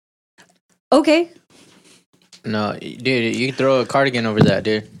Okay. No, dude, you can throw a cardigan over that,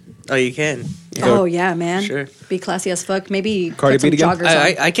 dude. Oh, you can. Oh yeah, man. Sure. Be classy as fuck. Maybe Cardi put some B again?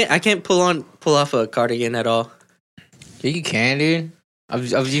 joggers on. I can't pull off a cardigan at all. Yeah, you can, dude.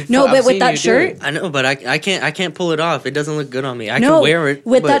 No, but with seen that you do shirt? it. I know, but I can't pull it off. It doesn't look good on me. I No, can wear it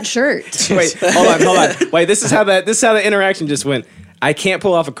with but- that shirt. Wait, hold on. Wait, this is how the interaction just went. I can't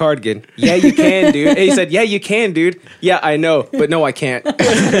pull off a cardigan. Yeah, you can, dude. And he said, yeah, you can, dude. Yeah, I know, but no, I can't.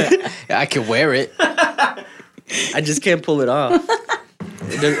 Yeah, I can wear it. I just can't pull it off.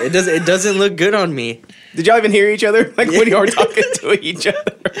 It doesn't look good on me. Did y'all even hear each other? Like when you were talking to each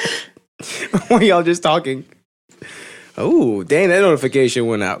other? Were y'all just talking? Oh, dang, that notification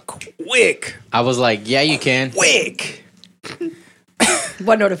went out quick. I was like, yeah, you can. Quick.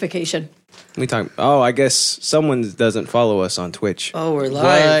 What notification? We talking. Oh, I guess someone doesn't follow us on Twitch. Oh, we're live.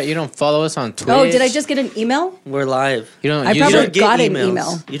 What? You don't follow us on Twitch? Oh, did I just get an email? We're live. You don't. I you probably don't- got an emails.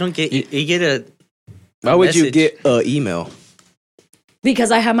 email. You don't get. You get a. Why would you message. get an email?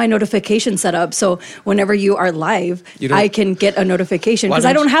 Because I have my notification set up, so whenever you are live, You don't- I can get a notification Why because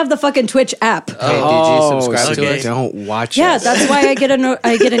I don't don't have the fucking Twitch app. Hey, did you subscribe so to you us? Don't watch Yeah, us. that's why I get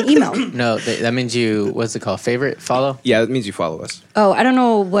an email. No, that means you. What's it called? Favorite? Follow? Yeah, that means you follow us. Oh, I don't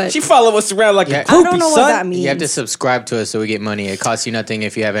know what. She follow us around like Yeah. a I groupie, don't know what son. that means. You have to subscribe to us so we get money. It costs you nothing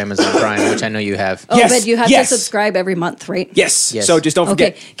if you have Amazon Prime, which I know you have. Oh, Yes, but you have yes. to subscribe every month, right? Yes. Yes. So just don't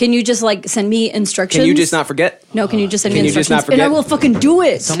Okay. forget. Can you just like send me instructions? Can you just not forget? No, can you just send me Can you just instructions? not And I forget? will fucking do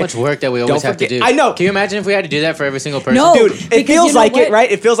it. So much work that we always Don't have to forget- do. I know. Can you imagine if we had to do that for every single person? No. Dude, it Because feels you know like what? it, right?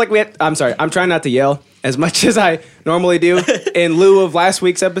 It feels like we have. I'm sorry. I'm trying not to yell as much as I normally do. In lieu of last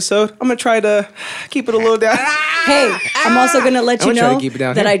week's episode, I'm going to try to keep it a little down. Hey, I'm also going to let I'm you gonna try to know keep it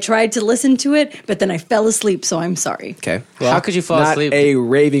down that here. I tried to listen to it, but then I fell asleep, so I'm sorry. Okay. How could you fall not asleep? a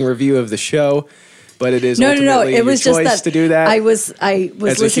raving review of the show, but it is No. ultimately It was your just choice that to do that. I was as a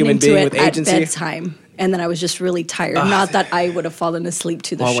listening human to being it with at agency. bedtime, and then I was just really tired. Not that I would have fallen asleep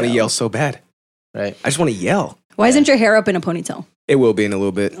to the Oh, I show. want to yell so bad. Right. I just want to yell. Why isn't your hair up in a ponytail? It will be in a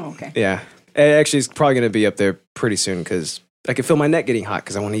little bit. Oh, okay. Yeah. It actually is probably going to be up there pretty soon because I can feel my neck getting hot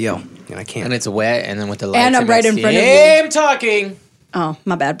because I want to yell and I can't. And it's wet, and then with the lights. And I'm it right makes in front of Yeah, you. I'm talking. Oh,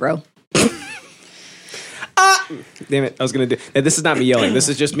 my bad, bro. Damn it. I was going to do. And this is not me yelling. This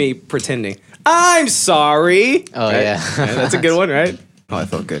is just me pretending. I'm sorry. Oh, Right? yeah. That's a good one, right? Oh, I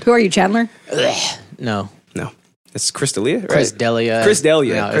felt good. Who are you, Chandler? No. No. It's Chris D'Elia, right? Chris Delia. Chris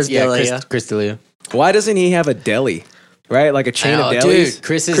Delia. No, Chris yeah, Delia. Chris Delia. Why doesn't he have a deli? Right? Like a chain of delis? Dude,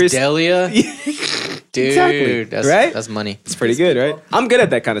 Chris's Delia. Dude, Exactly. that's, Right? that's money. It's pretty good, right? I'm good at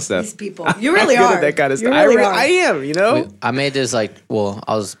that kind of stuff. These people. You really I'm are. good at that kind of You stuff. really I am, you know? I made this I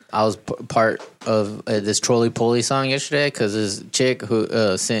was part of this Trolley Poly song yesterday because this chick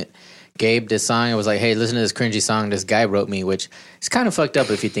who sent Gabe this song and was like, hey, listen to this cringy song this guy wrote me, which is kind of fucked up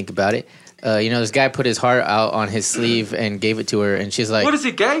if you think about it. This guy put his heart out on his sleeve and gave it to her, and she's like, What is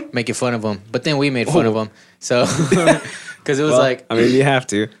it, gay? making fun of him. But then we made fun of him. So, because it was I mean, you have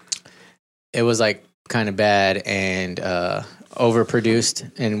to. it was like kind of bad and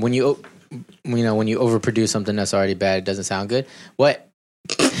overproduced. And when you overproduce something that's already bad, it doesn't sound good. What?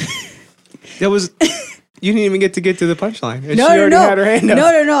 That was. You didn't even get to the punchline. And No, she no, already no. had her hand up.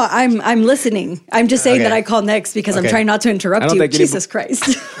 No. I'm listening. I'm just saying Okay. that I call next because I'm Okay. trying not to interrupt I don't you. think Jesus Christ.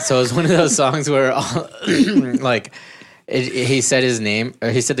 So it was one of those songs where he said his name, or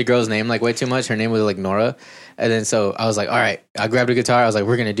he said the girl's name like way too much. Her name was like Nora. And then so I was like, all right, I grabbed a guitar. I was like,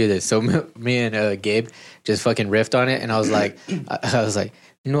 we're going to do this. So me and Gabe just fucking riffed on it. And I was like,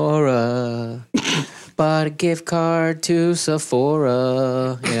 Nora bought a gift card to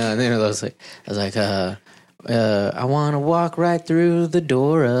Sephora. And then I was like, I want to walk right through the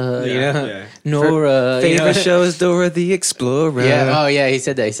Dora. Yeah. Nora. Favorite show is Dora the Explorer. Yeah. Oh, yeah. He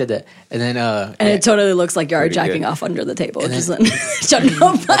said that. And then, And it totally looks like you are Pretty jacking good. off under the table. And Just then- shut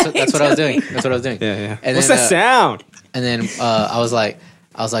up. that's what I was doing. Yeah. And What's then, that sound? And then I was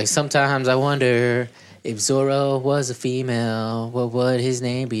like, sometimes I wonder if Zorro was a female, what would his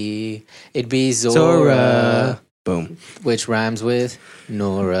name be? It'd be Zora, Boom. which rhymes with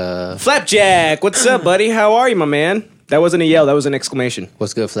Nora. Flapjack, what's up, buddy? How are you, my man? That wasn't a yell. That was an exclamation.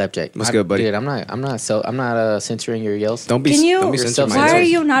 What's good, Flapjack? What's good, buddy? Dude, I'm not censoring your yells. Don't be. Can you? Don't be You're censoring my so- Why yells. are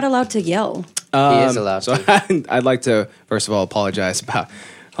you not allowed to yell? He is allowed So I'd like to first of all apologize about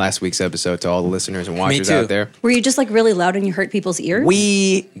last week's episode to all the listeners and watchers too. out there. Were you just like really loud and you hurt people's ears?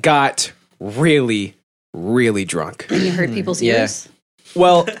 We got really, really drunk. And you hurt people's Yeah. ears?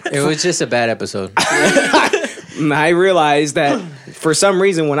 Well, It was just a bad episode. I realized that for some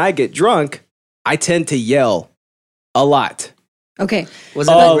reason when I get drunk, I tend to yell a lot. Okay. Was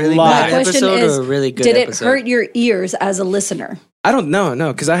it A a really lot. bad My question episode is, or a really good did it episode? hurt your ears as a listener? I don't know,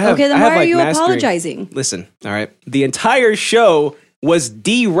 no, because I have. Okay, then I have, why are like, you mastering. apologizing? Listen, all right. The entire show was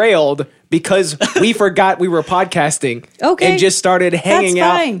derailed because we forgot we were podcasting. Okay. And just started hanging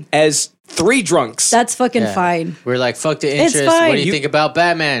out fine. as three drunks. That's fucking Yeah. fine. We're like, fuck the It's interest. fine. What do you think about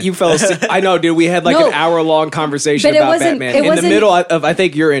Batman? You fell asleep. I know, dude. We had like No. an hour-long conversation But it about wasn't- Batman it in the wasn't- middle of, I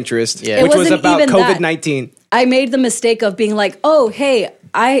think, your interest, Yeah. It which was wasn't about even that. COVID-19. I made the mistake of being like, oh, hey,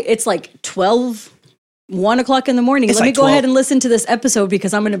 it's like 1 o'clock in the morning. It's Let me like go 12. ahead and listen to this episode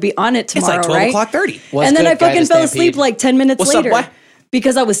because I'm going to be on it It's tomorrow, like 12 right? o'clock 30. What's And then good, I fucking Guy to fell Stampede? asleep like 10 minutes What's up, later. boy?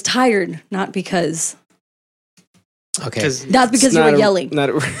 Because I was tired, not because Okay. Because not because It's you not were a- yelling. not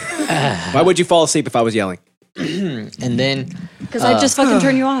a- Why would you fall asleep if I was yelling? And then Because I'd just fucking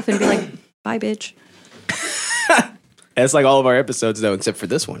turn you off and be like, bye, bitch. That's like all of our episodes, though, except for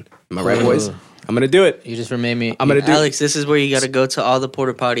this one. Am I right, boys? Ooh. I'm gonna do it. you just remade me. I'm gonna do. Alex, this is where you got to go to all the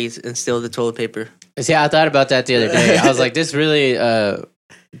porta potties and steal the toilet paper. See, I thought about that the other day. I was like, this really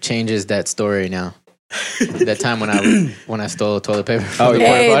changes that story now. That time when I stole toilet paper. From Oh, the yeah.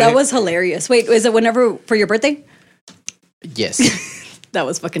 porta Hey, potty. that was hilarious. Wait, is it whenever for your birthday? Yes. That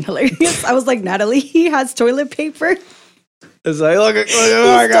was fucking hilarious. I was like, Natalie, he has toilet paper. It's like, look, oh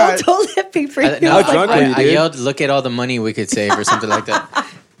He my god. stole toilet paper. I, He no, was How like, drunk were you, I dude? yelled, "Look at all the money we could save," or something like that.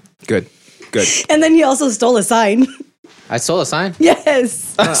 Good. and then he also stole a sign. I stole a sign.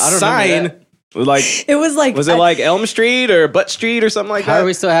 Yes. I don't remember Sign. that. Like, It was like was it like Elm Street or Butt Street or something like How that? are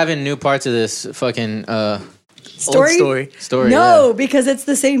we still having new parts of this fucking story? Old story. story? No, yeah. because it's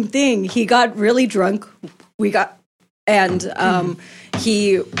the same thing. He got really drunk.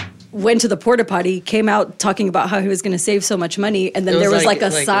 He went to the porta potty, came out talking about how he was going to save so much money, and then there was like a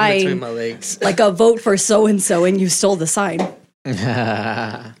in between sign, my legs. like a vote for so and so, and you stole the sign.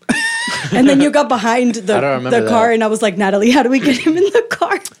 I And then you got behind I don't remember the car, that. and I was like, Natalie, how do we get him in the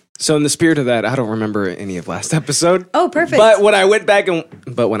car? So in the spirit of that, I don't remember any of last episode. Oh, perfect. But when I went back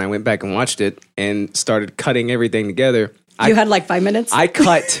and watched it and started cutting everything together, You had like 5 minutes. I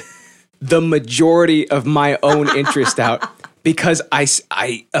cut the majority of my own interest out because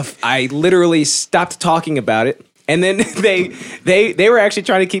I literally stopped talking about it. And then they were actually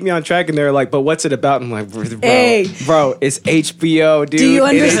trying to keep me on track, and they were like, "But what's it about?" And I'm like, "Bro, it's HBO, dude. Do you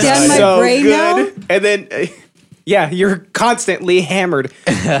It is understand my so brain good." And then, yeah, you're constantly hammered.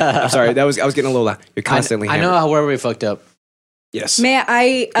 I'm sorry, I was getting a little loud. You're constantly I hammered. know where we fucked up. Yes, May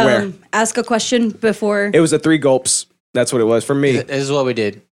I Where? ask a question before? it was the 3 gulps. That's what it was for me. This is what we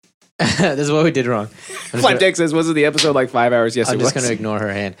did. This is what we did wrong. Flapjack says, "Wasn't the episode like 5 hours?" Yes, I'm it just was. gonna ignore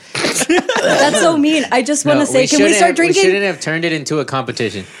her hand. That's so mean. I just want to say, can we start We drinking? shouldn't have turned it into a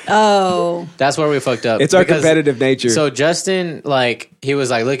competition. Oh, That's where we fucked up. It's our Because- competitive nature. So Justin, like, he was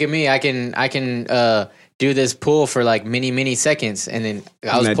like, "Look at me, I can do this pull for like many seconds," and then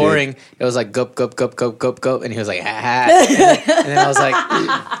I was And I pouring. It was like gup gup gup gup gup gup, and he was like, "Ha ha," and then I was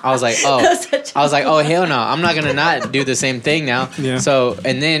like, oh hell no, I'm not gonna not do the same thing now. Yeah. So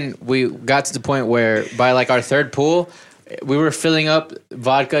and then we got to the point where by like our third pull, we were filling up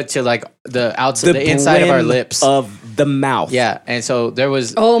vodka to like the outside, the inside of our brim lips. of the mouth. Yeah, and so there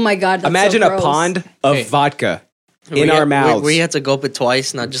was. oh my God. That's Imagine so a gross. pond of Hey. vodka We in had- our mouths. We had to gulp it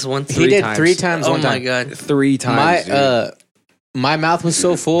twice, not just once. He did times. 3 times Oh one my time. god! 3 times. dude. My mouth was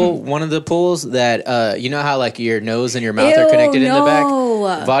so full, one of the pulls, that you know how like your nose and your mouth are connected in the no. back?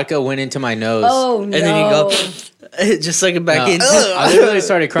 Vodka went into my nose. Oh no. And then you go, just suck it back No. in. I literally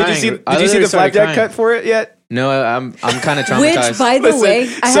started crying. Did you see, I did you see literally the started flapjack crying. cut for it yet? No, I'm kind of Which, traumatized. by the Listen, way,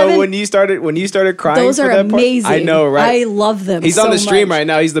 I so haven't. when you started crying, Those for are that part- amazing. I know, right? I love them. He's so on the stream much. right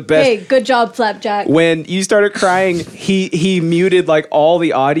now. He's the best. Hey, good job, Flapjack. When you started crying, he muted like all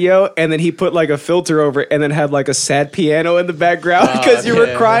the audio, and then he put like a filter over it, and then had like a sad piano in the background because you were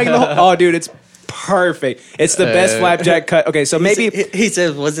yeah. crying. Oh, dude, it's perfect. It's the best flapjack cut. Okay, so maybe he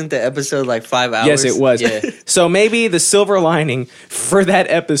said, wasn't the episode like 5 hours? yes, it was. Yeah. So maybe the silver lining for that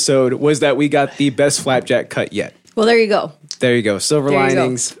episode was that we got the best flapjack cut yet. Well, there you go. There you go. Silver There you go.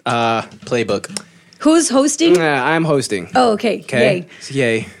 linings. Playbook. Who's hosting? I'm hosting. Oh, okay. Okay.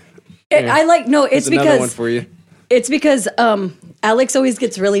 Yay. I like. No, it's There's another one because for you. it's because Alex always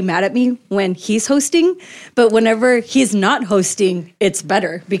gets really mad at me when he's hosting, but whenever he's not hosting, it's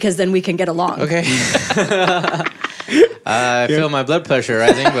better because then we can get along. Okay. I feel my blood pressure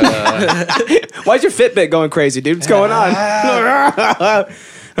rising, but Why's your Fitbit going crazy, dude? What's going on?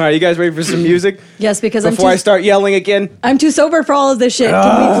 All right, you guys ready for some music? Yes, because Before I start yelling again? I'm too sober for all of this shit.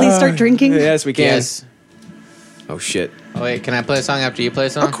 Can we please start drinking? Yes, we can. yes. Oh, shit. Oh wait, can I play a song after you play a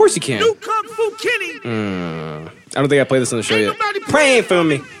song? Of course you can. New Kung Fu Kenny. I don't think I played this on the show Ain't yet. nobody Praying for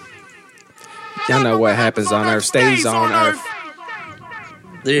me. Y'all know what happens on Earth stays on Earth.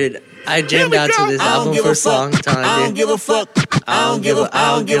 Dude, I jammed out to this album for a long time. I don't give a fuck. I don't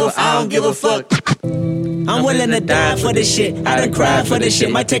give a fuck. I'm willing to die for this shit. I done cried for this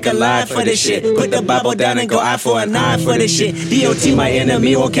shit. Might take a life for this shit. Put the Bible down and go eye for an eye for this shit. DOT, my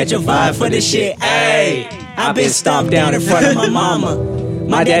enemy, won't catch a vibe for this shit. Ayy, I been stomped down in front of my mama.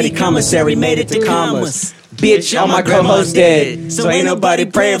 My daddy commissary made it to commas. Bitch, all my co-hosts dead. So ain't nobody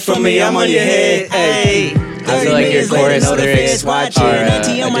praying for me. I'm on your head. Ayy. I feel like your chorus lyrics are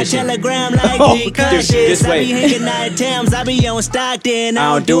on my addition. telegram like Dude, just I wait. be hanging out at Thames, I be on Stockton.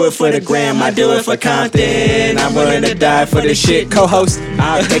 I don't do it for the gram, I do it for Compton. I'm willing to die for this shit. Co-host,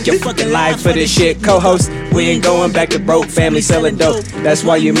 I'll take your fucking life for this shit. Co-host, we ain't going back to broke. Family selling dope. That's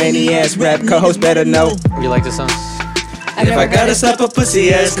why you many-ass rap. Co-host better know. You like this song? If I gotta slap a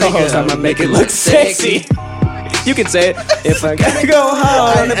pussy ass Co-host, I'ma make it look sexy. You can say it. If I gotta go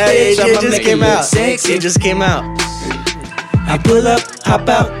hard on the bitch, I'ma It just make it came look out. sexy. It just came out. I pull up, hop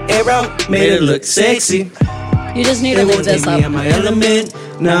out, air out, made it look sexy. You just need to It leave won't this take me out up. my element.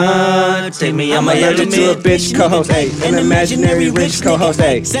 Nah, take me out I'm my allergic element. to a bitch co-host, hey. An imaginary rich co-host,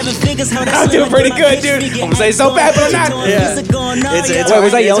 hey. 7 figures, how I'm doing pretty good, dude. I'm gonna say so bad, but I'm not. Yeah. It's Wait,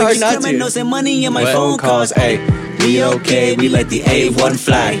 was I yelling? It's hard not to. Some money in my What? phone calls, hey. We okay, we let the A1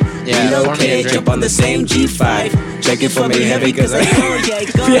 fly. Yeah, We pour me a okay, drink. jump on the same G5. Check it for me heavy, cause I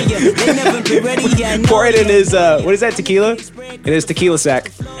Pour it in his, what is that, tequila? In his tequila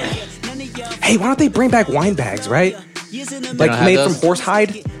sack. Hey, why don't they bring back wine bags, right? Like have made those? from horse hide?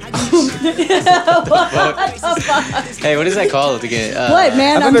 Hey, what is that called again? What,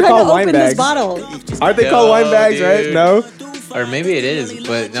 man? I thought I'm they're trying called to wine open this bags. bottle. Aren't they called wine bags, right? dude. No? Or maybe it is,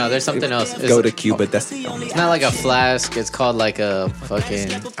 but no, there's something else. It's, Go to Cuba, that's... it's not like a flask. It's called like a fucking.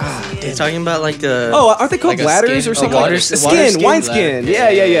 You're talking about like the Oh, aren't they called Like a bladders skin- or something? a water- like that? water Skin, skin wine bladder. skin.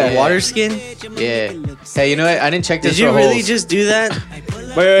 Yeah. water skin. Yeah. Hey, you know what? I didn't check this Did you for really holes. just do that?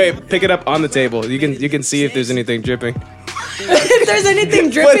 Wait, pick it up on the table. You can see if there's anything dripping. If there's anything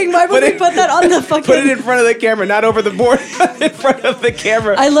dripping, why would put we it- put that on the fucking... Put it in front of the camera, not over the board. In front of the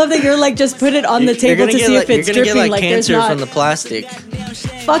camera. I love that you're like, just put it on the table to see if it's you're gonna dripping. get like Like there's cancer not. from the plastic.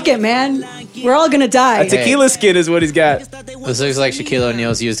 Fuck it, man. We're all gonna die. A tequila skin is what he's got. This looks like Shaquille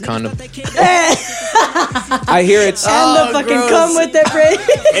O'Neal's used condom. I hear it's. And the fucking gross. come with it, Brit.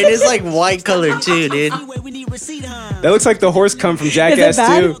 And it's like white color too, dude. That looks like the horse come from Jackass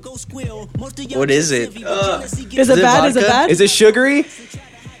bad? 2. What is it? Is it it bad? Is it vodka? bad? Is it sugary?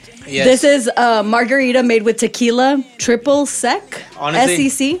 Yes. This is margarita made with tequila, triple sec, Honestly,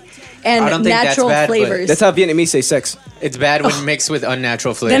 SEC, I and don't think that's natural bad, but flavors. That's how Vietnamese say sex. It's bad when mixed with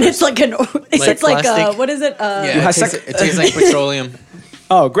unnatural flavors. then it's like an. It's like plastic? what is it? yeah, You it have tastes, sex- it tastes like petroleum.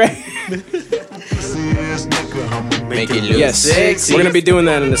 Oh, great. Make it look Yes. sexy. We're going to be doing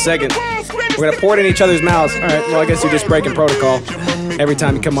that in a second. We're going to pour it in each other's mouths. All right, well, I guess you're just breaking protocol every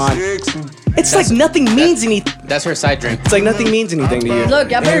time you come on. It's like nothing means anything. That's her side drink. It's like nothing means anything to you.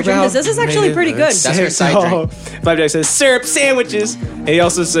 Look, I better drink this. This is actually pretty good. That's her side drink. Flapjack says syrup sandwiches. And he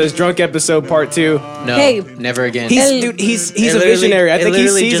also says drunk episode part 2. No, Hey. never again. Hey. He's It a literally- visionary. I it think he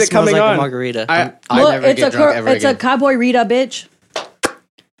literally sees just it coming smells like a on. margarita. I Look, never it's get drunk ever it's a again. cowboy Rita, bitch.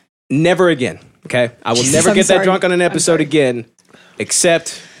 Never again. Okay, I will Jesus, never I'm get that sorry. drunk on an episode again,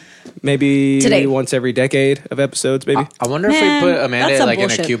 except maybe Today. once every decade of episodes. Maybe. I wonder if Man, we put that's Amanda some like in a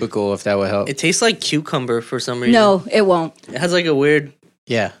bullshit. cubicle, if that would help. It tastes like cucumber for some reason. No, it won't. It has like a weird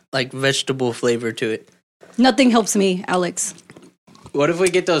Yeah. like vegetable flavor to it. Nothing helps me, Alex. What if we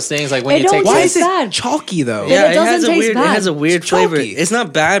get those things like when It you take? don't Why taste is it bad. chalky though? Yeah. it doesn't has a taste weird. bad. It has a weird It's flavor. chalky. It's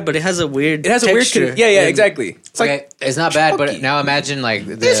not bad, but it has a weird. It has a texture. weird. Yeah, And exactly. It's like Okay, it's not bad, but chalky. now imagine like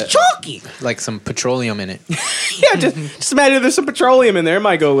it's chalky. like some petroleum in it. Yeah, just imagine there's some petroleum in there. It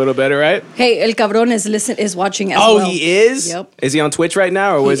might go a little better, right? Hey, El Cabron is watching as Oh, well. he is. Yep. Is he on Twitch right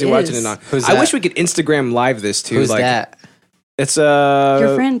now, or was he watching is. it on? Who's I that? wish we could Instagram live this too. Who's like, that? It's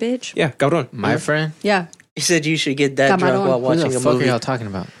Your friend, bitch. Yeah, Cabron. My friend? Yeah. He said you should get that drunk Camarón. while Who watching the a fuck movie. are y'all talking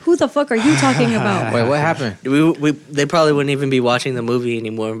about? Who the fuck are you talking about? Wait, what happened? They probably wouldn't even be watching the movie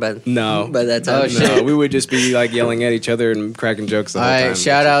anymore by that time. Oh, shit. No, we would just be like yelling at each other and cracking jokes the All whole time. right,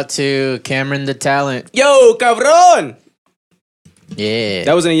 shout out to Cameron the Talent. Yo, Cabron! Yeah.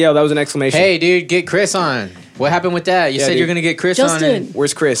 That wasn't a yell. That was an exclamation. Hey, dude, get Chris on. What happened with that? You Yeah, said dude. you're gonna get Chris Justin. on. And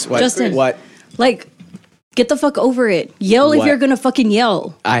Where's Chris? What? Justin. What? Like, get the fuck over it. Yell if What? you're gonna fucking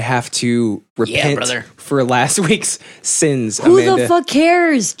yell. I have to repent brother. for last week's sins. Who Amanda. the fuck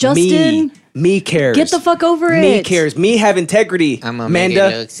cares, Justin? Me cares. Get the fuck over Me it. cares. Me have integrity. I'ma make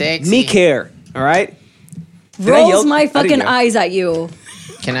Amanda. it look sexy. Me care. All right. I Rolls yell? I my didn't fucking yell. eyes at you.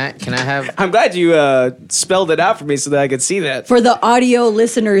 Can I have? I'm glad you spelled it out for me so that I could see that. For the audio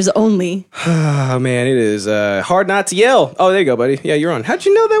listeners only. Oh man, it is hard not to yell. Oh, there you go, buddy. Yeah, you're on. How'd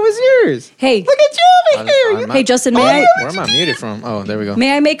you know that was yours? Hey, Look at you over here. hey, Justin, Where may am I muted from? Oh, there we go.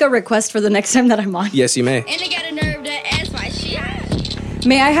 I make a request for the next time that I'm on? Yes, you may. And they got a nerve to ask my shit.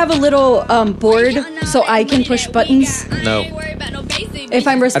 May I have a little board so I can push buttons No. if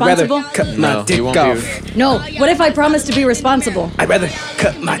I'm I'd rather responsible? cut my No, dick you won't off. No. What if I promise to be responsible? I'd rather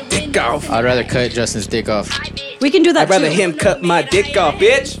cut my dick off. I'd rather cut Justin's dick off. We can do that I'd rather too. him cut my dick off,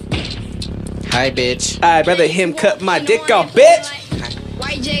 bitch. Hi, bitch. I'd rather him cut my dick off, bitch.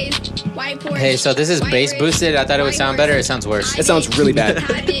 White J's, white Porsche. Hey, so this is bass boosted. I thought it would sound better. It sounds worse. It sounds really bad.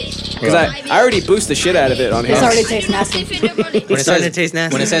 Because I already boost the shit out of it on here. This already tastes nasty. When It's starting to taste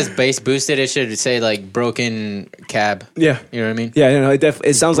nasty. When it says bass boosted, it should say like broken cab. Yeah. You know what I mean? Yeah, you know,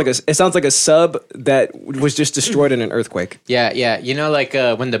 it sounds like a sub that was just destroyed in an earthquake. Yeah. You know, like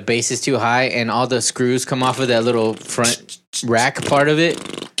when the bass is too high and all the screws come off of that little front rack part of it.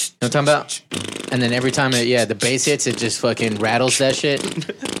 You know what I'm talking about? And then every time the bass hits, it just fucking rattles that shit.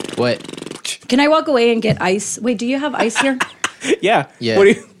 What? Can I walk away and get ice? Wait, do you have ice here? Yeah. Yeah.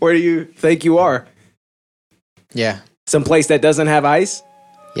 Where do you think you are? Yeah. Some place that doesn't have ice?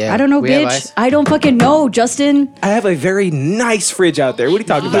 Yeah. I don't know, We have bitch. ice. I don't fucking know, Justin. I have a very nice fridge out there. What are you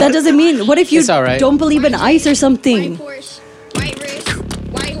talking about? That doesn't mean. What if you It's all right. don't believe in ice or White something? Porsche, white wrist,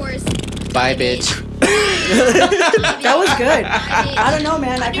 white horse. Bye, bitch. That was good. I don't know,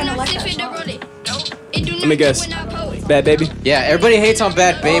 man. I kind of like that song. Let me guess. Bad Baby? Yeah, everybody hates on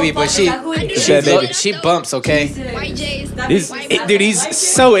Bad Baby, but she Bad Baby. she bumps, okay? White J's, Dude, he's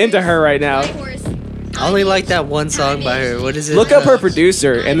so into her right now. white horse. I only like that one song by her. What is it? Look up her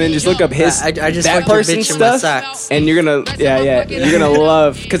producer and then just look up his I just that fucked your person's bitch in my stuff, socks. and you're gonna you're gonna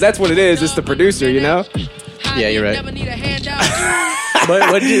love because that's what it is. It's the producer, you know. Yeah, you're right.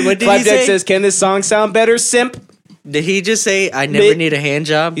 What did he Flapjack say? says, "Can this song sound better, simp?" Did he just say, I never Did- need a hand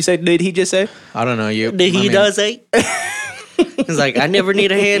job? You said, "Did he just say?" I don't know you. Did he does say? He's like, I never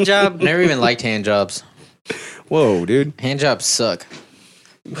need a hand job. Never even liked hand jobs. Whoa, dude, Hand jobs suck.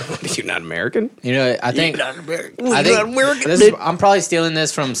 you're not American. You know, I think Not American. I Not think American. this is, I'm probably stealing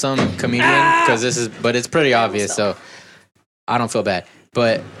this from some comedian because but it's pretty obvious. So I don't feel bad.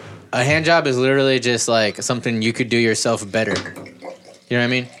 But a hand job is literally just like something you could do yourself better. You know what I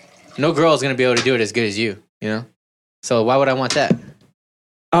mean? No girl is gonna be able to do it as good as you. You know. So why would I want that?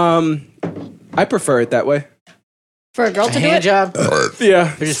 I prefer it that way. For a girl A to do hand it? job?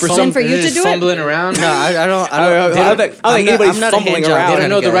 Yeah, They're just for you they're to just do it? fumbling around. No, I don't. I don't think anybody's I'm not a fumbling hand job around. They don't kind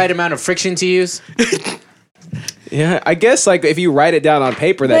know of the guy. right amount of friction to use. Yeah, I guess like if you write it down on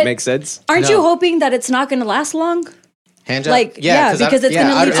paper, that But- makes sense. Aren't No. you hoping that it's not going to last long? Hand job? Like, yeah, because it's going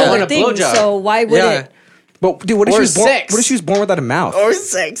to lead to I want other a things. blowjob. So why would Yeah. it? But dude, what if Or she was born? sex. What if she was born without a mouth Or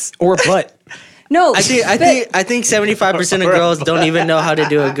sex. or a butt? No, I think 75% of girls don't even know how to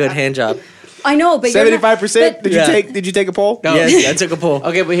do a good hand job. I know, but you're not- 75%. but- Did Yeah. you take a poll? No. Yes, I took a poll.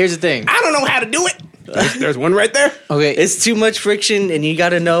 Okay, but here's the thing. I don't know how to do it. There's one right there. Okay, It's too much friction, and you got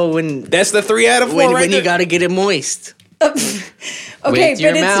to know when That's the 3 out of 4 right when you there. got to get it moist. Okay, With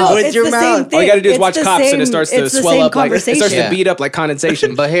your but it's mouth. still With it's your the mouth. same thing. All you got to do is It's watch the Cops, and it same- starts to it's the swell same up like it starts to conversation. beat up like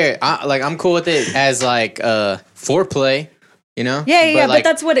condensation. but here, I'm cool with it as like foreplay. You know? Yeah, like, but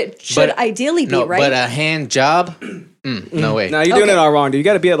that's what it should but- ideally be, no. right? But a hand job, no way. No, you're doing Okay. it all wrong, dude. You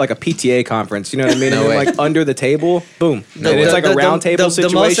got to be at like a PTA conference. You know what I mean? No And then, way. like under the table, boom. And it's the- like a the- round the- table the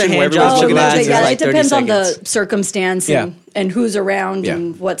most situation a where hand job everyone's Oh, should looking at last but is you. yeah, like it 30 depends on seconds. the circumstance Yeah. and who's around Yeah.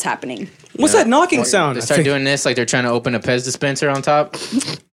 and what's happening. What's that knocking sound? They start doing this like they're trying to open a Pez dispenser on top.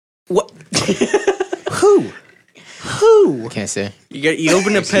 What? Who? Can't say. You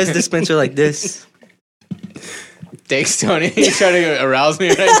open a Pez dispenser like this. Thanks, Tony. You're trying to arouse me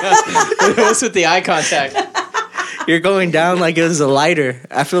right now. What's with the eye contact? You're going down like it was a lighter.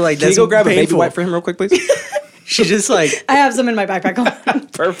 I feel like Can that's you go grab a baby painful. wipe for him real quick, please? She just like I have some in my backpack.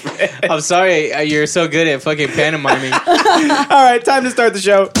 Perfect. I'm sorry. You're so good at fucking pantomiming. All right, time to start the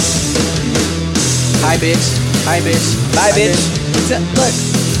show. Hi, bitch. Hi, bitch. Bye, bitch. Look,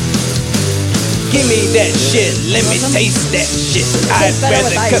 Give me that shit. Let me taste that shit. I'd Tastes better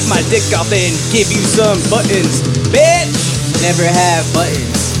rather with cut ice. my dick off and give you some buttons, bitch. Never have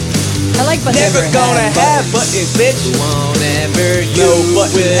buttons. I like buttons. Never gonna have buttons, bitch. Won't ever. No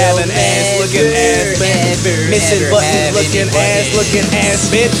button having ass looking ass, bitch. Missing buttons looking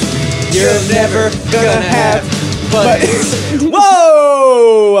ass, bitch. You're never gonna have buttons.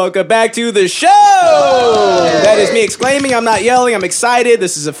 Whoa! welcome back to the show. That is me exclaiming. I'm not yelling. I'm excited.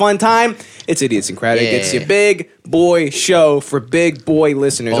 This is a fun time. It's Idiosyncratic. Yeah. It's your big boy show for big boy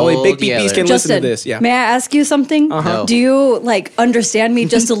listeners. Only big Old yeller. BBs can Justin, listen to this. Yeah. may I ask you something? No. Do you like understand me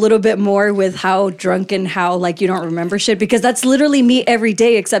just a little bit more with how drunk and how like you don't remember shit? Because that's literally me every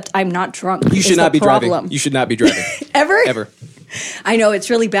day, except I'm not drunk. You should is not the be problem. driving. You should not be driving. Ever? Ever. I know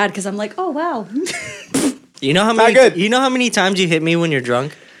it's really bad because I'm like, oh wow. You know how Not many? good. You know how many times you hit me when you're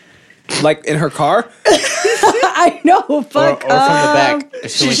drunk? Like in her car? I know. Or Fuck. from the back. When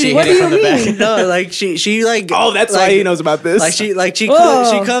she what hit do it from you the mean? back. No, like she like. Oh, that's like, why he knows about this. She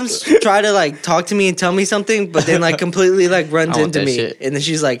Whoa. comes try to like talk to me and tell me something, but then like completely like runs I want into that me, shit. and then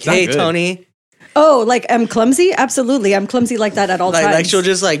she's like, not "Hey, good. Tony." Oh, like I'm clumsy? Absolutely. I'm clumsy like that at all times. Like she'll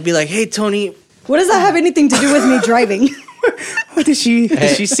just like be like, "Hey, Tony." What does that have anything to do with me driving? What did she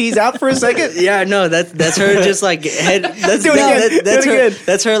seize out for a second? Yeah, no, that's her just like head. That's, Do it again. that's Do it her. again.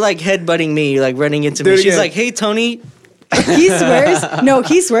 That's her like headbutting me, like running into Do me. it She's again. like, "Hey, Tony." He swears. No,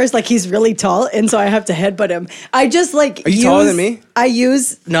 he swears like he's really tall, and so I have to headbutt him. I just like. Are you taller than me? I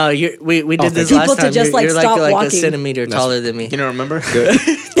use. No, we did this People last to time. just, like, you're stop like a walking. centimeter taller than me. You don't remember?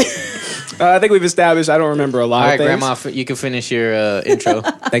 I think we've established I don't remember a lot All of right, things. Grandma, you can finish your intro.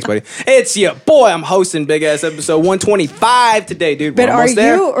 Thanks, buddy. It's your boy. I'm hosting Big Ass episode 125 today, dude. But We're are almost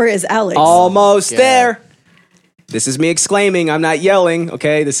there. you or is Alex? Almost Yeah. there. This is me exclaiming. I'm not yelling.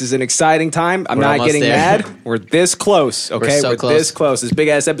 Okay, this is an exciting time. I'm We're not almost getting there. mad. We're this close. Okay, so we're close. this close. It's Big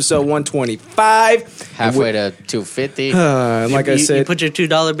Ass episode 125. Halfway to 250. Like I You said, put your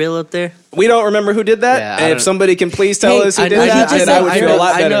 $2 bill up there. we don't remember who did that. Yeah, I and if don't- somebody can please tell Hey, us who I did know that, he just then I said- would feel a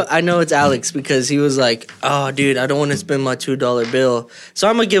lot better. I know it's Alex because he was like, "Oh, dude, I don't want to spend my $2 bill, so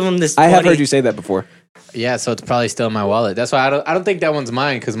I'm gonna give him this." 20. I have heard you say that before. Yeah, so it's probably still in my wallet. That's why I don't think that one's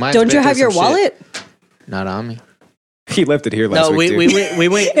mine because mine. Don't you have your wallet? Not on me. He left it here last No, week. we too. went we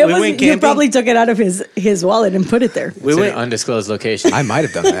went It we was. went You camping. probably took it out of his wallet and put it there. we It's in went an undisclosed location. I might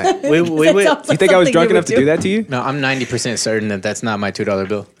have done that. we That went. sounds You like think I was something drunk you enough would to do that to you? No, I'm 90% certain that that's not my $2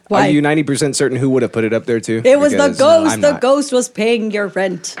 bill. Why? Are you 90% certain who would have put it up there too? It was the Because, ghost. I'm the not. ghost was paying your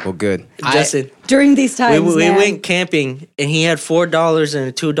rent Well, good. Justin, during these we, times. we man. went camping and he had $4 and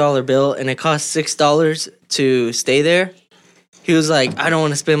a $2 bill and it cost $6 to stay there. He was like, "I don't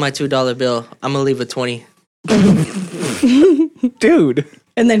want to spend my $2 bill. I'm gonna leave a 20." Dude,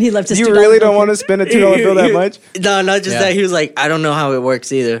 and then he left his. you $2 really don't bill. want to spend a $2 bill that much? No, not just Yeah. that. He was like, "I don't know how it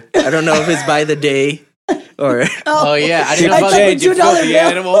works either. I don't know if it's by the day or." Oh, yeah. I I didn't thought know. the Jade, you $2 filthy bill.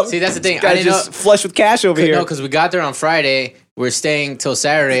 animal. See, that's the thing. I Guys didn't know. just flush with cash over here. No, because we got there on Friday. We're staying till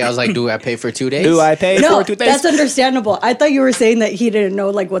Saturday. I was like, do I pay for 2 days? Do I pay No, for 2 days? that's understandable. I thought you were saying that he didn't know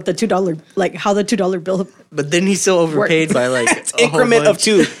like what the $2 like how the $2 bill. But then he still overpaid by like It's a whole increment of bunch.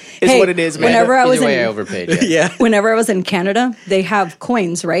 2 is Hey, what it is, man. whenever I Either was way, I in overpaid. Yeah. Yeah. whenever I was in Canada, they have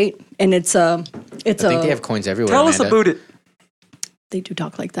coins, right? And it's I think they have coins everywhere. Tell us Amanda. about it. they do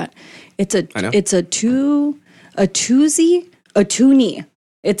talk like that. It's a I know. it's a toozy, a toonie.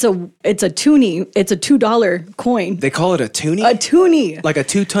 It's a toonie. It's a $2 coin. They call it a tunic? A toonie. Like a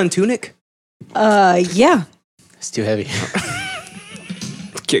 2-ton tunic? Yeah, It's too heavy.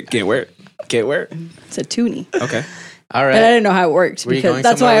 Can't wear it. Can't wear it. it's a toonie. Okay. All And I right. didn't know how it worked Were you because going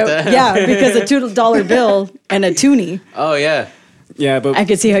that's why. somewhere with that? Yeah, because a $2 bill and a toonie. Oh, yeah. Yeah, but I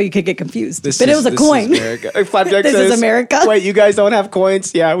could see how you could get confused. this But it was a this coin. Is America. Hey, Flapjack This is says, America. Wait, you guys don't have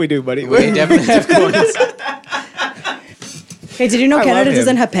coins? Yeah, we do, buddy. We definitely have coins. Hey, did you know I Canada love him.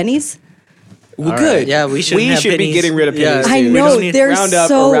 doesn't have pennies? Well, All good. right. Yeah, we shouldn't We have should be pennies. getting rid of Yeah. pennies. I too. We know, don't need- they're round up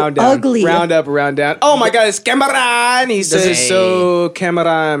so or round down. ugly. Round up or round down. Oh my God, it's Cameron. He says Hey. so.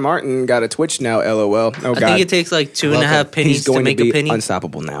 Cameron Martin got a Twitch now. LOL. Oh I God, think it takes like 2.5 pennies he's to going to make be a penny.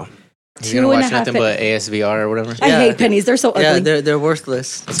 unstoppable now. You're going to watch 2.5 nothing but ASVR or whatever. I Yeah. hate pennies. They're so ugly. Yeah, they're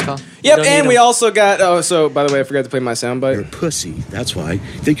worthless. What's it called? Yep, don't need and we them. also got. Oh, so by the way, I forgot to play my soundbite. You're a pussy. That's why.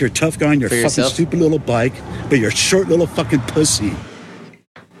 Think you're a tough guy on your For fucking yourself? stupid little bike, but you're a short little fucking pussy.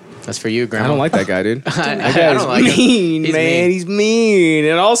 That's for you, Grandma. I don't like that guy, dude. I That guy don't is like him. mean, He's man. mean. He's mean.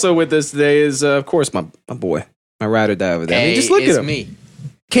 And also with us today is, of course, my boy, my ride or die over there. I mean, Hey, just look it's at him. me.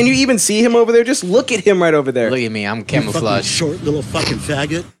 Can you even see him over there? Just look at him right over there. Look at me. I'm You fucking camouflaged. short little fucking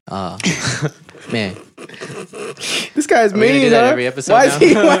faggot. Man. This guy's Are we gonna mean. do that huh? every episode why is now?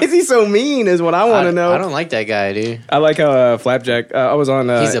 he? Why is he so mean? Is what I want to know. I don't like that guy, dude. I like how Flapjack. I was on.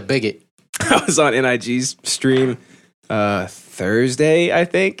 He's a bigot. I was on NIG's stream Thursday, I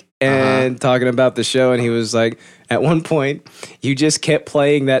think, and talking about the show, and he was like, at one point, you just kept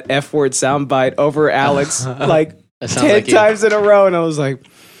playing that F word soundbite over Alex like That sounds 10 like you. times in a row, and I was like,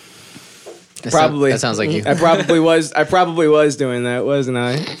 probably. That sounds like you. I probably was doing that, wasn't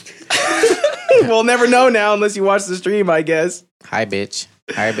I? We'll never know now unless you watch the stream, I guess. Hi, bitch.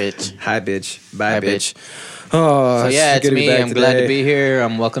 Hi, bitch. Hi, bitch. Bye, Hi, bitch. Oh, So yeah, it's good to be me. back I'm glad today. to be here.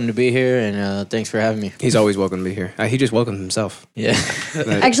 I'm welcome to be here, and thanks for having me. He's always welcome to be here. He just welcomed himself. Yeah.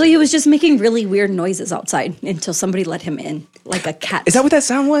 Actually, he was just making really weird noises outside until somebody let him in, like a cat. Is that what that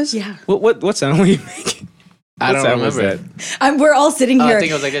sound was? Yeah. What sound were you making? I don't sound was remember. We're all sitting Oh, I here,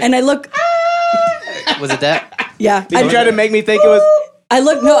 think it was like this. and I look. Was it that? Yeah, You tried to make me think it was. I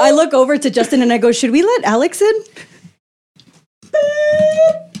look over to Justin and I go, "Should we let Alex in?"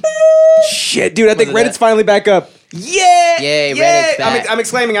 Shit, dude! I think Was it Reddit's finally back up. Yeah! Yay, Reddit's back. I'm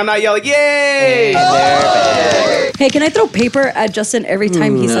exclaiming. I'm not yelling. Yay! Hey, there, Hey, can I throw paper at Justin every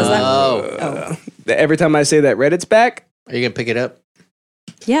time he says that? Oh. Every time I say that Reddit's back, Are you gonna pick it up?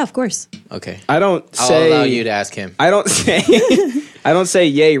 Yeah, of course. Okay. I don't I'll say. allow you to ask him. I don't say. I don't say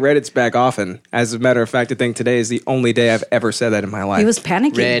yay. Reddit's back often. As a matter of fact, I think today is the only day I've ever said that in my life. He was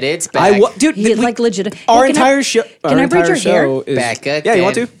panicking. Reddit's back. Dude. He like legit. Our Hey, entire show. Can I braid your hair? Is, Back yeah, you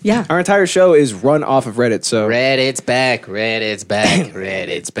want to? again. Yeah. Our entire show is run off of Reddit. So Reddit's back. Reddit's back.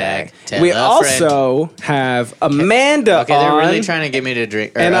 Reddit's back. Tell we a friend. also have Amanda Okay, they're on. really trying to get me to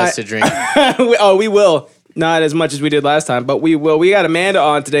drink, or And us to drink. we will. Not as much as we did last time, but we will. We got Amanda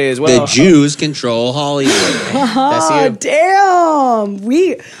on today as well. The Jews control Hollywood. That's Oh, you.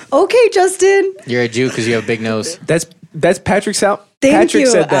 damn. Okay, Justin. You're a Jew because you have a big nose. That's Patrick Sal. Thank Patrick you,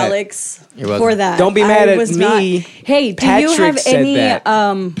 said that. Alex, You're welcome. for that. Don't be mad I at was me. not- Hey, do you Patrick have said any that.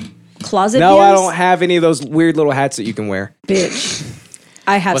 closet No, beers? I don't have any of those weird little hats that you can wear. Bitch.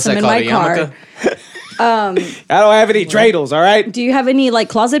 I have What's some that in called? my A car. yarmulke? I don't have any dreidels. All right. Do you have any like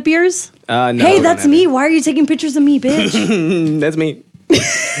closet beers? No, I Hey, don't that's have me. Why are you taking pictures of me, bitch? any. That's me.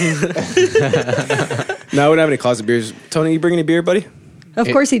 No, we don't have any closet beers. Tony, you bring any beer, buddy? Of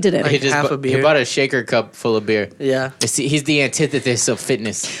course he didn't. He just half bu- a beer. He bought a shaker cup full of beer. Yeah. He's the antithesis of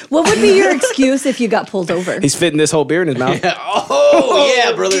fitness. What would be your excuse if you got pulled over? He's fitting this whole beer in his mouth. Oh,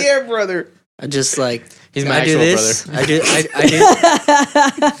 yeah, brother. Yeah, brother. I just like He's my I do actual this. brother. I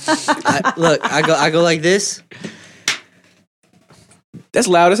do. Look, I go like this. That's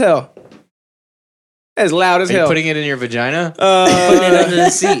loud as hell. That's loud as Are you hell. putting it in your vagina? Putting it under the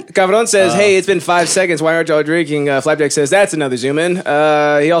seat. Cavadon says, "Hey, it's been 5 seconds. Why aren't y'all drinking?" Flapjack says, "That's another zoom in."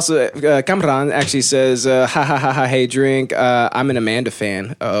 He also, Cameron actually says, "Ha ha ha ha. Hey, drink. I'm an Amanda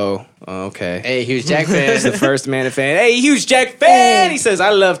fan." Oh, okay. Hey, huge Jack He's the fan. first Amanda fan. Hey, huge Jack fan. Hey. He says, "I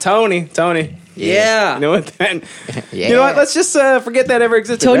love Tony." Tony. Yeah. You know what? Then, Yeah. You know what? Let's just forget that ever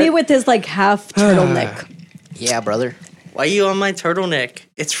existed. Tony right? with his like half turtleneck. Yeah, brother. Why you on my turtleneck?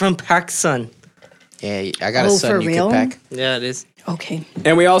 It's from PacSun. Yeah, I got a Oh, son for you real? could pack. Yeah, it is. Okay.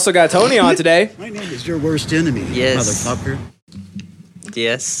 And we also got Tony on today. My name is your worst enemy, Yes. motherfucker.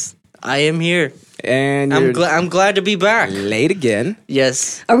 Yes, I am here. And you're I'm glad to be back. late again.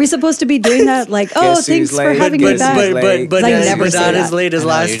 Yes. Are we supposed to be doing that? Like, oh, Guess thanks who's for late? having Guess me back. who's late? But I yes, never but say not that. as late as I know,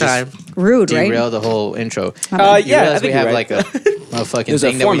 last you just- time. Rude, right? Derail the whole intro. Yeah, You I realize think we you're have right. like a fucking There's a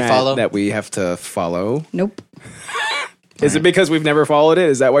thing that we format follow. that we have to follow. Nope. Is it because we've never followed it?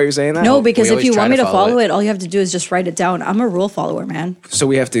 Is that why you're saying that? No, because we if you always try want me to to follow follow it. it, all you have to do is just write it down. I'm a rule follower, man. So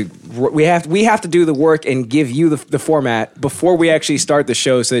we have to do the work and give you the format before we actually start the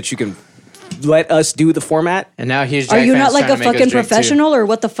show, so that you can let us do the format. And now huge Jack Are you fans not like trying a to make us fucking drink, too. professional or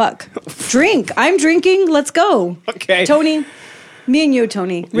what the fuck? Drink. I'm drinking. Let's go. Okay. Tony, me and you,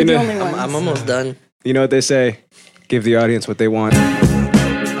 Tony. We're the know, only ones. I'm almost done. You know what they say? Give the audience what they want. All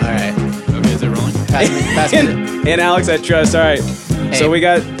right. Okay, is it rolling? Pass me, And Alex, I trust. All right. So we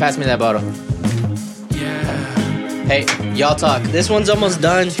got. pass me that bottle. Hey, y'all talk. This one's almost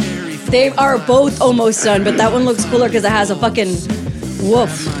done. They are both almost done, but that one looks cooler because it has a fucking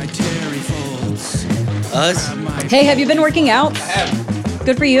woof. Us? Hey, have you been working out?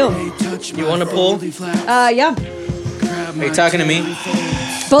 Good for you. You want to pull? Yeah. Are you talking to me?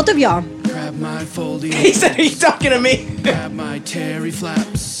 Both of y'all. He said he's talking to me. Grab my terry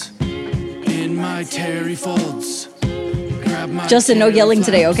flaps in my terry folds. Grab my Justin, no terry yelling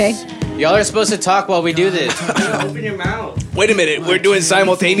today, flaps. okay? Y'all are supposed to talk while we do this. Open your mouth. Wait a minute. We're doing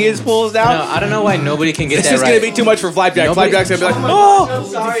simultaneous pulls now. No, I don't know why nobody can get This that is right. gonna be too much for Flapjack. Nobody- Flapjack's gonna be like, oh.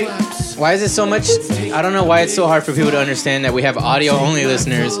 Sorry. Why is it so much? I don't know why it's so hard for people to understand that we have audio only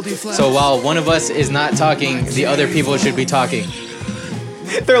listeners. So while one of us is not talking, the other people should be talking.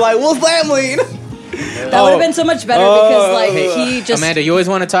 They're like, well, family. That would have been so much better because, like, he just. Amanda, you always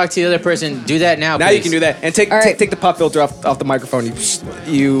want to talk to the other person. Do that now, Now please. you can do that and take All right. take the pop filter off the microphone.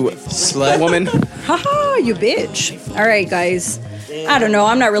 You Slut. woman. Haha, you bitch. All right, guys. I don't know.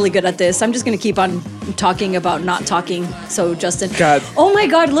 I'm not really good at this. I'm just going to keep on talking about not talking. So, Justin. God. Oh my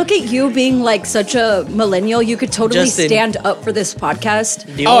God, look at you being like such a millennial. You could totally Justin. stand up for this podcast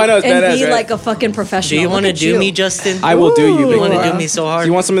Oh, I know it's and badass, be right? like a fucking professional. Do you want to Look at do you. me, Justin? I will do you, Ooh. big You want to boy. do me so Do hard?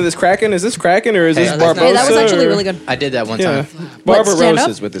 you want some of this Kraken? Is this Kraken or is this that's Barbarossa? nice. Hey, that was actually or- really good. I did that one Yeah, time. What, stand up?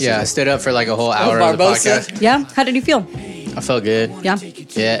 Barbarossa's with this. Yeah, I stood up for like a whole hour of the Barbosa? podcast. Yeah? How did you feel? I felt good. Yeah?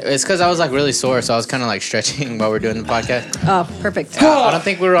 Yeah, it's because I was like really sore, so I was kind of like stretching while we're doing the podcast. Oh, perfect. I don't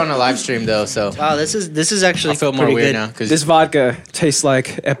think we were on a live stream though, so Wow, this is actually I feel more pretty weird good. now. Cause This vodka tastes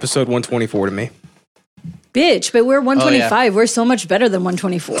like episode 124 to me. Bitch, but we're 125. We're so much better than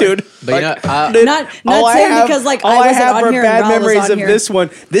 124. Dude. but you know, Not saying because like all I wasn't have on are here bad and Raul was memories on of here. this one.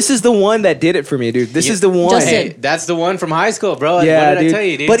 This is the one that did it for me, dude. This is the one. Justin. hey, that's the one from high school, bro. Yeah, what did dude. I tell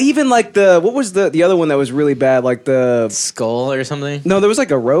you, dude? But even like what was the other one that was really bad? Like the Skull or something? no, there was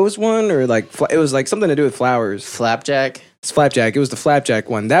like a rose one or like it was like something to do with flowers. Flapjack. It's flapjack. It was the flapjack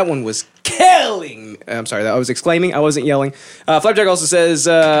one. That one was killing. I'm sorry, I was exclaiming. I wasn't yelling. Flapjack also says,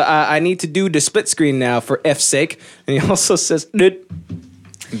 I need to do the split screen now for F's sake. And he also says, dude.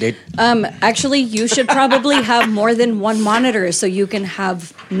 Dude. Actually, you should probably have more than one monitor so you can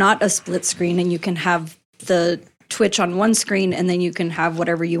have not a split screen and you can have the Twitch on one screen and then you can have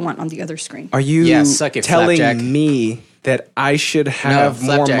whatever you want on the other screen. Are you Yeah, suck it, telling Flapjack. me that I should have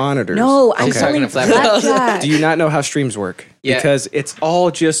more Flapjack. monitors? No, I'm She's talking telling to Flapjack. Flapjack. Do you not know how streams work? Yeah. Because it's all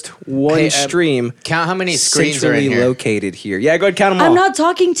just one Hey, stream Count how many screens are in centrally here. located here. Yeah, go ahead, count them all. I'm not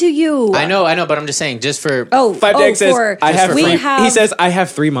talking to you. I know, but I'm just saying, just for Flapjack says, for, I have we three. have, He says, I have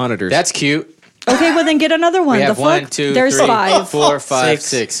 3 monitors. that's cute. okay, well then get another one. We The have fuck? 1, 2, There's 3, 5. 4, 5, 6.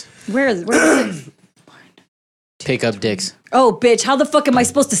 6. Where is it? Pick up dicks. Oh, bitch, how the fuck am I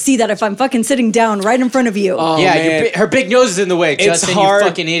supposed to see that if I'm fucking sitting down right in front of you? Oh, yeah, man. her big nose is in the way. It's Justin, hard you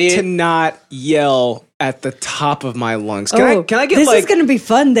fucking idiot. to not yell at the top of my lungs. Can I get this like is gonna be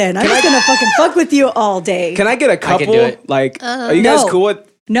fun then. I'm just gonna fucking fuck with you all day. Can I get a couple? do it. Like, are you guys no. cool with?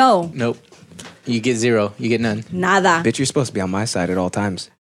 No, Nope. You get 0. You get none. nada. Bitch, you're supposed to be on my side at all times.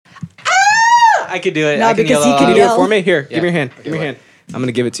 I could do it. No, I can because yell he out can loud. Can you do yell. it for me? Here, Yeah. give me your hand. Okay, Give me your what? hand. I'm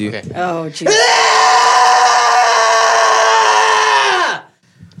gonna give it to you. Okay. Oh, jeez.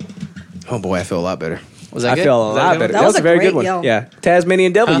 Oh boy, I feel a lot better. Was that I good? feel a Was that lot good? better. That That was was a a very great good one. yell. Yeah,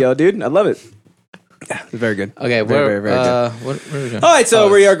 Tasmanian devil Huh? yell, dude. I love it. Yeah, it's very good. Okay, very, very good. What are we doing? All right, so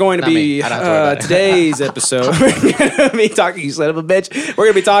Oh, we are it's going to not me. be I don't have to worry about it. today's episode. We're going to be talking. You son of a bitch. We're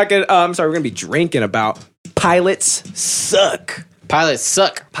going to be talking. I'm sorry. We're going to be drinking about pilots suck. Pilots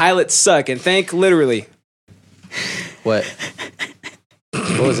suck. Pilots suck, and think literally. What?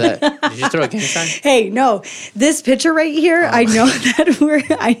 What was that? Did you throw a gang sign? Hey, no, this picture right here. I know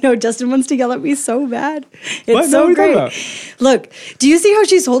that I know Justin wants to yell at me so bad. It's What? No, so what are you talking great. about? Look, do you see how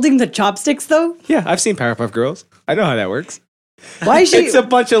she's holding the chopsticks though? Yeah, I've seen Powerpuff Girls. I know how that works. Why is she? It's a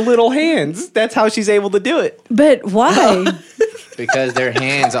bunch of little hands. That's how she's able to do it. But why? Because their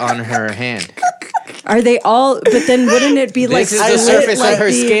hands on her hand. Are they all? But then wouldn't it be like This is the split surface like of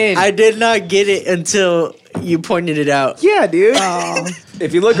her the- skin. I did not get it until you pointed it out. Yeah, dude.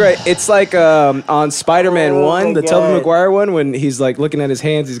 If you look right, it's like on Spider-Man 1, the Tobey Maguire one, when he's like looking at his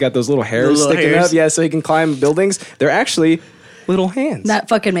hands, he's got those little hairs little sticking hairs. up. Yeah, so he can climb buildings. They're actually little hands. That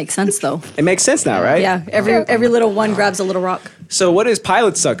fucking makes sense though. It makes sense now, right? Yeah, every little one grabs a little rock. So what does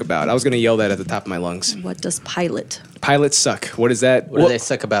pilots suck about? I was going to yell that at the top of my lungs. What does pilot? Pilots suck. What is that? What do they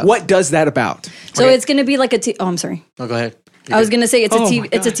suck about? What does that about? So it's gonna be like a. Oh, I'm sorry. Oh, go ahead. I was gonna say it's Oh a my TV.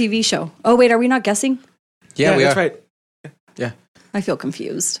 It's a TV show. Oh wait, are we not guessing? Yeah, we that's are. right. Yeah. I feel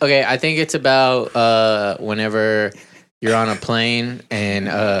confused. Okay, I think it's about whenever you're on a plane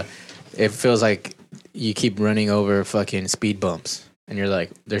and it feels like you keep running over fucking speed bumps. And you're like,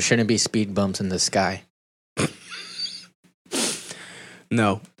 there shouldn't be speed bumps in the sky.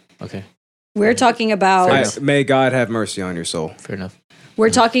 No. Okay, We're talking about. May God have mercy on your soul. fair enough. We're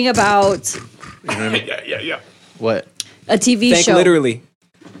talking about You know what I mean? Yeah. What? a TV Think show. literally.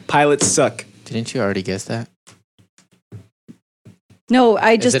 Pilots suck. Didn't you already guess that? No,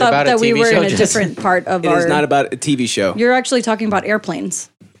 I just it thought about a that we TV were show, in a Justin? different part of It our. is not about a TV show. You're actually talking about airplanes.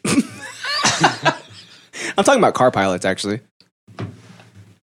 I'm talking about car pilots, actually.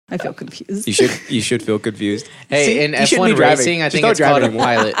 I feel confused. You should feel confused. Hey, See, in you shouldn't be F1 driving. racing, I Just think don't it's drive called a anymore.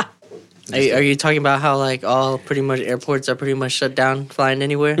 pilot. Are you talking about how like all pretty much airports are pretty much shut down, flying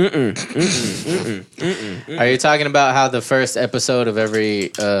anywhere? Are you talking about how the first episode of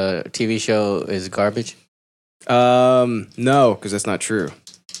every TV show is garbage? No, because that's not true.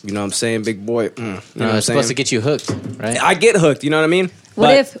 You know what I'm saying, big boy? You know what No, I'm it's supposed to saying? get you hooked, right? I get hooked. You know what I mean?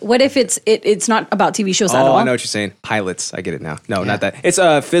 What if it's not about TV shows at all? Oh, I know what you're saying. Pilots. I get it now. No, not that. It's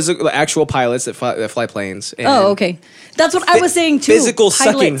actual pilots that fly planes. And Oh, okay. That's what I was saying too. Physical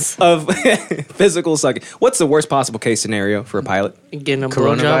Pilots. sucking of physical sucking. What's the worst possible case scenario for a pilot? Getting a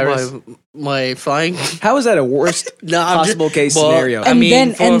Coronavirus? blowjob by flying. How is that a worst possible case scenario? And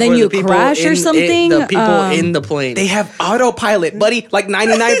then for you the people crash or something? The people in the plane. They have autopilot, buddy. Like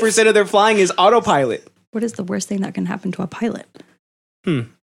 99% of their flying is autopilot. What is the worst thing that can happen to a pilot?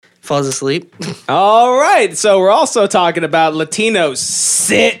 Falls asleep. All right. So we're also talking about Latinos.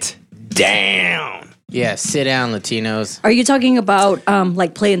 Sit down. Yeah, sit down, Latinos. Are you talking about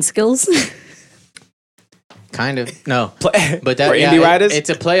like playing skills? Kind of. No. For But that indie riders? it's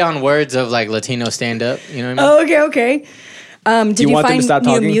a play on words of like Latino stand up. You know what I mean? Oh, okay. Did you you want them to find stop new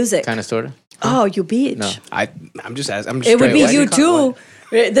talking? music? Kind of, sort of. Oh, you bitch. No. I'm just asking. I'm just It would straight be away. you too.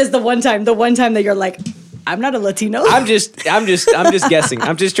 This is the one time that you're like, I'm not a Latino. I'm just guessing.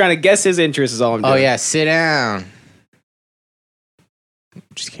 I'm just trying to guess his interest is all I'm doing. Oh yeah, sit down.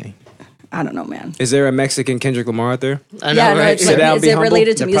 Just kidding. I don't know, man. Is there a Mexican Kendrick Lamar out there? I know, right? it's Sit down, is be it humble.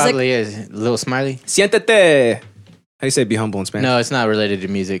 related to There music? probably is. Little smiley. Siéntate. How do you say be humble in Spanish? No, it's not related to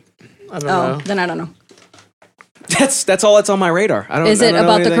music. I don't Oh, know. then I don't know. That's all that's on my radar. I don't. Is I it don't know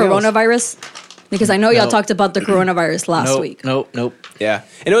about the anything else. coronavirus? Because I know y'all No. talked about the coronavirus last Nope, week. nope. Yeah,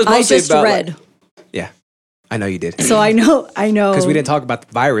 and it was I mostly just about read. like- yeah, I know you did. So I know. Because we didn't talk about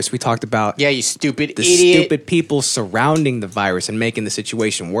the virus. We talked about Yeah, you stupid the idiot. stupid people surrounding the virus and making the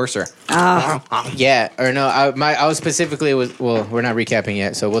situation worse. Yeah, or no, I was specifically well, we're not recapping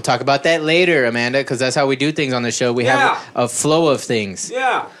yet, so we'll talk about that later, Amanda, because that's how we do things on the show. We Yeah. have a flow of things.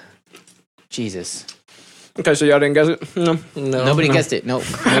 Yeah. Jesus. Okay, so y'all didn't guess it? No. Nobody guessed it. Nope.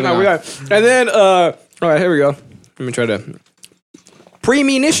 Moving No, we on. got. And then, all right, here we go. Let me try to.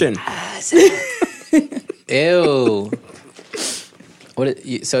 Premonition. Ew.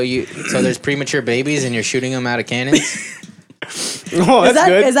 So there's premature babies and you're shooting them out of cannons? Oh, that's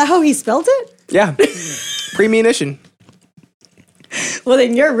good. Is that how he spelled it? Yeah. Premonition. Well,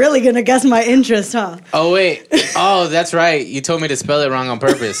 then you're really gonna guess my interest, huh? Oh wait. Oh, that's right. You told me to spell it wrong on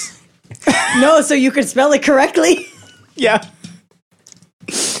purpose. No, so you could spell it correctly. Yeah.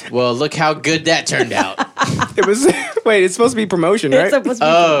 Well, look how good that turned out. It was. Wait, it's supposed to be promotion, right? It's supposed to be-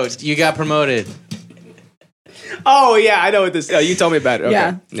 Oh, you got promoted. Oh, yeah, I know what this. You told me about it.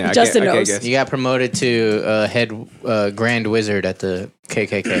 Okay. Yeah, I Justin can't knows. guess. You got promoted to head grand wizard at the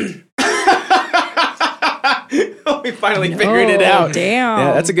KKK. We finally figured it out. Damn.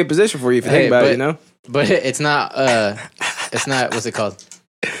 Yeah, that's a good position for you if you think about it. You know. But it's not. It's not. What's it called?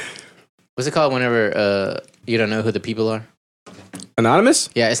 What's it called whenever you don't know who the people are? Anonymous?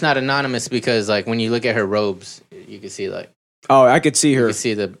 Yeah, it's not anonymous because like when you look at her robes, you can see like Oh, I could see you her can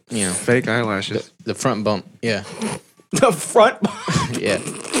see the fake eyelashes. the front bump. Yeah, The front. yeah.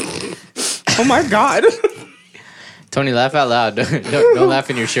 Oh my god. Tony, laugh out loud. Don't laugh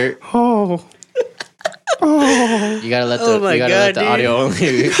in your shirt. Oh. You gotta let the my you gotta let God, the audio only.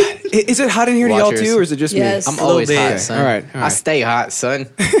 Is it hot in here to y'all Watchers. too, or is it just Yes. me? I'm always bit. hot, son. All right, all I right. stay hot, son.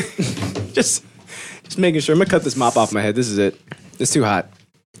 Just making sure. I'm gonna cut this mop off my head. This is it. It's too hot.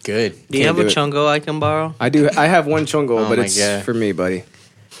 Good. Do you Can't have a do it. chongo I can borrow? I do. I have one chongo, Oh but my it's God. for me, buddy.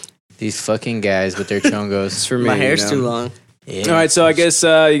 These fucking guys with their It's chongos. for me. My hair's you know? too long. Yeah. All right, so I guess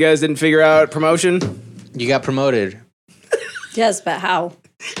you guys didn't figure out promotion. You got promoted. Yes, but how?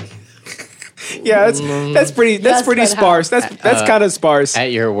 Yeah, that's pretty. That's Yes, pretty but how? sparse. That's kind of sparse.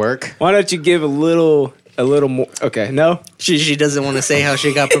 At your work? Why don't you give a little more? Okay, no. She doesn't want to say how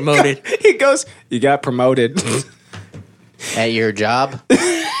she got promoted. He goes, "You got promoted." At your job?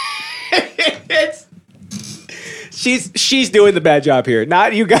 She's doing the bad job here,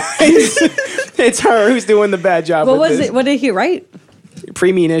 not you guys. It's her who's doing the bad job. What with was this. it? What did he write?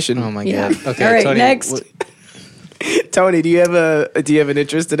 Premonition. Oh my Yeah. god. Okay, All right, Tony, next. Tony, do you have an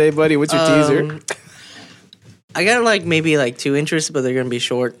interest today, buddy? What's your teaser? I got like maybe like 2 interests, but they're gonna be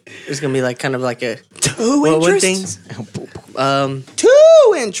short. It's gonna be like kind of like a 2 what interests. things.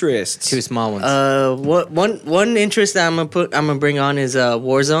 2 interests. 2 small ones. One interest that I'm gonna bring on is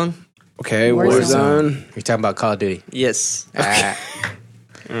Warzone. Okay, Warzone. Warzone. You're talking about Call of Duty. Yes. Ah.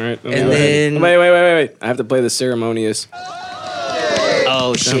 All right. And then Wait. I have to play the ceremonious.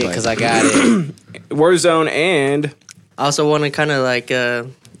 Oh shit, because I got it. Warzone and I also want to kind of like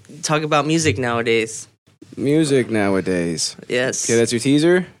talk about music nowadays. music nowadays. Yes. Okay, that's your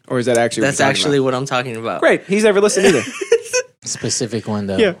teaser? Or is that actually That's what you're actually talking what I'm talking about. about? Great. He's never listened either. Specific one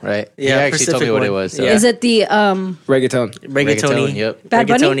though, Yeah. right? Yeah, He actually told me specific what it one. was. So. Yeah. Is it the Reggaeton. Reggaetoni. Yep. Bad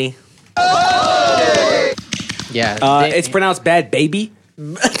Bunny? Reggaetoni. Yeah. It's pronounced bad baby.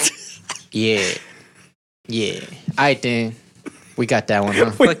 Yeah. Yeah. I then. We got that one,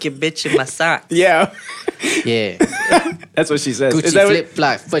 huh? Fuck your bitch in my socks. Yeah, Yeah. that's what she says. Is Gucci that what, flip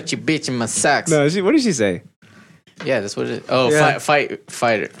flop, fuck your bitch in my socks. no, what did she say? Yeah, that's what it is. Oh, Yeah. fighter.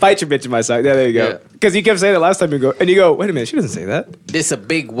 Fight your bitch in my sock. Yeah, there you Yeah. go. Because you kept saying it last time you go, and you go, wait a minute, she doesn't say that. This a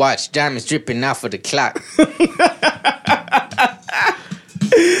big watch, diamonds dripping out for the clock.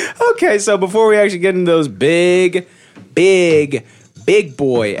 Okay, so before we actually get into those big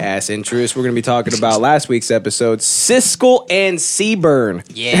boy ass interests, we're going to be talking about last week's episode, Siskel and Seaburn.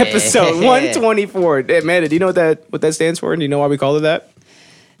 Yeah. Episode 124. Hey, Amanda, do you know what that stands for? And do you know why we call it that?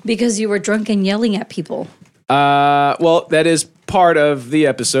 Because you were drunk and yelling at people. Well, that is part of the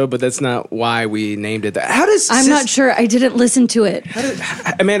episode, but that's not why we named it that. How does I'm not sure. I didn't listen to it.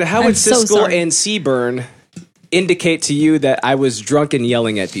 Amanda, how I'm would so Siskel sorry. and Seaburn indicate to you that I was drunk and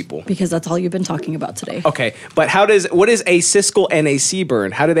yelling at people? Because that's all you've been talking about today. Okay, but what is a Siskel and a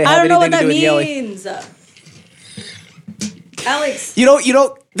Seaburn? How do they have I don't know what anything to that do with yelling? means. Alex. You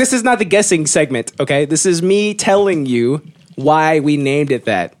don't. This is not the guessing segment, okay? This is me telling you why we named it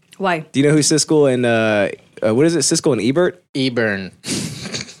that. Why? Do you know who Siskel and what is it? Siskel and Ebert? Eburn.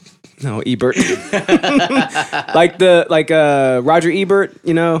 No, Ebert. like Roger Ebert,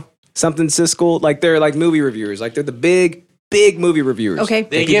 you know, something Siskel. Like they're like movie reviewers. Like they're the big movie reviewers. Okay.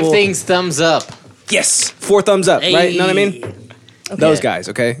 They The give people- things thumbs up. Yes, 4 thumbs up, right? You know what I mean? Okay. Those guys,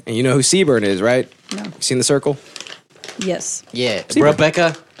 okay? And you know who Seaburn is, right? No. You seen The Circle? Yes. Yeah.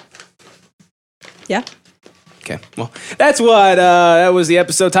 Rebecca. Yeah. Okay, well, that's what that was the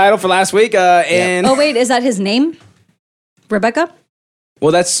episode title for last week. And Oh wait, is that his name? Rebecca?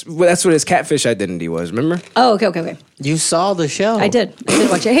 well, that's what his catfish identity was. Remember? Oh, okay. You saw the show. I did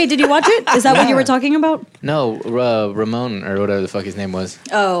watch it. Hey, did you watch it? Is that what you were talking about? No, Ramon or whatever the fuck his name was.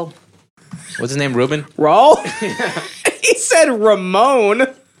 Oh. What's his name? Ruben? Raul? He said Ramon.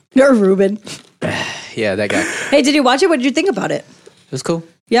 Or Ruben. Yeah, that guy. Hey, did you watch it? What did you think about it? It was cool.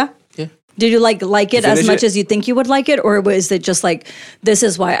 Yeah? Yeah. Did you like it as finish much it? as you think you would like it? Or was it just like, this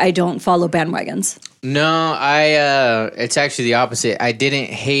is why I don't follow bandwagons? No, it's actually the opposite. I didn't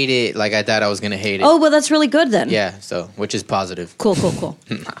hate it like I thought I was going to hate it. Oh, well, that's really good then. Yeah, so, which is positive. Cool.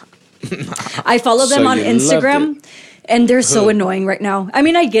 I follow them So on you loved Instagram, and they're so annoying right now. I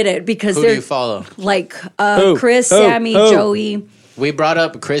mean, I get it because Who do they're you follow? like Who? Chris, Who? Sammy, Who? Joey. We brought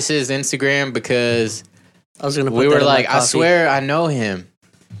up Chris's Instagram because I was gonna. Put we that were in my like, I coffee. swear I know him.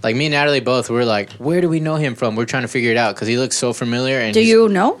 Like me and Natalie both, we were like, where do we know him from? We're trying to figure it out because he looks so familiar. And Do you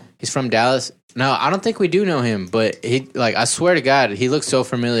know? He's from Dallas. No, I don't think we do know him, but he like I swear to God, he looks so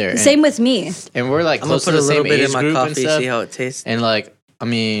familiar. And, Same with me. and we're like I'm gonna close to put a the little same bit age in my group and coffee, stuff. see how it tastes. And like, I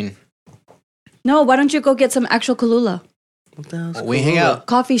mean, No, why don't you go get some actual Kahlua? What the hell's we hang Kahlua? out.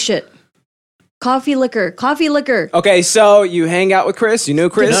 Coffee shit. Coffee liquor. Okay, so you hang out with Chris. You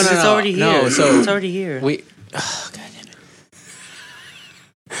know Chris? No, It's already here. no, so- it's already here. We, oh, God damn it.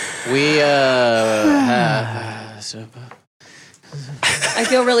 We so- I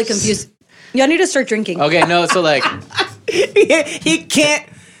feel really confused. Y'all need to start drinking. okay, no, so like, he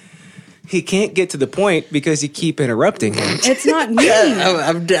can't get to the point because you keep interrupting him. It's not me.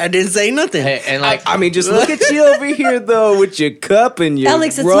 I didn't say nothing. hey, and like, I mean, just look at you over here though with your cup and your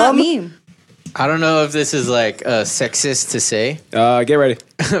Alex, it's rum. not me. I don't know if this is like sexist to say, Get ready.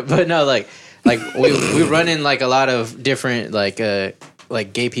 but no, like we run in like a lot of different like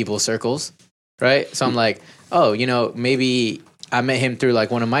gay people circles, right? So I'm like, oh, you know, maybe I met him through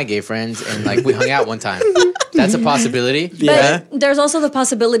like one of my gay friends, and like we hung out one time. That's a possibility. But there's also the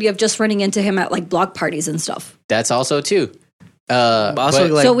possibility of just running into him at like block parties and stuff. That's also too. But also,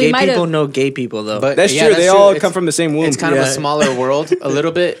 but- like, So we gay might people have- know gay people, though. But That's yeah, true. They all It's- come from the same womb. It's kind of Yeah. a smaller world, a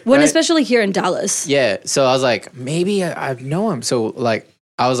little bit. When right? especially here in Dallas. Yeah. So I was like, maybe I know him. So like,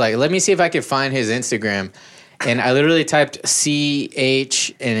 I was like, let me see if I could find his Instagram, and I literally typed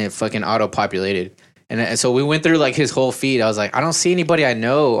CH and it fucking auto populated. And so we went through like his whole feed. I was like, I don't see anybody I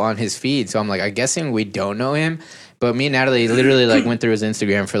know on his feed. So I'm like, I'm guessing we don't know him. But me and Natalie literally like went through his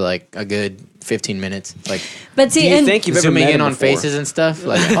Instagram for like a good 15 minutes, like But see, Do you and think you've ever zooming met in him on before? faces and stuff.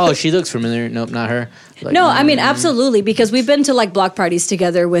 Like, oh, she looks familiar. Nope, not her. Like, no, I mean absolutely because we've been to like block parties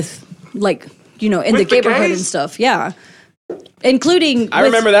together with like in the neighborhood and stuff. Yeah, including. I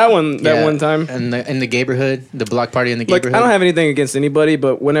remember that one. That one time. in the neighborhood, the block party in the Like, neighborhood. I don't have anything against anybody,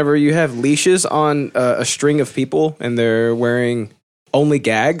 but whenever you have leashes on a string of people and they're wearing only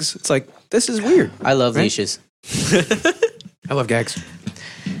gags, it's like, this is weird. I love Right? leashes. I love gags.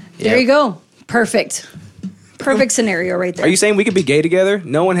 There you go. Perfect scenario right there. Are you saying we could be gay together?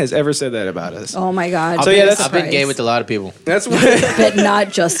 No one has ever said that about us. Oh my god. So, yeah, that's- I've been gay with a lot of people. That's what. but not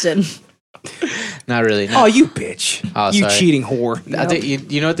Justin. Not really. Oh, you bitch. Oh, you sorry. cheating whore. I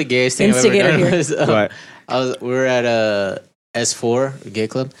think you know what the gayest thing Instigator I've ever done here. was? What? We were at S4 Gay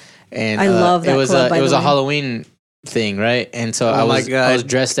Club, and I love that it was club, by it was the a way. Halloween thing, right? And so Oh my I God. was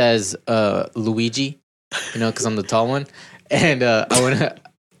dressed as Luigi, because I'm the tall one, and I went.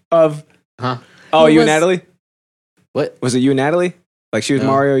 Of Huh? oh, Who you was- and Natalie? What? Was it you and Natalie? Like she was No.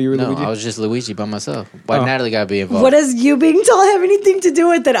 Mario, you were No, Luigi? I was just Luigi by myself. Why Oh. Natalie gotta be involved? What does you being tall have anything to do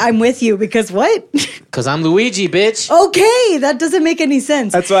with it? I'm with you because what? Because I'm Luigi, bitch. Okay, that doesn't make any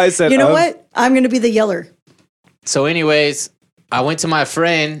sense. That's why I said You know of. what? I'm going to be the yeller. So, anyways, I went to my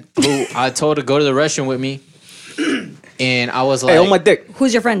friend who I told to go to the restroom with me, and I was like, Hey, hold my dick.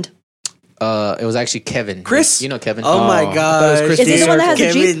 Who's your friend? it was actually Kevin. Chris? You know Kevin? Oh, my I thought it was god! Christine Is he the one that has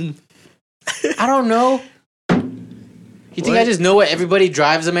a Jeep? Kevin. I don't know. You think I just know what everybody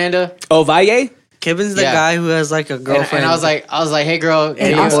drives, Amanda? Oh, Valle? Kevin's the Yeah. guy who has like a And, girlfriend. and I was like, hey girl,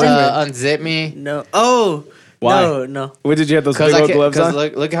 can you Austin? unzip me? no. Oh, Why? no. What did you have those Because big old gloves on?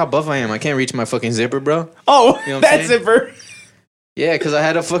 look how buff I am. I can't reach my fucking zipper, bro. Oh, You know what I'm that's saying? zipper. Yeah, because I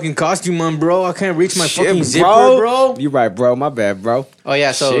had a fucking costume on, bro. I can't reach my Shit, fucking zipper, bro. You right, bro. My bad, bro. Oh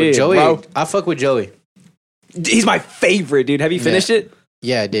yeah, so Shit, Joey, bro. I fuck with Joey. He's my favorite, dude. Have you finished it?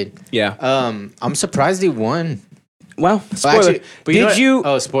 Yeah, I did. Yeah. I'm surprised he won. Well, Well, spoiler. actually, but you know Did what? you?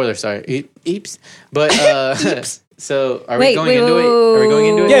 Oh, spoiler. Sorry. Eeps. But so are we Wait, going wait, into wait, it? Are we going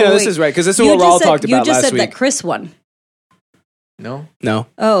into it? Yeah, no, this wait. is right because this is You what just Raul said- talked about You just last said week. that Chris won. No. No,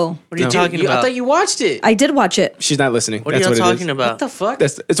 Oh, What are you No. talking about? I thought you watched it. I did watch it. she's not listening. what are That's you what talking it is. about? What the fuck?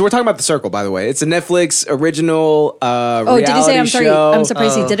 So we're talking about The Circle, by the way. It's a Netflix original Oh, did you say I'm sorry? show. I'm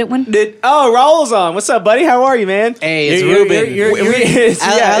surprised he didn't win. Raul's on. What's up, buddy? How are you, man? Hey, it's You're- Ruben. It's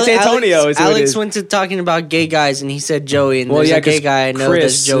Antonio. is who it Alex is. went to talking about gay guys, and he said Joey, and Well, there's yeah, a gay 'cause guy I know Chris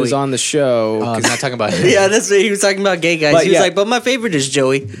that's Joey. is on the show. Oh, I'm not talking about it. Yeah, that's what he was talking about gay guys. But He was yeah. like, but my favorite is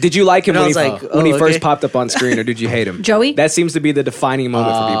Joey. Did you like him And I when was he, like, when he oh, first okay. popped up on screen, or did you hate him? Joey? That seems to be the defining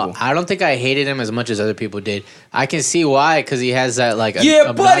moment for people. I don't think I hated him as much as other people did. I can see why, because he has that like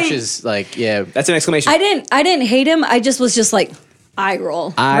Yeah, buddy! obnoxious like yeah. That's an exclamation. I didn't hate him. I just was just like eye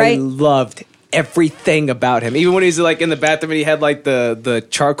roll. I right? loved everything about him. Even when he's like in the bathroom and he had like the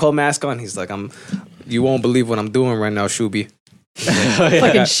charcoal mask on, he's like, you won't believe what I'm doing right now, Shuby.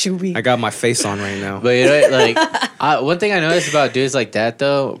 Fucking shooby. I got my face on right now. But you know, like one thing I noticed about dudes like that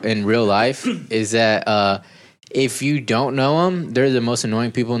though in real life is that if you don't know them, they're the most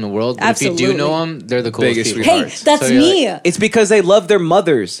annoying people in the world. But if you do Absolutely. know them, they're the coolest Biggest people. Hey, sweethearts. that's So you're me. It's because they love their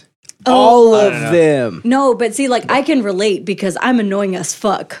mothers. Oh. All of them. No, but see, like I can relate because I'm annoying as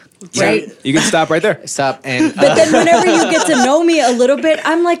fuck, right? You can stop right there. Stop and But then whenever you get to know me a little bit,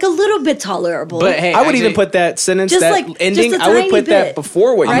 I'm like a little bit tolerable. but hey, I would actually, even put that sentence, Just that like- ending, just a I would tiny put that bit.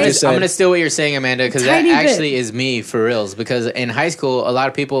 before what I'm you gonna, just said. I'm gonna steal what you're saying, Amanda, because that Tiny bit. actually is me for reals. Because in high school, a lot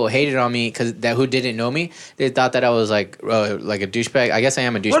of people hated on me because that who didn't know me, they thought that I was like a douchebag. I guess I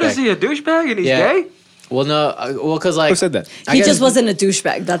am a douchebag. a douchebag and he's Yeah. Well, no, because like Who said that? I he guess just wasn't a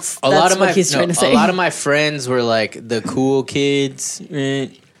douchebag. That's a lot of what my he's trying to say. A lot of my friends were like the cool kids.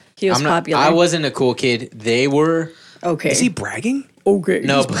 he was popular. I wasn't a cool kid. They were. okay. Is he bragging? okay?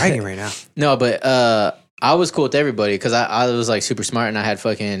 No, He's but, bragging right now. no, but I was cool with everybody because I was like super smart and I had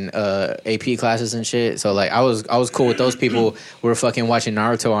fucking AP classes and shit. So like I was cool with those people who were fucking watching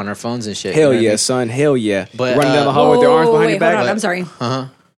Naruto on their phones and shit. Hell You know what I yeah, mean? son. Hell yeah. But, running down the hall Whoa, with their arms behind wait, your back. hold on. I'm sorry. Uh-huh.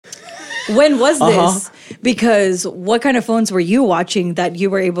 When was this? Because what kind of phones were you watching that you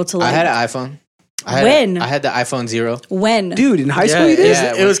were able to I like? had an iPhone. When? I had the iPhone 0. when? Dude, in high school you did?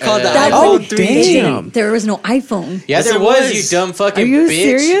 yeah. It was called the That iPhone was- 3G. damn. There was no iPhone. Yeah, Yes, there it was, was. you dumb fucking Are you bitch.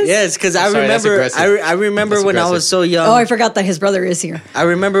 serious? Yes, because I Sorry, that's remember. aggressive. I remember That's when I aggressive. was so young. Oh, I forgot that his brother is here. I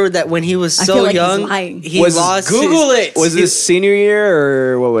remember that when he was I so feel like he's young, lying. he Was lost. Google it. Was this senior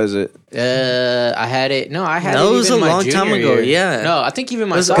year or what was it? I had it. No, I had No, it. it was even a my long time junior ago, year. yeah. No, I think even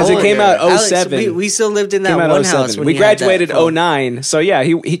my Because Because it sophomore came year. out Alex, 07. we still lived in that Came out one 07. house. When We he had that graduated phone. 09. So yeah,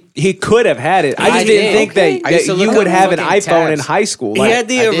 he could have had it. I I just didn't did. think Okay. I used to that you look would up have an fucking iPhone in tabs. high school. He Like, had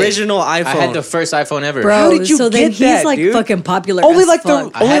the I did. original iPhone. I had the first iPhone ever. Bro, How did you so then get he's that, like dude? fucking popular. only as like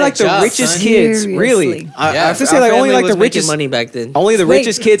fuck. the I only had like a the job, richest son. kids, Seriously. really. I have to say, Our like only family like was the making richest money back then. Only the Wait.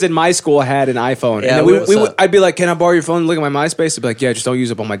 richest kids in my school had an iPhone. Yeah, and we- then what's up? I'd be like, "Can I borrow your phone? Look at my MySpace." They'd be like, "Yeah, just don't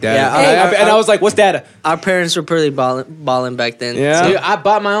use it on my dad." Yeah, and I was like, "What's data?" Our parents were pretty balling back then. Yeah. Dude, I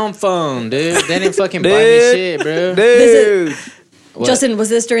bought my own phone, dude. They didn't fucking buy me Dude. shit, bro. Dude, What? Justin, was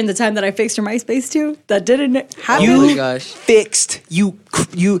this during the time that I fixed your MySpace too? That didn't happen. Oh my you gosh. fixed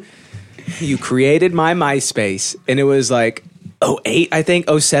you created my MySpace, and it was like 08, I think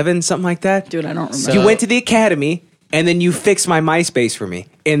 07, something like that. Dude, I don't remember. So- You went to the academy, and then you fixed my MySpace for me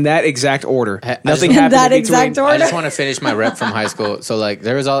in that exact order. I just- Nothing In happened that in between. exact order? I just want to finish my rep from high school. So like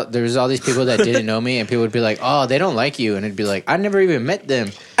there was all these people that didn't know me, and people would be like, "Oh, they don't like you," and it'd be like, "I never even met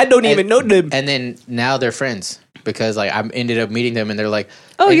them." I don't even know them. And then now they're friends. because like I ended up meeting them and they're like,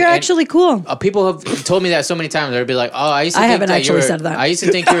 Oh, and- you're and, actually cool. people have told me that so many times. They'd be like, "Oh, I used to I think haven't that actually you were, said that. I used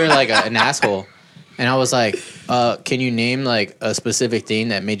to think you were like an asshole." And I was like, "Can you name like a specific thing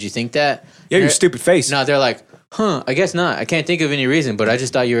that made you think that?" Yeah, your And stupid face. No, they're like, "Huh, I guess not. I can't think of any reason, but I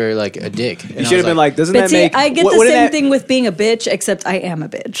just thought you were like a dick." And You should have been like, doesn't But that see, make? I get the wouldn't same that- thing with being a bitch, except I am a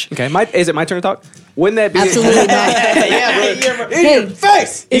bitch. Okay, is it my turn to talk? Wouldn't that be Absolutely not. "Yeah, bro, Hey,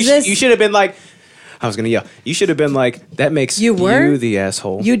 face? Is this- You should have been like. I was gonna yell. You should have been like. That makes You were? you the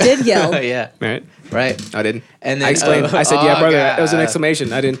asshole. You did yell. yeah, right? right." I didn't. And then, I explained. I said, "Yeah, oh, brother." God. That was an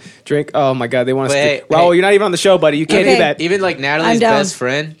exclamation. I didn't drink. Oh my god, they want us But to. hey, Raul, hey. you're not even on the show, buddy. You can't Okay. do that. Even like Natalie's I'm down. best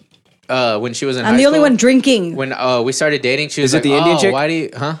friend, when she was in I'm high the only school, one drinking. When we started dating, she was Is it like, the Indian "Oh, chick? why do you?"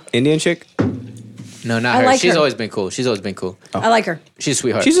 Huh? Indian chick. No, not I her. like She's her. always been cool. She's always been cool. I like her. She's a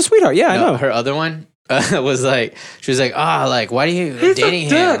sweetheart. She's a sweetheart. Yeah, I No, know. her other one was like, she was like, "Oh, like, why do you dating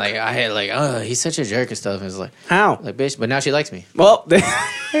him?" Like, I had like, "Oh, he's such a jerk and stuff." And it's like, How? like, bitch. But now she likes me. Well, There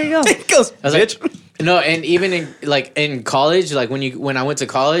you go. it goes, I was bitch. like, no, and even in college, like when I went to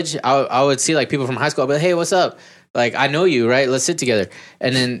college, I would see like people from high school. I'd be like, "Hey, what's up? Like, I know you, right? Let's sit together."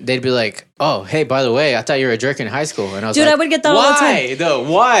 And then they'd be like, "Oh, hey, by the way, I thought you were a jerk in high school." And I was Dude, like, I would get that all the time. Why though?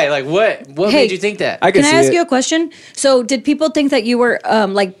 Why? Like, what Hey, made you think that? I can Can see I ask it. you a question? So, did people think that you were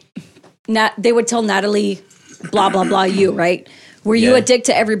like, they would tell Natalie, blah blah blah, you right? Were you Yeah. a dick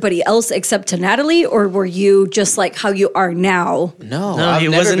to everybody else except to Natalie, or were you just like how you are now? No, No, I've he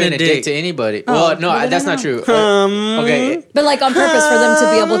never wasn't been a a dick dick. to anybody. Oh, well, no, well, then that's I not know. true. Okay, But like on purpose for them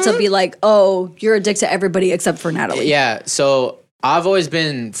to be able to be like, oh, you're a dick to everybody except for Natalie. yeah. So I've always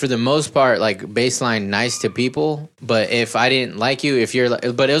been, for the most part, like baseline nice to people. But if I didn't like you, if you're,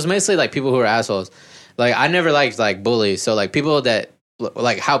 but it was mostly like people who are assholes. Like I never liked like bullies. So like people that,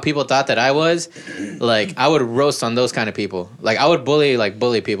 like how people thought that I was, like I would roast on those kind of people. Like I would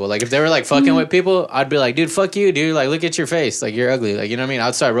bully people. Like if they were like fucking with people, I'd be like, dude, fuck you, dude. Like look at your face. Like you're ugly. Like you know what I mean?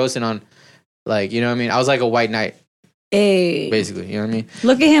 I'd start roasting on, like you know what I mean? I was like a white knight, Hey, basically. You know what I mean?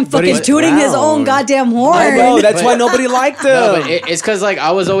 look at him fucking he's tooting his brown. own goddamn horn. I know. That's why nobody liked him. No, but it's because like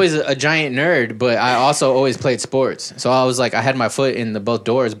I was always a giant nerd, but I also always played sports. So I was like I had my foot in the both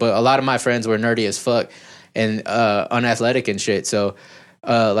doors. But a lot of my friends were nerdy as fuck and unathletic and shit. So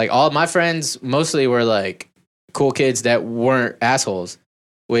like all of my friends mostly were like cool kids that weren't assholes,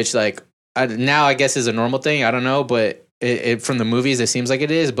 which like now I guess is a normal thing. I don't know, but it from the movies it seems like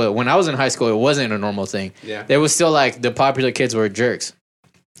it is. But when I was in high school, it wasn't a normal thing. Yeah. There was still like the popular kids were jerks.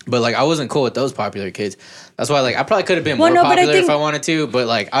 But like I wasn't cool with those popular kids. That's why like I probably could have been Well, more no, but I popular if think- I wanted to, but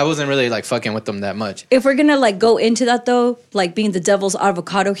like I wasn't really like fucking with them that much. If we're gonna like go into that though, like being the devil's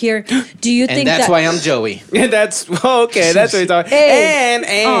avocado here, do you And think that's that? why I'm Joey. Yeah, that's okay. That's what he's talking. Hey. And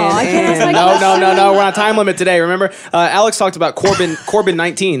Aw, I can't ask my no. We're on time limit today. Remember, Alex talked about Corbin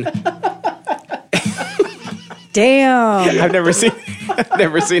 19. Damn, I've never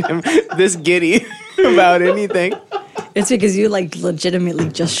seen him this giddy about anything. it's because you like legitimately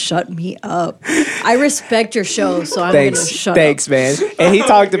just shut me up. I respect your show, so I'm gonna shut Thanks, up. man. And he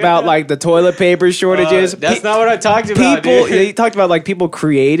talked about like the toilet paper shortages. That's not what I talked about. People. dude. He talked about like people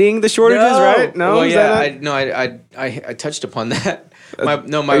creating the shortages, right? No, well, is yeah, that not- I touched upon that. My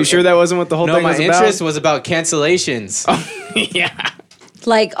Are you sure that wasn't what the whole No, thing my was interest about? was about cancellations. Yeah.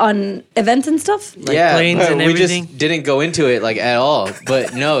 Like on events and stuff. yeah, planes but and we everything? just didn't go into it like at all.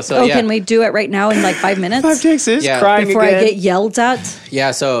 But no, so Oh, yeah, can we do it right now in like 5 minutes 5 Texas Yeah. crying before again. I get yelled at? yeah.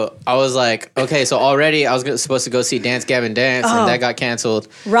 So I was like, okay, so already I was supposed to go see Dance Gavin Dance, Oh. and that got canceled.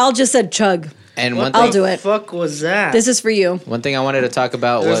 Raul just said chug. And one I'll thing, do it. Fuck was that? This is for you. one thing I wanted to talk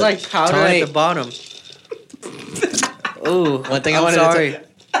about There's was like powder Tony, at the bottom. Ooh, One thing I I'm wanted to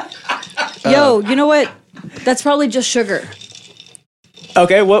sorry. Yo, you know what? That's probably just sugar.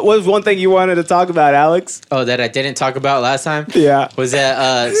 Okay, what was one thing you wanted to talk about, Alex? Oh, that I didn't talk about last time? Yeah. Was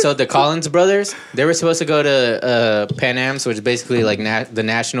that so the Collins brothers, they were supposed to go to Pan Am's, which is basically like the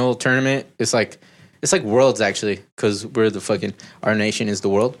national tournament. It's like Worlds actually, because we're the fucking, our nation is the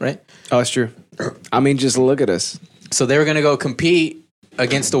world, right? Oh, it's true. I mean, just look at us. So they were going to go compete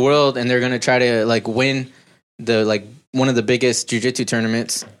against the world, and they're going to try to like win the like one of the biggest jiu-jitsu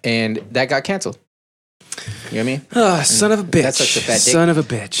tournaments, and that got canceled. You know what I mean? Oh, son of a bitch. That's such a fat dick. Son of a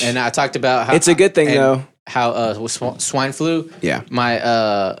bitch. And I talked about how It's a good thing, and though. How with swine flu. Yeah. My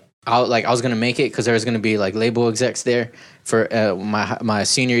I was gonna make it because there was gonna be like label execs there for my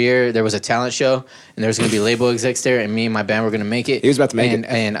senior year. There was a talent show, and there was gonna be label execs there, and me and my band were gonna make it. He was about to make and,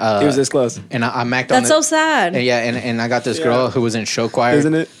 it. and He was this close. And I macked That's on so sad. And and I got this girl who was in show choir.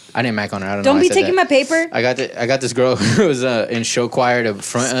 Isn't it? I didn't mack on her. I don't know. Don't why I be said taking that. my paper. I got this girl who was in show choir to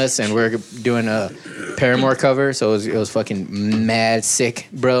front us, and we're doing Paramore cover, so it was fucking mad sick,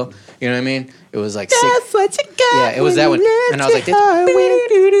 bro. You know what I mean? It was like sick. That's what you got. Yeah, it was that one, and I was like,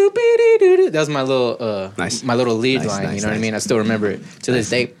 that was my little Nice. my little lead Nice, line. nice, You know what I nice. mean? I still remember it to this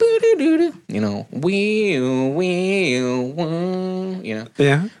day. You know, you know,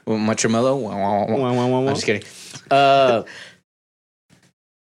 Yeah. with my tremolo. Wah, wah, wah, wah. I'm just kidding.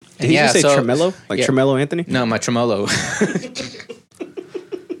 Did he just say so- tremolo? Like yeah. Tremolo Anthony? No, my tremolo.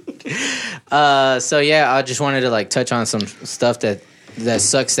 So yeah, I just wanted to like touch on some stuff that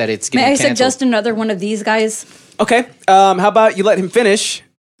sucks that it's getting May I canceled. suggest another one of these guys? Okay. How about you let him finish,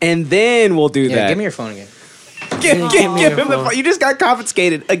 and then we'll do Yeah, that. give me your phone again. Give him the phone. You just got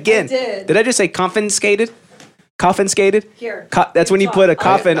confiscated again. I did. I just say confiscated? Confiscated? Here. That's when you put a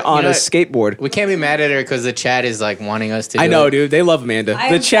coffin You on know a what? skateboard. We can't be mad at her because the chat is like wanting us to. I do know, it. dude. They love Amanda. I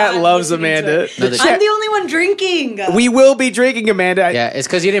The am chat not loves listening to Amanda. it. No, the I'm chat- the only one drinking. We will be drinking, Amanda. Yeah, it's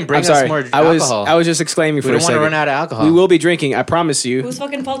because you didn't bring I'm sorry. us more I alcohol. was just exclaiming for we a don't want second. to run out of alcohol. We will be drinking. I promise you. Whose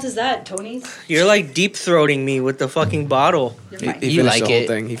fucking fault is that, Tony's? You're like deep throating me with the fucking bottle. You're He fine. finished You like the whole it.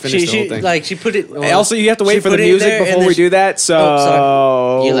 thing. He finished the whole thing. Like she put it. well, Also, you have to wait she for the put it music there and before then we she- do that. So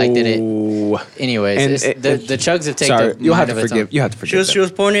Oh, You liked it. Anyways, And the chugs have taken. Sorry, you'll have to mind of its forgive. own. You have to She forgive.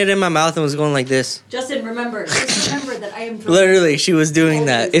 was pouring it in my mouth and was going like this. Justin, remember. Just remember that I am drunk. Literally, she was doing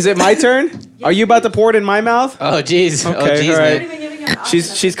that. Is it my turn? Are you about to pour it in my mouth? Oh jeez. Okay, oh jeez, all right. man.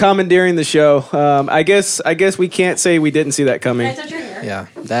 She's commandeering the show. I guess we can't say we didn't see that Can I coming. touch your hair? Yeah,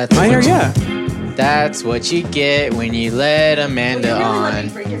 that's My hair, yeah. That's what you get when you let Amanda Well, you really let on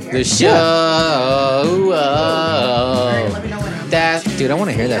me break your hair. the show. Alright, let me know when. That dude, I want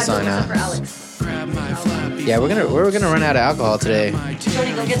to hear that song now. For Alex. Yeah, we're gonna run out of alcohol today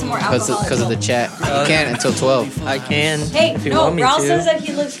Tony, go get some more alcohol. because of the chat. You can't until 12. I can. Hey, if you no, want me Raul to. says that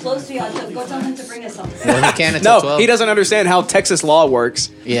he lives close to you. Go tell him to bring us something. Well, he can't until No, 12. he doesn't understand how Texas law works.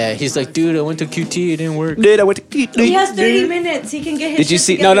 Yeah, he's like, dude, I went to QT, it didn't work. Dude, I went to He has 30 minutes. He can get his Did you shit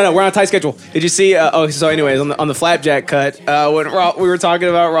see? together. No. We're on a tight schedule. Did you see? So anyways, on the flapjack cut, when we were talking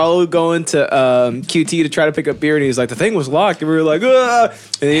about Raul going to QT to try to pick up beer, and he was like, the thing was locked, and we were like, ugh.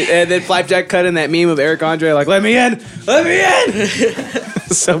 And then flapjack cut in that meme of Eric Andre, like, let me in.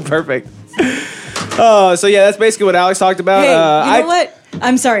 So perfect. So yeah, that's basically what Alex talked about. Hey, you know what?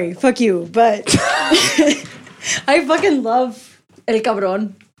 I'm sorry. Fuck you. But I fucking love El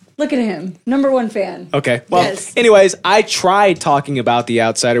Cabron. Look at him. #1 fan. Okay. Well, Yes. anyways, I tried talking about The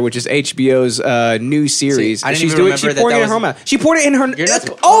Outsider, which is HBO's new series. See, I didn't She's even doing. She remember poured that it in that her was- mouth. She poured it in her. You're not-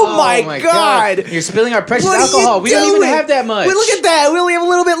 oh my god! You're spilling our precious What are you alcohol. We don't even doing? have that much. Wait, look at that. We only have a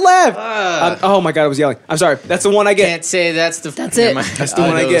little bit left. Oh my god, I was yelling. I'm sorry. That's the one I get. Can't say that's the. That's never it. mind. That's the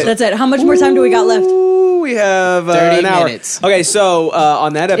one I that get. was- That's it. How much more time do we got left? Ooh, we have 30 an hour. minutes. Okay, so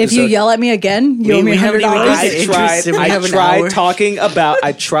on that episode, If you yell at me again, you owe me we haven't even $100. got I it. tried. Interesting. We I have an hour. tried talking about.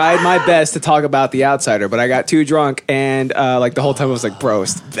 I tried my best to talk about The Outsider, but I got too drunk, and like the whole time I was like, "Bro,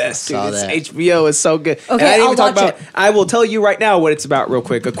 it's the best. Dude. Saw It's that. HBO is so good." Okay, and I didn't I'll even talk watch about. it. I will tell you right now what it's about, real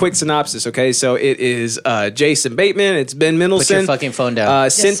quick. A quick synopsis. Okay, so it is Jason Bateman. It's Ben Mendelsohn. Put your fucking phone down.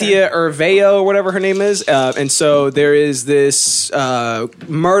 Cynthia Urveo, or whatever her name is, and so there is this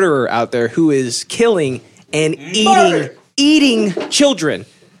murderer out there who is killing and eating children.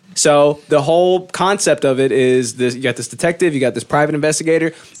 So the whole concept of it is this: you got this detective, you got this private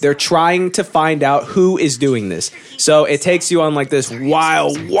investigator. They're trying to find out who is doing this. So it takes you on like this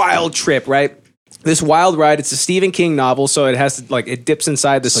wild trip, right? This wild ride. It's a Stephen King novel, so it has to it dips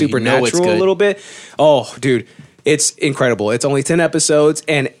inside the So you know it's supernatural a good. little bit. Oh, dude. It's incredible. It's only 10 episodes,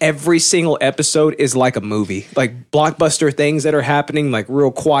 and every single episode is like a movie. Like blockbuster things that are happening, like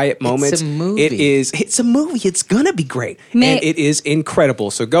real quiet moments. a movie. It's a movie. It's gonna be great. May- And it is incredible.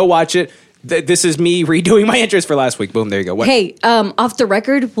 So go watch it. This is me redoing my interest for last week. Boom, there you go. What? Hey, off the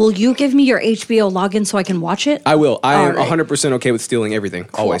record, will you give me your HBO login so I can watch it? I will. I am All right. 100% okay with stealing everything.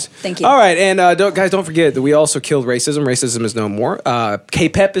 Always. Thank you. All right, and don't forget that we also killed racism. Racism is no more.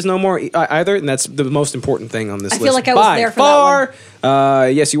 K-Pep is no more either, and that's the most important thing on this I list. feel like I was By there for far.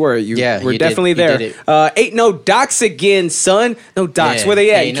 that Yes, you were. You Yeah, were you did. definitely You there. did it. Ain't no docs again, son. No docs. Yeah. Where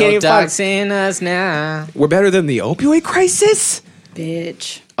they at? Ain't You can't no even find. docs in us now. We're better than the opioid crisis.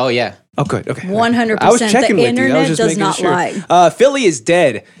 Bitch. Oh yeah. Oh, good. Okay. 100%. I was checking The with you. I was internet just does making not sure. lie. Philly is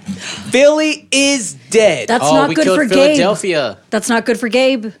dead. Philly is dead. That's Oh, not we good killed for Gabe. Philadelphia. That's not good for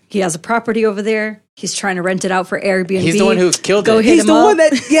Gabe. He has a property over there. He's trying to rent it out for Airbnb. He's the one who killed Go it. hit He's him the up. one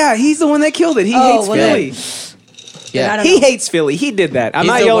that. Yeah, he's the one that killed it. He Oh, hates well, Philly. I Yeah. don't He know. hates Philly. He did that. I'm He's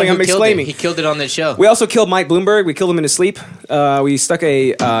not the yelling. one who I'm killed it. exclaiming. He killed it on this show. We also killed Mike Bloomberg. We killed him in his sleep. We stuck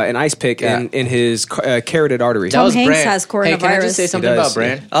an ice pick in his carotid artery. That was Hanks Bran. has Hey, can I coronavirus. just say something He does, about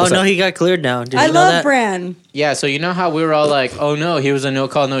Bran? Oh What's no, up? he got cleared now. Did I you know love that? Bran. Yeah, so you know how we were all like, oh no, he was a no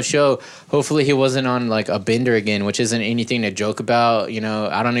call, no show. Hopefully he wasn't on like a bender again, which isn't anything to joke about. You know,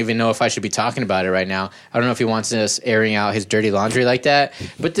 I don't even know if I should be talking about it right now. I don't know if he wants us airing out his dirty laundry like that.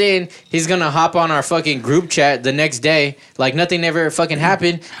 But then he's going to hop on our fucking group chat the next day like nothing ever fucking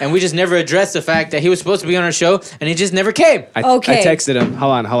happened. And we just never addressed the fact that he was supposed to be on our show and he just never came. I texted him.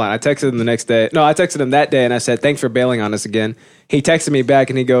 Hold on. I texted him the next day. No, I texted him that day and I said, thanks for bailing on us again. He texted me back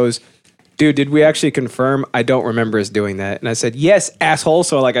and he goes, dude, did we actually confirm? I don't remember us doing that. And I said, yes, asshole.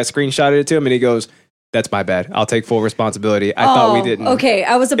 So like I screenshotted it to him and he goes, that's my bad. I'll take full responsibility. I thought we didn't. Okay,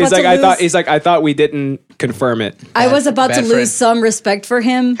 I was about to lose. I thought we didn't confirm it. I was about to lose some respect for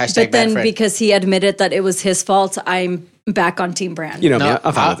him. Hashtag but then bad friend. because he admitted that it was his fault, I'm back on Team Brand. You know, No, me,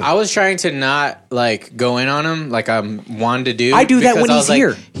 I'm fine with it. I was trying to not like go in on him like I'm wanting to do. I do that because when I he's was like,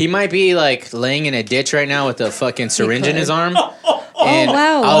 here. He might be like laying in a ditch right now with a fucking syringe in his arm. Oh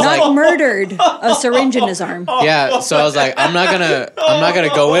wow! I was Not like, murdered. A syringe in his arm. yeah. So I was like, I'm not gonna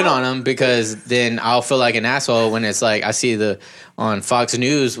go in on him because then I'll feel like an asshole when it's like I see on Fox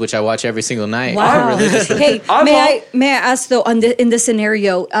News, which I watch every single night. Wow. Hey, may I ask though, in this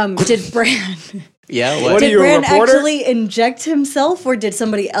scenario, did Brand? Yeah. What are Did you, a Brand reporter? actually inject himself, or did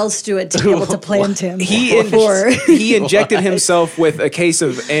somebody else do it to be able to plant him? He injected himself with a case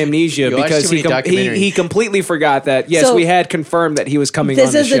of amnesia You watch because too many documentaries. he completely forgot that. Yes, So, we had confirmed that he was coming This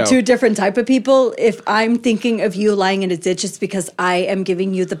on the is show. the two different type of people. If I'm thinking of you lying in a ditch, it's because I am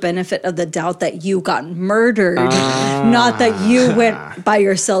giving you the benefit of the doubt that you got murdered, not that you went by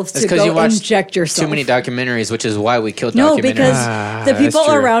yourself to because you go watch inject yourself. too many documentaries, which is why we killed No, documentaries. because the that's people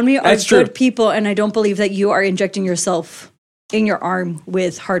true. around me are That's true. good people, and I don't believe that you are injecting yourself in your arm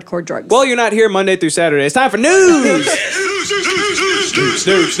with hardcore drugs. Well, you're not here Monday through Saturday. It's time for news. News.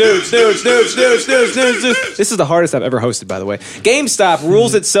 This is the hardest I've ever hosted, by the way. GameStop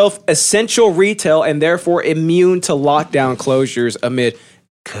rules itself essential retail and therefore immune to lockdown closures amid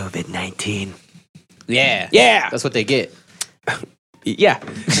COVID-19. yeah, that's what they get. Yeah.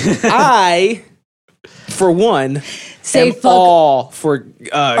 I, for one, Say am fuck. all for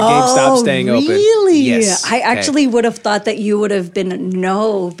GameStop staying open. Really? Yes. I actually would have thought that you would have been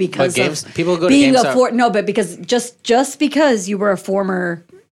no because But people go to being GameStop. but because just because you were a former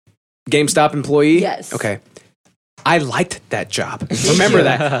GameStop employee? Yes. Okay. I liked that job. Remember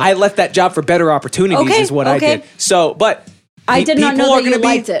that. I left that job for better opportunities Okay, is what I okay. did. So, but I did not people know are that you gonna be-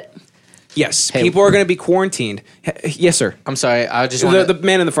 liked it. Yes. Hey. People are going to be quarantined. Yes, sir. I'm sorry. I just want The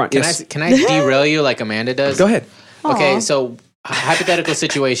man in the front. Yes. Can I derail you like Amanda does? Go ahead. Okay, Aw. so hypothetical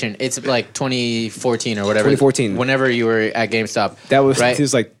situation. It's like 2014 or whatever. 2014. Whenever you were at GameStop. That was, right. it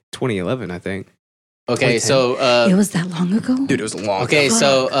was like 2011, I think. Okay, so It was that long ago? Dude, it was long. okay,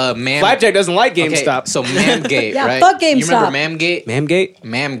 so Mam. Flapjack doesn't like Okay, GameStop. so Mamgate, Yeah, right? fuck You remember GameStop. Mamgate? Mamgate?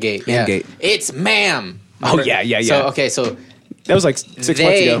 Mamgate. Yeah. Mamgate. It's Mam. Oh, yeah. So okay, so That was like 6 months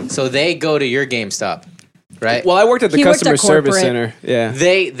ago. so they go to your GameStop, right? Well, I worked at the He worked customer at service corporate. center. Yeah.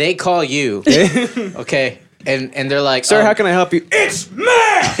 they call you, okay, and they're like, Sir, how can I help you? It's man.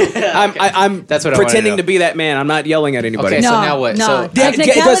 I'm That's what I wanted to pretending know. to be that man. I'm not yelling at anybody. Okay, No, so now what? no. So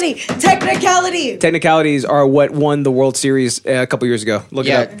Technicality. Technicalities are what won the World Series a couple years ago. Look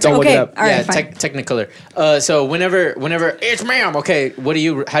Yeah, it up. Don't okay, look it up. all right, yeah, fine. Technicolor. So whenever it's ma'am, okay,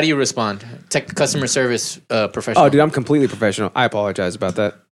 how do you respond? Customer service professional. Oh, dude, I'm completely professional. I apologize about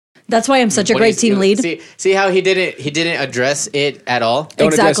that. That's why I'm such a What great do you- team lead. See how he didn't address it at all. Don't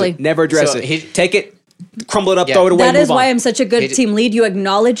Exactly. address it. Never address So it. he- Take it, crumble it up, Yeah. throw it away, That move is on. why I'm such a good It- team lead. You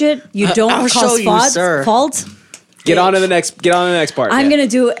acknowledge it. You don't I'll show cause you, sir. fault. Get on to the next part. I'm going to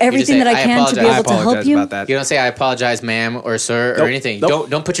do everything say, that I "I can to be apologize." able to help apologize you. about that. You don't say I apologize, ma'am, or sir, or Nope. anything. Nope.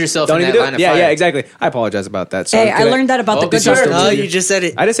 Don't put yourself Don't in even that do line it. of Yeah, fire. yeah, exactly. I apologize about that. So Hey, I can learned that about Oh, the good did you? doctor. No, you just said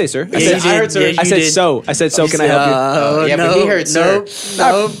it. I didn't say sir. I Yeah, said, you did. I heard, sir. Yeah, I you I said did. so. I said so. Can I help you? Oh, Yeah, no, but he heard sir.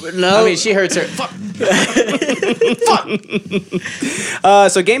 No. I mean, she heard sir. Fuck.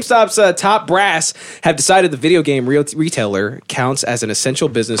 So GameStop's top brass have decided the video game retailer counts as an essential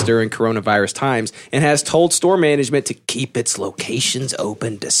business during coronavirus times and has told store management to keep its locations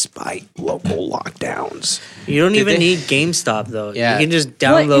open despite local lockdowns. You don't even they- need GameStop though. Yeah. You can just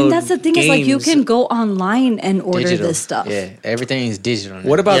Well, download. and that's the thing is like you games. can go online and order Digital. this stuff. Yeah, everything is digital now.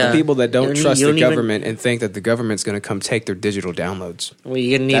 What about Yeah. the people that You don't don't need- trust you the don't even- government and think that the government's going to come take their digital downloads? Well,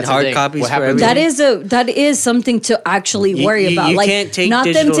 you're gonna need That's the hard thing. copies What for happens- everything. That is something to actually You- worry you- about. you like can't take not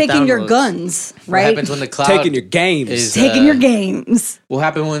them digital taking your downloads. guns, right? What happens when the cloud Taking your games. is, Taking your games. What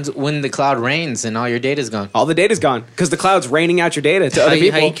happens when the cloud rains and all your data's gone? All the data's gone because the cloud's raining out your data to other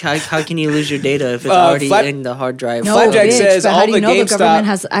people. How can you lose your data if it's already in the hard drive? No, Flapjack bitch, says but all how do you the know the GameStop- government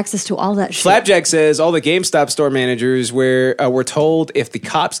has access to all that shit? Flapjack says all the GameStop store managers were told if the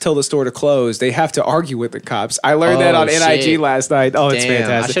cops tell the store to close, they have to argue with the cops. I learned that on NIG shit. last night. Oh, it's Damn, I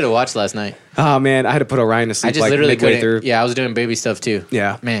fantastic. should have watched last night. Oh man, I had to put Orion to sleep. I just like literally midway couldn't. through. Yeah, I was doing baby stuff too.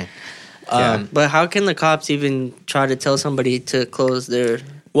 Yeah. Man. But how can the cops even try to tell somebody to close their?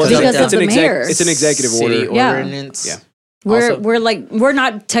 Well, Because it's of the an mayor. it's an executive City order. Yeah. ordinance. Yeah. We're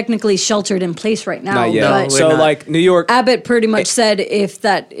not technically sheltered in place right now. Not yet. No, But we're So not. like New York. Abbott pretty much said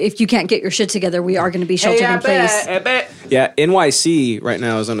if you can't get your shit together, we are going to be sheltered in place. Yeah, NYC right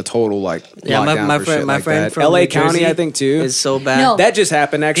now is on a total like Yeah, lockdown my for friend, shit my like friend that. from LA New County, Jersey I think too. is so bad. No. That just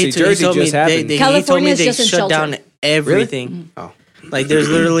happened. Actually, He Jersey told me just happened. He told me California's they just in shut shelter. down everything. Oh. Like there's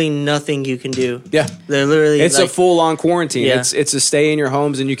literally nothing you can do. Yeah. They're literally. It's like, a full-on quarantine. Yeah. It's a stay in your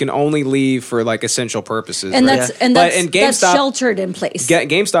homes, and you can only leave for like essential purposes. And right? that's GameStop, sheltered in place.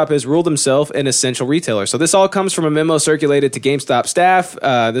 GameStop has ruled himself an essential retailer. So this all comes from a memo circulated to GameStop staff.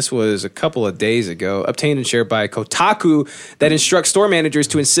 This was a couple of days ago, obtained and shared by Kotaku, that instructs store managers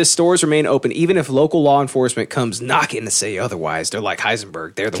to insist stores remain open even if local law enforcement comes knocking to say otherwise. They're like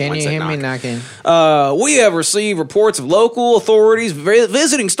Heisenberg. They're the Can ones you that hear knock. me knocking? We have received reports of local authorities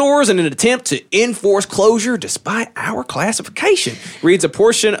visiting stores in an attempt to enforce closure despite our classification. Reads a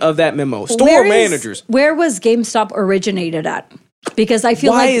portion of that memo. Store managers. Where was GameStop originated at? Because I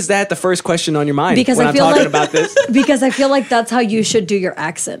feel Why like is that the first question on your mind because when I I'm feel talking like about this? because I feel like that's how you should do your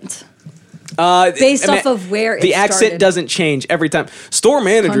accent. Based off of where the it accent started. doesn't change every time. Store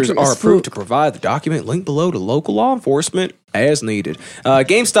managers Country are is approved fruit. to provide the document linked below to local law enforcement as needed.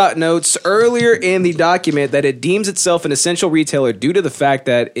 GameStop notes earlier in the document that it deems itself an essential retailer due to the fact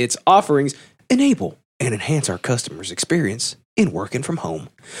that its offerings enable and enhance our customers' experience in working from home.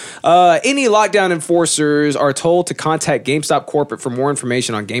 Any lockdown enforcers are told to contact GameStop corporate for more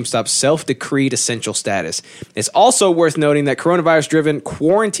information on GameStop's self-decreed essential status. It's also worth noting that coronavirus-driven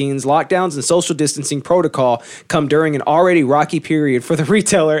quarantines, lockdowns, and social distancing protocol come during an already rocky period for the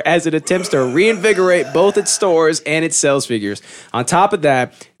retailer as it attempts to reinvigorate both its stores and its sales figures. On top of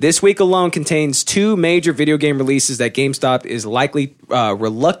that, this week alone contains 2 major video game releases that GameStop is likely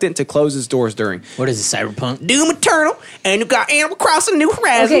reluctant to close its doors during. What is it, Cyberpunk? Doom Eternal, and you got Animal Crossing New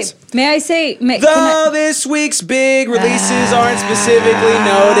Horizons. Okay, may I say? Though this week's big releases aren't specifically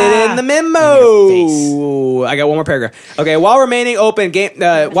noted in the memo. I got one more paragraph. Okay, while remaining open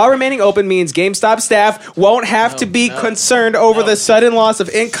means GameStop staff won't have to be concerned over the sudden loss of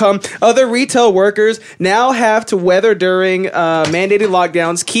income other retail workers now have to weather during mandated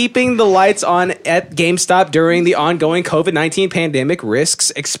lockdowns. Keeping the lights on at GameStop during the ongoing COVID-19 pandemic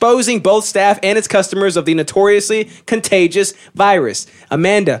risks exposing both staff and its customers of the notoriously contagious virus.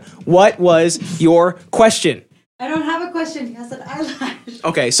 Amanda, what was your question? I don't have a question. He has an eyelash.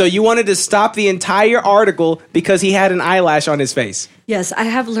 Okay, so you wanted to stop the entire article because he had an eyelash on his face. Yes, I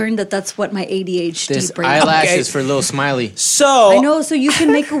have learned that that's what my ADHD This brings. eyelash Okay. is for little Smiley. So I know, so you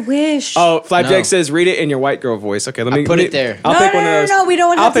can make a wish. Oh, Flapjack No. says read it in your white girl voice. Okay, let me put let it me- there. I'll No, pick no, one no, of those. no, we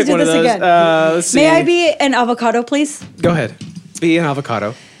don't I'll have to pick do one of this those. again. Let's see. May I be an avocado, please? Go ahead. Be an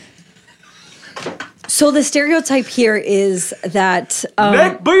avocado. So the stereotype here is that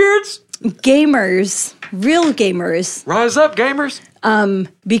Neckbeards, gamers, real gamers, rise up, gamers.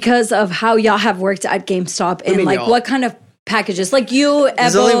 because of how y'all have worked at GameStop and mean like y'all? what kind of packages, like you,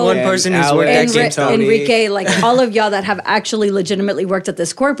 There's Ebo, only one And person who's Alex. worked at Enri- GameStop. Enrique, like all of y'all that have actually legitimately worked at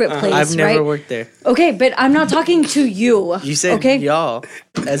this corporate place, I've never right? worked there. Okay, but I'm not talking to you. You said okay? y'all.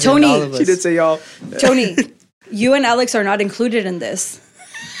 As Tony. in all of us. She did say y'all. Tony, you and Alex are not included in this.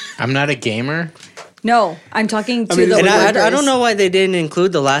 I'm not a gamer. No, I'm talking to mean, the And I workers. don't know why they didn't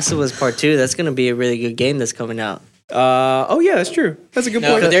include The Last of Us Part 2. That's going to be a really good game that's coming out. Oh yeah, that's true. That's a good No,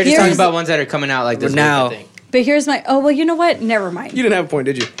 point. they're just Here's- talking about ones that are coming out like this Now. week, I think. But here's my. Oh well, you know what? Never mind. You didn't have a point,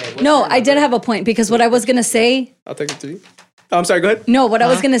 did you? No, I did have a point because what I was gonna say. I'll take it to you. Oh, I'm sorry. Go ahead. No, what I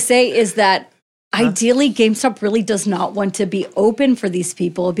was gonna say is that ideally GameStop really does not want to be open for these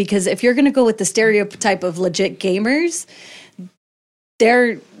people because if you're gonna go with the stereotype of legit gamers,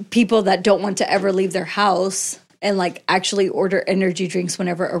 they're people that don't want to ever leave their house and like actually order energy drinks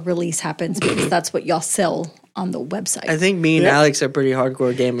whenever a release happens because that's what y'all sell on the website. I think me and Alex are pretty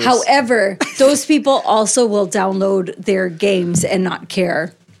hardcore gamers. However, those people also will download their games and not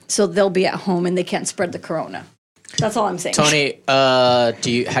care. So they'll be at home and they can't spread the corona. That's all I'm saying. Tony, how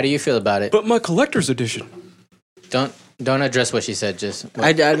do you feel about it? But my collector's edition. Don't Don't address what she said. Just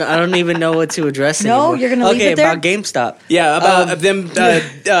I don't even know what to address No, anymore. you're gonna leave okay, it there? about GameStop. Yeah, about them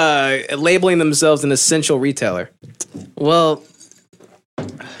labeling themselves an essential retailer. Well,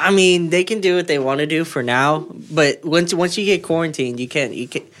 I mean, they can do what they want to do for now, but once you get quarantined, you can't.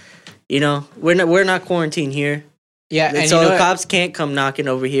 You know, we're not quarantined here. yeah, and so you know the what? cops can't come knocking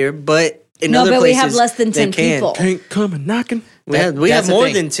over here. But in No, other but places, we have less than they 10 can. people. Ain't coming knocking. We have That's the more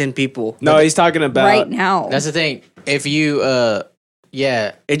thing. than 10 people. No, he's talking about right now. That's the thing. If you,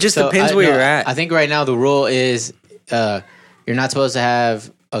 yeah, It just depends where you're at. I think right now the rule is you're not supposed to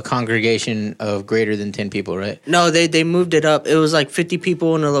have a congregation of greater than 10 people, right? No, they moved it up. It was like 50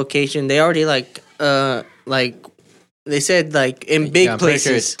 people in a location. They already like they said like in big Yeah, I'm pretty places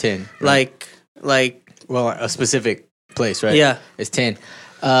sure it's 10. Right? like Well, a specific place, right? Yeah. It's 10.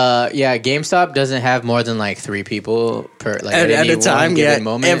 Yeah, GameStop doesn't have more than like 3 people per like at any a one time given yet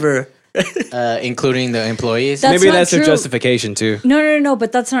moment, ever. including the employees. That's maybe not that's their true. justification too. No,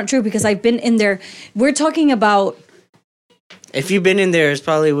 but that's not true because I've been in there. We're talking about If you've been in there, it's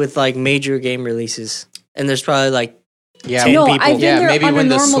probably with like major game releases, and there's probably like yeah, 10 no. people. I've been Yeah, there maybe on when a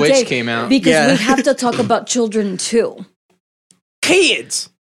the normal Switch day came out. because Yeah. we have to talk about children too. Kids.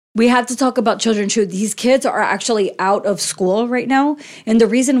 We have to talk about children too. These kids are actually out of school right now, and the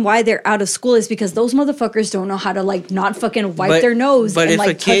reason why they're out of school is because those motherfuckers don't know how to like not fucking wipe their nose and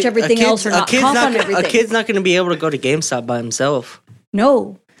like touch everything else or not cough on everything. A kid's not going to be able to go to GameStop by himself.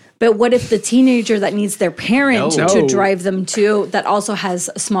 No. But what if the teenager that needs their parent No. to drive them to that also has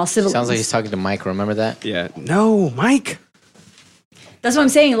small siblings? Sounds like he's talking to Mike. Remember that? Yeah. No, Mike. That's what I'm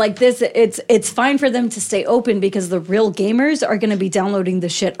saying. Like this, it's fine for them to stay open because the real gamers are going to be downloading the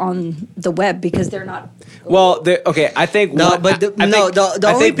shit on the web because they're not. Well, okay. I think No, one, but the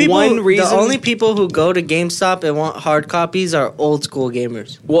I only think people one reason. the only people who go to GameStop and want hard copies are old school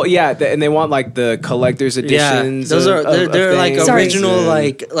gamers. Well, yeah, and they want like the collector's editions. Yeah, those of- are of they're like things original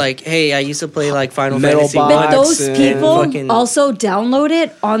and- like hey, I used to play like Final Metal Fantasy. box. But those and people fucking- also download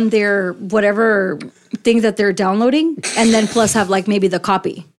it on their whatever thing that they're downloading, and then plus have like maybe the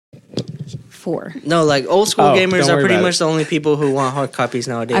copy for. No, like old school Oh, gamers don't are worry pretty about much it. the only people who want hard copies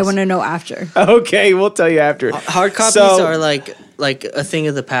nowadays. I want to know after. Okay, we'll tell you after. hard copies So- are like a thing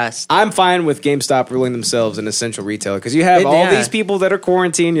of the past. I'm fine with GameStop ruling themselves an essential retailer because you have all Yeah. these people that are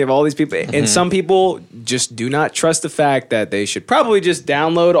quarantined. You have all these people, and some people just do not trust the fact that they should probably just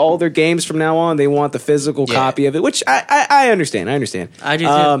download all their games from now on. They want the physical Yeah. copy of it, which I understand. I understand. I do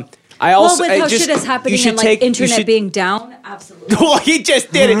too. I also Well, with I how just- shit is you happening should and like take- you internet should- being down, absolutely. Well, he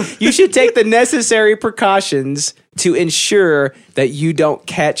just did it. You should take the necessary precautions to ensure that you don't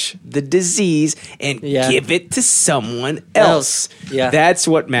catch the disease and Yeah. give it to someone else. Yeah. That's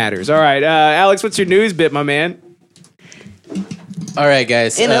what matters. All right, Alex, what's your news bit, my man? All right,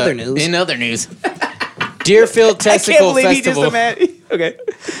 guys. In other news. Deerfield Testicle I can't believe he Festival just okay.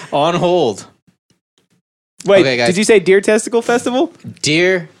 on hold. Wait, Okay, guys. did you say Deer Testicle Festival?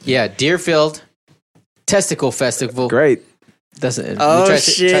 Deerfield Testicle Festival. Great. That's it. Oh, try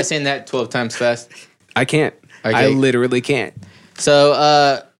shit. saying that 12 times fast. I can't. Okay. I literally can't.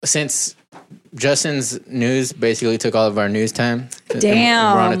 So, since Justin's news basically took all of our news time, and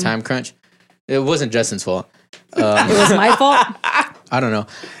Damn. we're on a time crunch. It wasn't Justin's fault. It was my fault. I don't know,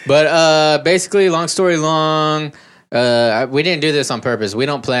 but basically, long story long. We didn't do this on purpose. We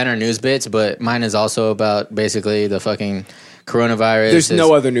don't plan our news bits, but mine is also about basically the fucking coronavirus. There's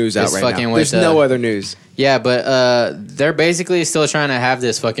no other news out it's right fucking now. with, There's no other news. Yeah, but they're basically still trying to have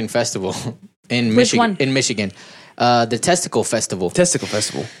this fucking festival in Which Michigan. one? In Michigan, the Testicle Festival. Testicle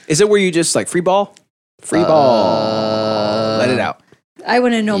Festival. Is it where you just like free ball? Free ball. Let it out. I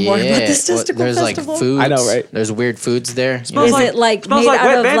want to know more about this well, testicle there's festival. like foods. I know, right? There's weird foods there. Is it like smells made like out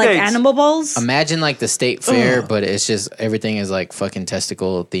wet of like Band-Aids. animal balls? Imagine like the state fair, but it's just everything is like fucking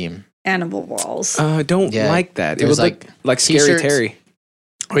testicle theme. Animal balls. Don't Yeah. like that. It There's was like Scary t-shirts. Terry.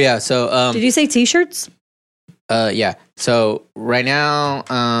 Oh yeah, so Did you say t-shirts? yeah. So right now,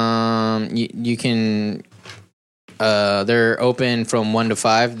 you can. They're open from 1 to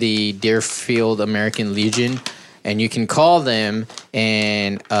 5. The Deerfield American Legion, and you can call them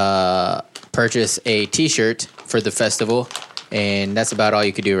and purchase a T-shirt for the festival, and that's about all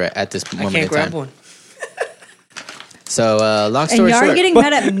you could do right at this I moment can't in grab time. one. So long And story y'all are short, getting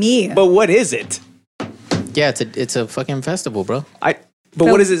mad at me. But what is it? yeah, it's a fucking festival, bro. But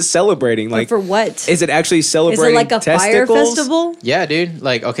what is it celebrating? But Like, for what? is it actually Is celebrating it like a fire testicles? festival? Yeah, dude.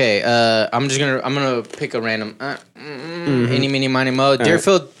 Like, okay, I'm gonna pick a random. Any, mini, miny, mo.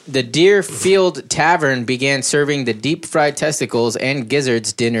 Deerfield, the Deerfield Tavern began serving the deep fried testicles and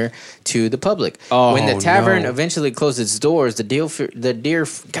gizzards dinner to the public. Oh, when the tavern no. eventually closed its doors,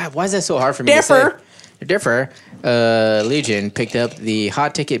 God, why is that so hard for me to say? Therefore, Legion picked up the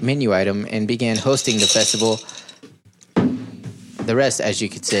hot ticket menu item and began hosting the festival. The rest, as you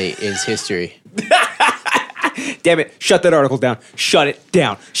could say, is history. Damn it. Shut that article down. Shut it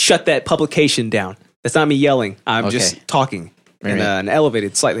down. Shut that publication down. That's not me yelling. I'm just talking in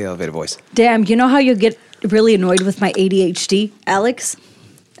an slightly elevated voice. Damn, you know how you get really annoyed with my ADHD, Alex?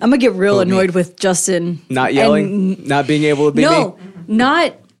 I'm going to get real annoyed with Justin. Not yelling? Not being able to be No,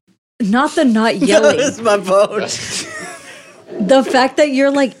 not the not yelling. That's my phone. The fact that you're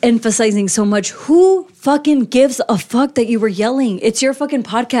like emphasizing so much. Who fucking gives a fuck that you were yelling? It's your fucking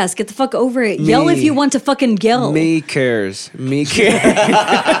podcast. Get the fuck over it. Yell if you want to fucking yell. Me cares.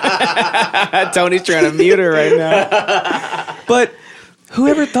 Tony's trying to mute her right now. But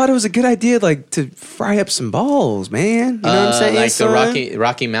whoever thought it was a good idea, like, to fry up some balls, man? You know what I'm saying? Like son? the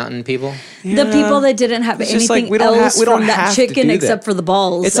Rocky Mountain people? The people that didn't have It's just anything like, we don't else from that have to chicken do except that. for the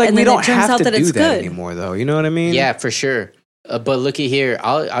balls. It's like and we then don't it turns have out to that do it's that good. anymore, though. You know what I mean? Yeah, for sure. But looky here,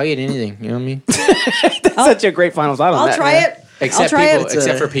 I'll eat anything. You know what I mean? That's such a great final thought on I'll that. try man. it. Except I'll try people. it.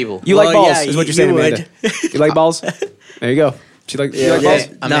 Except for people. You like Well, balls, yeah, is what you're you saying, would. Amanda. You like balls? There you go. You like balls?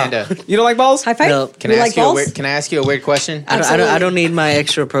 Amanda, You don't like balls? High five. No. can You I like ask you a balls? weird? Can I ask you a weird question? I don't need my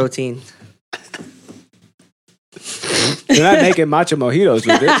extra protein. They're not making matcha mojitos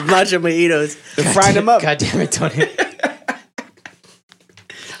with it. Matcha mojitos. They're frying them up. God damn it, Tony.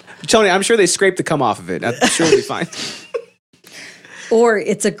 Tony, I'm sure they scraped the cum off of it. I'm sure it'll be fine. Or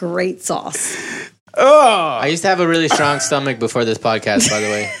it's a great sauce. Oh, I used to have a really strong stomach before this podcast, by the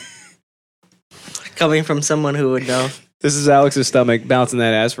way. Coming from someone who would know. this is Alex's stomach bouncing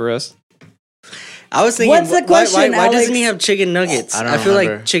that ass for us. I was thinking, What's the question, why doesn't Alex? he have chicken nuggets? I don't I feel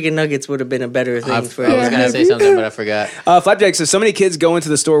remember. like chicken nuggets would have been a better thing I for was everyone. gonna say something, but I forgot. Flapjack says, so many kids go into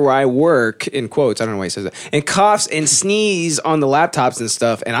the store where I work, in quotes, I don't know why he says that, and coughs and sneeze on the laptops and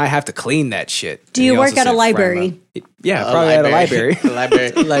stuff, and I have to clean that shit. Do And you he work also at a said, library? fry 'em up. Yeah, probably at a library.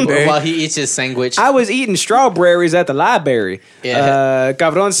 library. While he eats his sandwich. I was eating strawberries at the library. Yeah.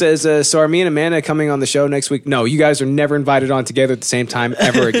 Cabron says, so are me and Amanda coming on the show next week? No, you guys are never invited on together at the same time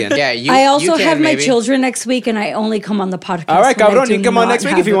ever again. Yeah, you. I also you can, have my maybe. children next week, and I only come on the podcast. All right, when I Cabron, do you can come on not next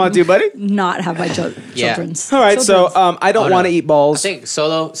week have if you want them- to, buddy. Not have my Yeah. children's. All right, so Children's. I don't Oh, no. want to eat I balls. think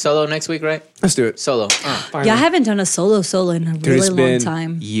solo next week, right? Let's do it. Solo. Yeah, I haven't done a solo in a Dude, really it's long been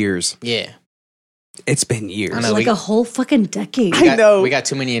time. years. Yeah. It's been years. I know. Like a whole fucking decade. We got, know. We got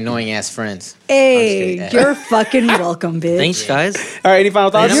too many annoying ass friends. Hey, I'm just kidding. you're fucking welcome, bitch. Thanks, guys. All right, any final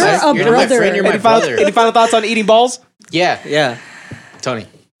thoughts? You're a You're not my brother. friend, you're my Any final, brother. any final thoughts on eating balls? Yeah. Yeah. Tony.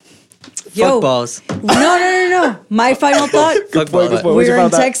 Yo. Fuck balls. No. My final thought. Fuck boy, balls. good boy. What's your We're in final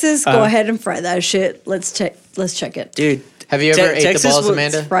thought? Texas. Go ahead and fry that shit. Let's check it. Dude, Have you ever ate Texas the balls, will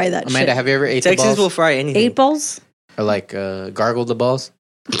Amanda? fry that Amanda, shit. have you ever ate the Texas balls? will fry anything. 8 balls? Or like gargled the balls?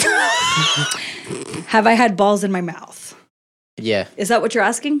 Have I had balls in my mouth? Yeah, Is that what you're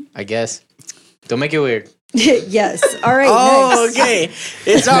asking? I guess. Don't make it weird. Yes. All right. Oh, next. okay.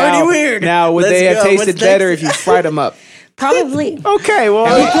 It's already Now- weird. Now, would Let's they have go. tasted What's better next? if you fried them up? Probably. Okay, well,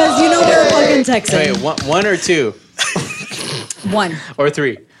 Because you know we're fucking Texan. Wait, one or two? 1. Or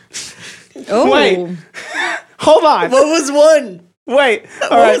three? Oh. Wait. hold on. What was one? Wait. All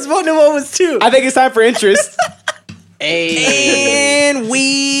What right. was one and what was two? I think it's time for interest. Hey. And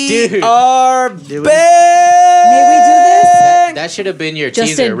we Dude. are back. May we do this? That should have been your teaser,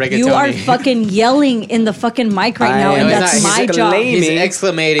 Justin, rigatoni. you are fucking yelling in the fucking mic right now, I and am. that's No, my he's job. He's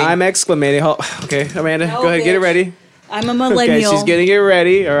exclaiming. exclamating. I'm exclamating. Okay, Amanda, No, go ahead, get it bitch. ready. I'm a Okay, millennial. she's getting it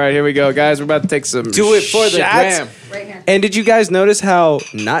ready. All right, here we go, guys. We're about to take some Do it for the shots. gram. right here. And did you guys notice how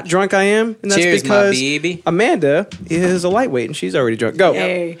not drunk I am? And that's Cheers, my because baby. Amanda is a lightweight and she's already drunk. Go.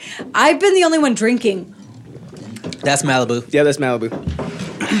 Hey, I've been the only one drinking. That's Malibu. Yeah, that's Malibu.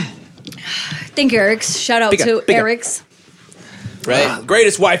 Thank you, Eric's. Shout out Pica, to pica. Eric's. Right?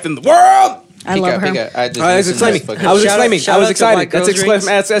 Greatest wife in the world. I love her. I just I was listened to exclaiming. this I was Shout out- exclaiming. shout I was out to excited. White That's Girl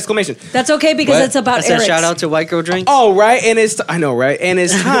Drinks. exclamation. That's okay because What? it's about I said Eric's. shout out to White Girl Drinks. Oh, right. And it's, I know, right? And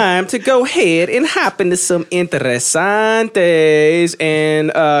it's time to go ahead and hop into some interesantes. And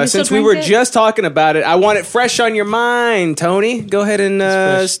still since we were drink it? just talking about it, I want it fresh on your mind, Tony. Go ahead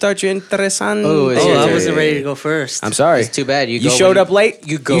and start your interesante. Oh, it's your I turn. wasn't ready to go first. I'm sorry. It's too bad. You go showed when- up late.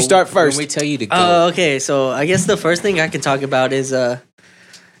 You go. You start first. When we tell you to go. Oh, okay. So I guess the first thing I can talk about is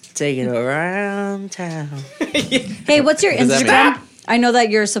taking it around town. Hey, what's your does that Instagram? I know that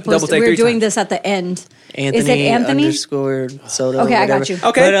you're supposed Double to. take We're 3 doing times. this at the end. Anthony Is it Anthony? underscore soda. Okay, I got whatever. you.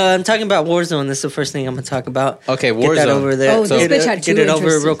 Okay. But I'm talking about Warzone. This is the first thing I'm gonna talk about. Okay, Get that Warzone. over there. Oh, this bitch had Get two it over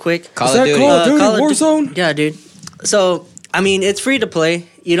interests. real quick. Call Is of that Duty. Call of Duty Call of Du- Warzone? Yeah, dude. So I mean, it's free to play.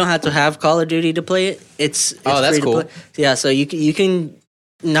 You don't have to have Call of Duty to play it. It's Oh, that's free cool. to play. Yeah, so you can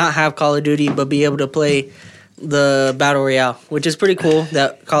not have Call of Duty but be able to play the Battle Royale, which is pretty cool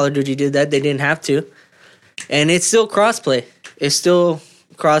that Call of Duty did that. They didn't have to. And it's still crossplay. It's still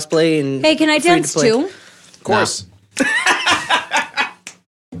crossplay and Hey, can I free to dance play. too? Of course.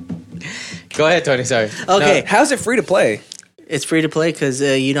 Go ahead, Tony. Sorry. Okay, How's it free to play? it's free to play because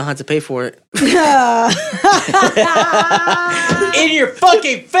you don't have to pay for it. In your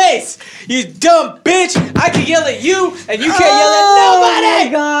fucking face, you dumb bitch! I can yell at you, and you can't yell at Oh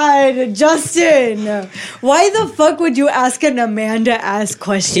nobody. my God, Justin! Why the fuck would you ask an Amanda ass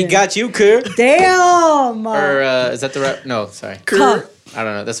question? He got you, Kerr. Damn. Or is that the right? No, sorry. Cuh. I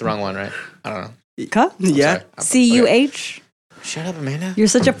don't know. That's the wrong one, right? I don't know. Cuh? Yeah. CUH. Shut up, Amanda. You're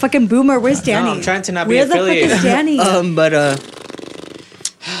such a fucking boomer. Where's Danny? I'm trying to not be Where the fuck affiliated. is Danny? But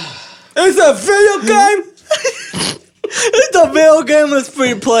It's a video game. it's a video game that's free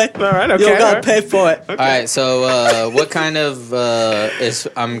to play. All right, okay. You don't gotta all right. pay for it. All right. So, what kind of is?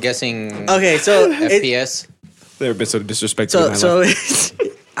 I'm guessing. Okay, so FPS. Never been so disrespectful. in my So life.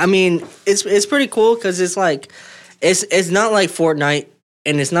 it's, I mean, it's pretty cool because it's like it's not like Fortnite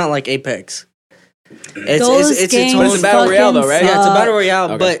and it's not like Apex. Those games But it's a battle royale, though, right? Yeah, it's a suck. battle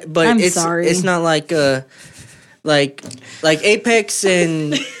royale, Okay. but I'm it's sorry. it's not like Apex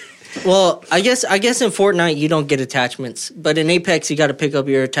and well, I guess in Fortnite you don't get attachments, but in Apex you got to pick up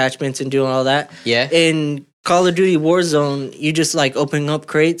your attachments and do all that. Yeah. In Call of Duty Warzone, you just like open up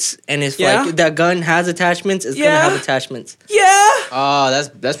crates and it's Yeah. like that gun has attachments. It's Yeah. gonna have attachments. Yeah. Oh,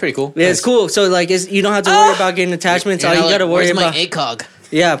 that's pretty cool. Yeah, it's cool. So like, you don't have to worry about getting attachments. All you got to worry Where's about, my ACOG?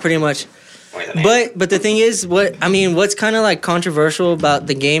 yeah, pretty much. But the thing is, what's kind of like controversial about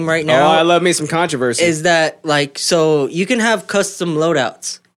the game right Oh, now I love me some controversy. is that like, so you can have custom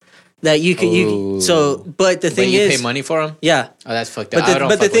loadouts that you can but the But thing you is, pay money for them? yeah. Oh, that's fucked up. But I don't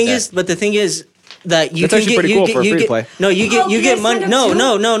the fuck thing with is, but the thing is that you That's can actually get pretty you cool get for a you free to get play. no you get Oh, you you get guys money sign up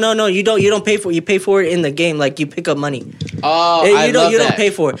no too? you don't pay for it. You pay for it in the game, like you pick up money. that. Oh, You I don't love you don't that.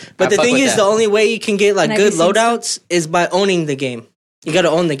 pay for it. But I the fuck thing with is, that. the only way you can get like Can I good be seen loadouts is by owning the game. You got to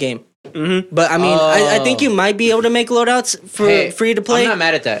own the game. Mm-hmm. But I mean, I think you might be able to make loadouts for Hey, free to play. I'm not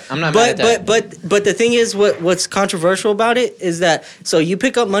mad at that. I'm not mad at But that. but the thing is, what's controversial about it is that so you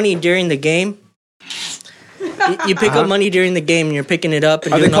pick up money during the game. You pick up money during the game, and you're picking it up.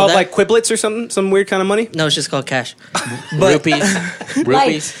 And Are they doing all called that. like quiblets or something? Some weird kind of money? No, it's just called cash. Rupees.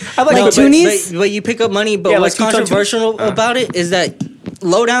 Rupees. I like No, quiblets. Toonies? but you pick up money. But Yeah, what's like 2 ton controversial about it is that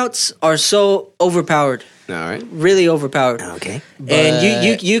loadouts are so overpowered, All right. really overpowered. Okay.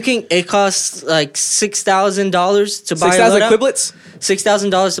 And you can. It costs like $6,000 to buy a 6,000 loadout. quiblets?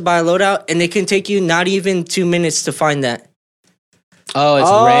 $6,000 to buy a loadout, and it can take you not even 2 minutes to find that. Oh, it's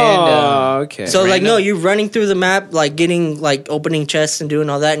Oh, random. okay. So like, Random. no, you're running through the map, like getting like opening chests and doing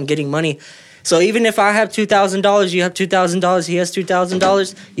all that and getting money. So even if I have $2,000, you have $2,000, he has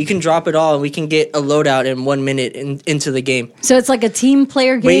 $2,000, you can drop it all and we can get a loadout in 1 minute into the game. So it's like a team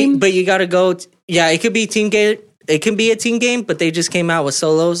player game. But you got to go. Yeah, it could be team game. It can be a team game, but they just came out with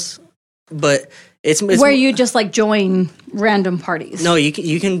solos. But it's where you just like join random parties. no,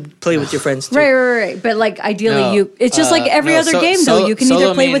 you can play with your friends too. Right. But like ideally, No, it's just like every no, other so- game, though. solo- You can solo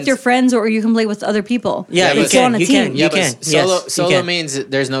either play with means- your friends or you can play with other people. Yeah, you It's still can. on a You team. can. Yeah, You but can. solo Yes, you solo can. means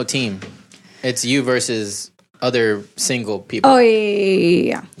there's no team. It's you versus other single people. Oh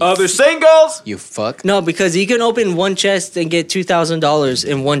yeah. Other singles? You fuck. No, because you can open one chest and get $2,000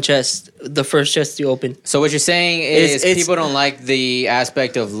 in one chest. The first chest you open. So what you're saying is It's- people don't like the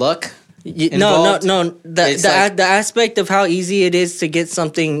aspect of luck. No. Involved? The It's like- the aspect of how easy it is to get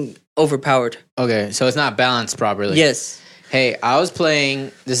something overpowered. Okay, so it's not balanced properly. Yes. Hey, I was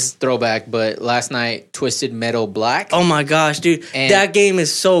playing. This is throwback, but last night, Twisted Metal Black. Oh my gosh, dude, And- that game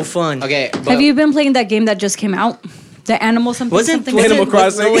is so fun. Okay, but Have you been playing that game that just came out? The Animal something something. Animal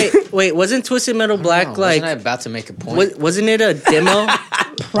Crossing? No, wait, wasn't Twisted Metal Black Oh, like? wasn't I about to make a point? Wasn't it a demo?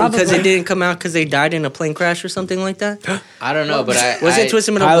 Probably. Because it didn't come out because they died in a plane crash or something like that. I don't know, but Wasn't I,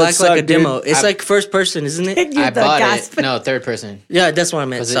 Twisted Metal Pilots Black like a suck, dude. demo? It's like first person, isn't it? I the bought gasp. it. No, third person. Yeah, that's what I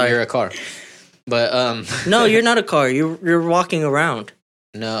meant. Because Sorry. you're a car. But No, you're not a car. You're walking around.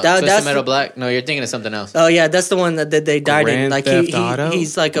 no, That- Twisted that's Metal the- Black. No, you're thinking of something else. Oh yeah, that's the one that they died in. Grand Like Theft Auto?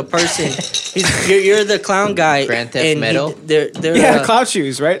 he's like a person. You're the clown guy. Grand Theft and Metal? They're Yeah, Cloud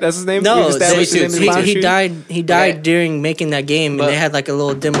Shoes, right? That's his name? No, We've established they- his name is Cloud he Shoes? died. He died Okay. during making that game, But- and they had like a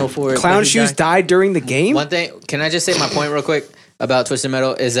little demo for it. but Clown he Shoes died during the game? One thing, can I just say my point real quick about Twisted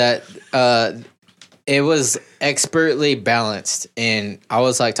Metal is that it was expertly balanced, and I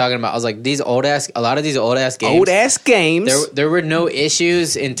was like talking about. I was like, a lot of these old ass games. Old ass games. There were no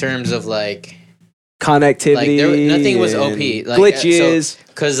issues in terms of like Connectivity. nothing was OP. and Like, glitches.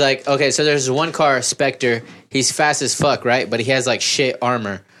 Cause like, okay, so there's one car, Spectre. He's fast as fuck, right? But he has like shit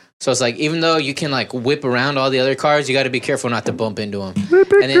armor. So it's like, even though you can like whip around all the other cars, you got to be careful not to bump into them.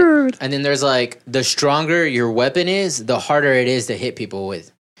 And then there's like, the stronger your weapon is, the harder it is to hit people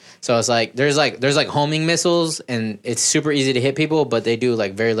with. So it's like there's homing missiles, and it's super easy to hit people, but they do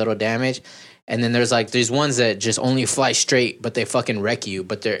like very little damage. And then there's like these ones that just only fly straight, but they fucking wreck you.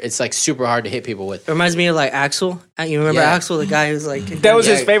 But it's like super hard to hit people with. It reminds me of like Axel. You remember Axel, the guy who's like that was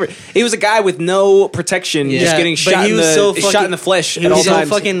his favorite. He was a guy with no protection, just getting shot in the flesh. He was so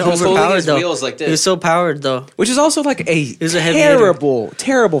fucking overpowered though. Wheels like this. He was so powered though, which is also like a heavy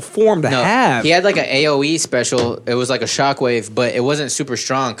terrible form to have. He had like an AOE special. It was like a shockwave, but it wasn't super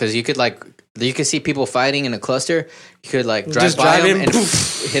strong because you could see people fighting in a cluster. You could like drive by them and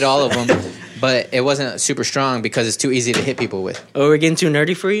hit all of them. But it wasn't super strong because it's too easy to hit people with. Oh, we're getting too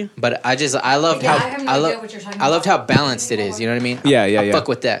nerdy for you? But I loved I loved how balanced it is. You know what I mean? Yeah. Fuck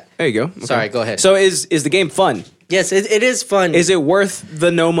with that. There you go. Okay. Sorry, go ahead. So is the game fun? Yes, it is fun. Is it worth the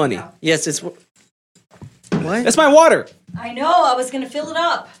no money? Yes, it's. What? That's my water. I know. I was gonna fill it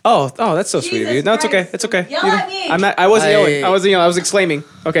up. Oh, that's so sweet of you. No, it's okay. It's okay. Yell at me. I wasn't yelling. I wasn't yelling. I was exclaiming.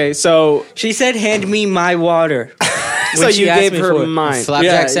 Okay, so she said, "Hand me my water." So you gave her mine.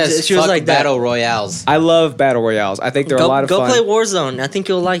 Flapjack says, she was like battle royales. I love battle royales. I think they're a lot of fun. Go play Warzone. I think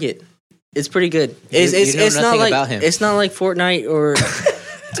you'll like it. It's pretty good. It's not like about him. It's not like Fortnite or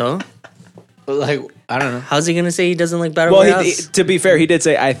so. But like, I don't know. How's he gonna say he doesn't like battle royales? To be fair, he did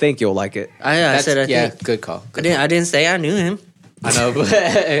say, "I think you'll like it." I said, "I think." Yeah, good call. I didn't say I knew him. I know,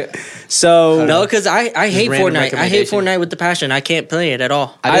 but so no, because I hate Fortnite. I hate Fortnite with the passion. I can't play it at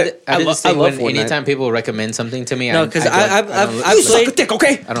all. I did the same when anytime people recommend something to me. No, because I've played. Dick,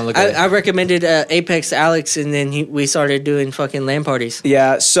 okay. I don't look. At I recommended Apex to Alex, and then we started doing fucking LAN parties.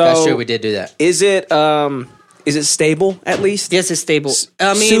 Yeah, so that's true. We did do that. Is it stable at least? Yes, it's stable.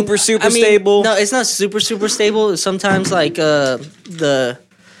 I mean, super stable. No, it's not super super stable. Sometimes like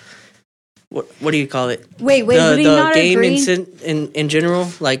what do you call it? Wait, would he not game agree? in general,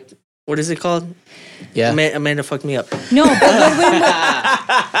 like what is it called? Yeah, Amanda fucked me up. No,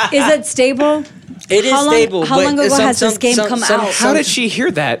 but is it stable? It is stable. How long ago has this game come out? How did she hear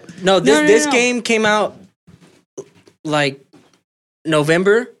that? No, this game came out like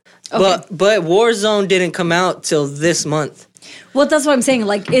November, but Warzone didn't come out till this month. Well, that's what I'm saying.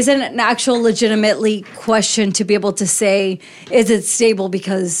 Like, is it an actual legitimately question to be able to say, is it stable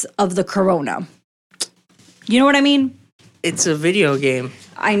because of the corona? You know what I mean? It's a video game.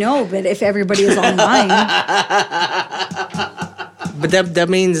 I know, but if everybody is online. But that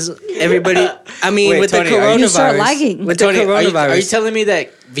means everybody. I mean, with Tony, the coronavirus. You start lagging. With Tony, the coronavirus. are you telling me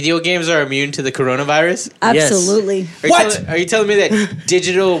that video games are immune to the coronavirus? Absolutely. Yes. Are you telling me that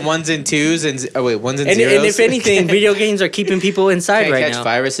digital ones and twos and ones and zeros? And if anything, video games are keeping people inside can't right catch now.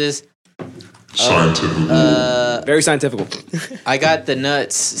 viruses. Very scientific. I got the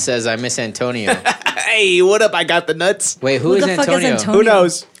nuts. Says I miss Antonio. Hey, what up? I got the nuts. Wait, who is the fuck Antonio? is Antonio? Who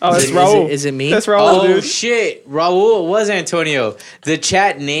knows? Oh, that's Raul. Is it me? That's Raul, Oh dude. shit, Raul was Antonio. The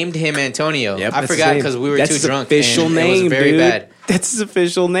chat named him Antonio. Yep, I that's forgot his because we were That's too his drunk. Official and name, it was very dude. bad. That's his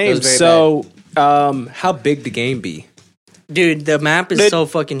official name. was very So, how big the game be? Dude, the map is so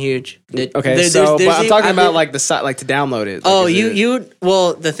fucking huge. Okay, There's but I'm even- talking I about mean- like the site, like to download it. Oh, Like, is it-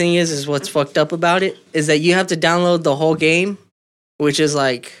 well, the thing is what's fucked up about it is that you have to download the whole game, which is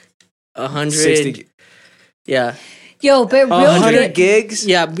like 100. 60 Yeah. Yo, but real 100 gigs.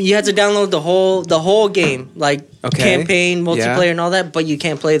 Yeah, you have to download the whole game, like Okay. campaign, multiplayer, Yeah. and all that. But you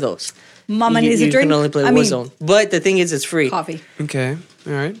can't play those. Mama you, needs you a drink. can only play Warzone. But the thing is, it's free. Coffee. Okay,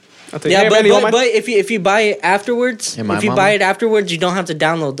 all right. I'll take Yeah, it. but, Hey, man, but if you buy it afterwards, Am I if you mama? buy it afterwards, you don't have to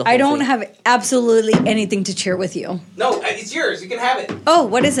download the whole I don't thing. have absolutely anything to share with you. no, it's yours. You can have it. Oh,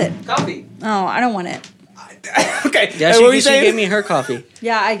 what is it? Coffee. Oh, I don't want it. Okay. Yeah, what were you she saying? gave me her coffee.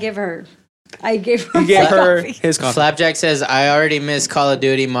 Yeah, I gave her. I gave her. You gave my her coffee. his coffee. Flapjack says I already miss Call of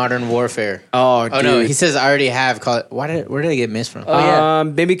Duty Modern Warfare. Oh, Oh no, dude. he says I already have Call. Where did I get missed from? Oh, yeah.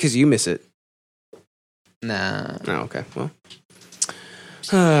 Maybe because you miss it. Nah. Oh, okay. Well.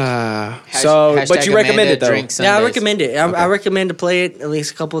 Hashtag But you recommend Amanda it though. drinks Yeah, I Sundays. recommend it. I recommend to play it at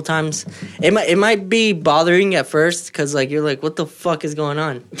least a couple of times. It might be bothering at first because like you're like, what the fuck is going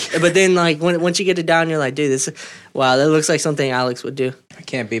on? But then like once you get it down, you're like, dude, wow, that looks like something Alex would do. I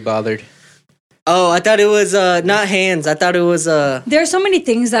can't be bothered. Oh, I thought it was not hands. I thought it was There are so many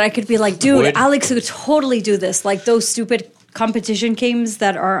things that I could be like, dude, Wood. Alex could totally do this. Like those stupid competition games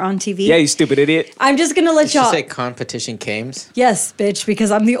that are on TV. Yeah, you stupid idiot. I'm just gonna let Did you y'all. say competition games? Yes, bitch,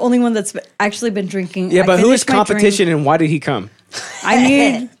 because I'm the only one that's actually been drinking. Yeah, I but who is finished my competition and why did he come?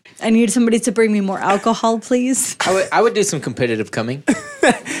 drink. I need somebody to bring me more alcohol, please. I would do some competitive coming.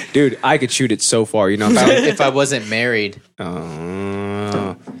 Dude, I could shoot it so far. You know, If I wasn't married. you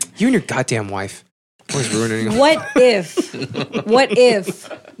and your goddamn wife. Always ruining. What if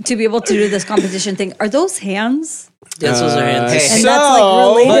to be able to do this competition thing, are those hands? Yes, those are hands. Hey, And that's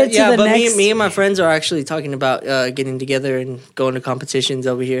like related to the but next. me and my friends are actually talking about getting together and going to competitions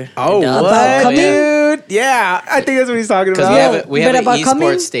over here. Oh, And, About coming? dude? Yeah, I think that's what he's talking Because about. we have but an about coming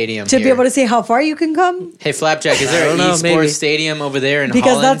esports stadium to here. be able to say how far you can come, Hey, Flapjack, is there I an don't know, esports maybe. stadium over there in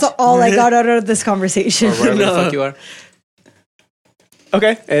because Holland? that's all I got out of this conversation. Or wherever the fuck you are?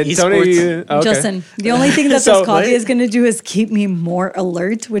 Okay, and Esports. Tony, okay. Justin, the only thing that So, this coffee what? is going to do is keep me more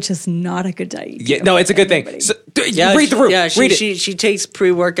alert, which is not a good idea. Yeah, no, it's a good thing. Anybody. So, Yeah, read the room. Yeah, read it. she takes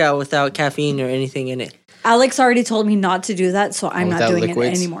pre-workout without caffeine or anything in it. Alex already told me not to do that, so I'm not Without doing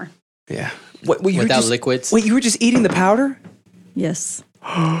liquids? it anymore. Yeah. What, you were Without just, liquids? Wait, you were just eating the powder? Yes.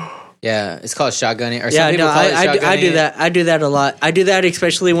 Yeah, it's called shotgunning. Or Yeah, some people no, call it I shotgunning. do that. I do that a lot. I do that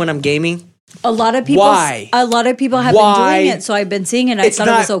especially when I'm gaming. A lot of people. Why? A lot of people have Why? been doing it, so I've been seeing it. I thought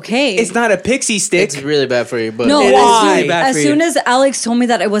it was okay. It's not a pixie stick. It's really bad for you, but No, It is why? really bad As for you. soon as Alex told me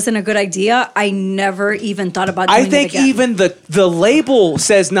that it wasn't a good idea, I never even thought about doing I it think again. even the label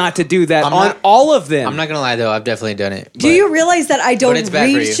says not to do that I'm on not- all of them. I'm not gonna lie though, I've definitely done it. Do you realize that I don't But it's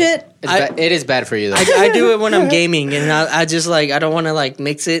bad for read you. shit? It is bad for you though. I do it when I'm gaming, and I just like I don't want to like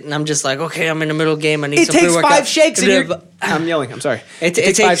mix it, and I'm just like, okay, I'm in the middle game. I need It some takes pre-workout. 5 shakes and you're... I'm yelling. I'm sorry. It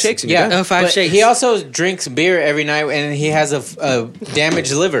takes 5 takes- shakes and yeah, you're done. 5 but shakes. he also drinks beer every night, and he has a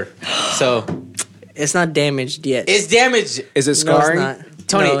damaged liver. So It's not damaged yet. it's damaged. Is it No, it's scarring? not.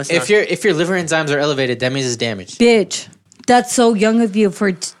 Tony, No, it's if not. your liver enzymes are elevated, that means it's damaged. Bitch, that's so young of you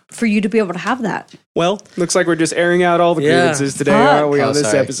for you to be able to have that. Well, looks like we're just airing out all the Yeah. grievances today, Fuck. aren't we, on Oh, this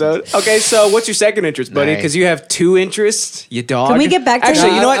sorry. episode? Okay, so what's your second interest, buddy? Nice. Because you have 2 interests, you dog. Can we get back to Actually,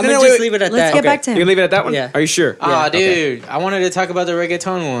 that? you know what? I'm No, gonna wait, just wait. leave it at Let's that. get Okay. back to You him. gonna leave it at that one? Yeah. Are you sure? Ah, Okay. dude, I wanted to talk about the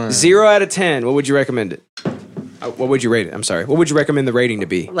reggaeton one. 0 out of 10. What would you recommend it? What would you rate it? I'm sorry. What would you recommend the rating to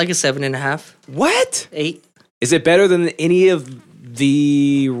be? Like a 7.5, What? 8. Is it better than any of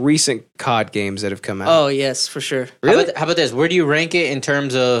the recent COD games that have come out? Oh yes, for sure. Really? How about this? Where do you rank it in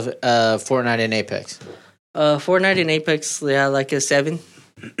terms of Fortnite and Apex? Fortnite and Apex, yeah, like a 7.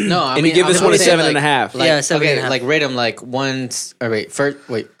 No, I And you mean, give this I'm one a saying, 7.5. Like, Yeah, 7.5. Okay, like rate them like once. Or first,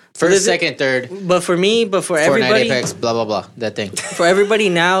 Is it- second, third. But for me, but for Fortnite, everybody, Apex, blah blah blah. That thing. for everybody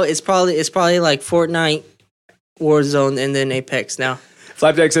now, it's probably like Fortnite, Warzone, and then Apex now.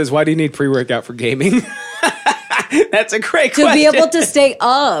 Flapjack says, why do you need pre-workout for gaming? That's a great To question. be able to stay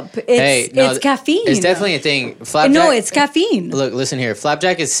up, it's caffeine. It's definitely a thing. Flapjack, No, it's caffeine. Look, listen here.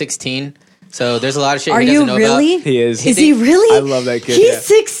 Flapjack is 16, so there's a lot of shit Are he doesn't you know really? about. He is. Is he really? I love that kid, He's yeah.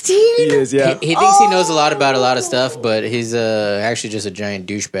 16. He is, yeah. He thinks he knows a lot about a lot of stuff, but he's actually just a giant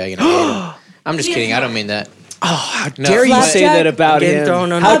douchebag, and I hate him. I'm just kidding. I don't mean that. How No, dare you Flapjack say that about getting him?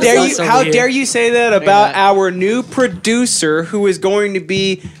 thrown on How the dare bus you? over How here. dare you say that about not. our new producer, who is going to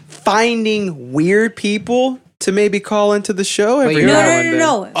be finding weird people to maybe call into the show every you're- now No, and no, then?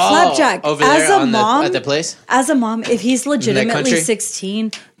 no, no. Oh, Flapjack. over As there a on mom, at the place. as a mom, if he's legitimately country?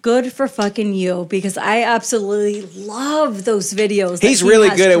 16, good for fucking you, because I absolutely love those videos. that He's he really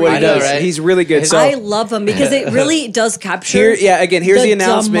has good at what he I know, does. right? He's really good. So I love them because it really does capture. here, yeah. Again, here's the dumb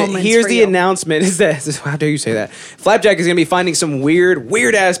announcement. moments Here's for the you. announcement. Is that? How dare you say that? Flapjack is going to be finding some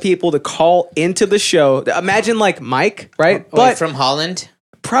weird ass people to call into the show. Imagine like Mike, right? Wait, from Holland.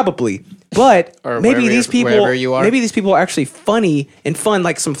 Probably. But Or maybe wherever these you're- people, wherever you are. maybe these people are actually funny and fun,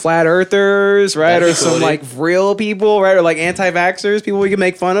 like some flat earthers, right? That'd Or be some cool, dude. like real people, right? Or like anti-vaxxers, people we can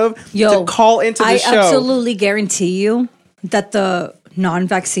make fun of. Yo, to call into the I show. absolutely guarantee you that the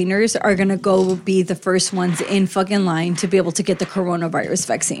non-vacciners are gonna go be the first ones in fucking line to be able to get the coronavirus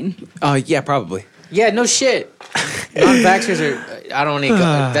vaccine. Yeah, probably. Yeah, no shit. Non-vaxxers are. I don't need.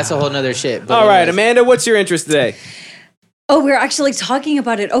 That's a whole nother shit. But All right, anyways. Amanda, what's your interest today? Oh, we're actually talking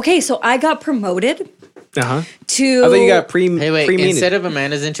about it. Okay, so I got promoted Uh huh. to. I thought you got Hey, wait. pre-meated. Instead of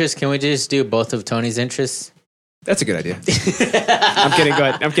Amanda's interest, can we just do both of Tony's interests? That's a good idea. I'm kidding. Go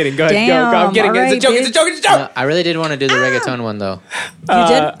ahead. I'm kidding. Go ahead. Damn, Go. I'm kidding. all It's a right, joke. It's a bitch. joke. It's a joke. No, I really did want to do the reggaeton one though. You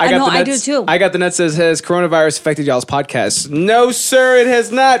did? I know, the I do nuts- too. I got the nuts that says coronavirus affected y'all's podcast. No, sir, it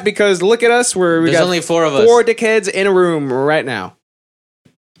has not, because look at us. We There's got only 4 of us. 4 dickheads in a room right now.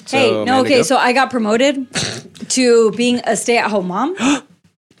 Hey, So, no, Amanda, okay, go. so I got promoted to being a stay-at-home mom,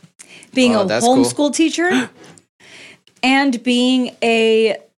 being Oh, a that's homeschool cool. teacher, and being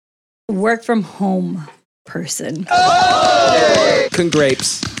a work-from-home person.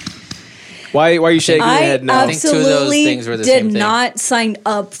 Congrapes. Why are you shaking your I head now? think two of those absolutely things were the did same thing. not sign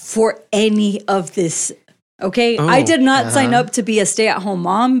up for any of this. Okay, Oh, I did not sign up to be a stay-at-home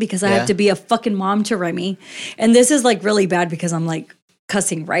mom because I Yeah. have to be a fucking mom to Remy, and this is like really bad because I'm like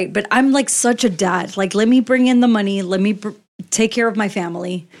cussing, right? But I'm like such a dad. Like, let me bring in the money. Let me take care of my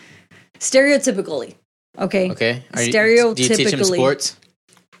family. Stereotypically, okay. Okay. Stereotypically. Do you teach him sports?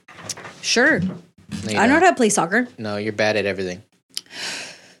 Sure. No, you I know don't. how to play soccer. No, you're bad at everything.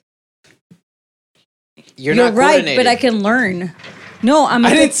 You're You're not right, coordinated. but I can learn. No, I'm.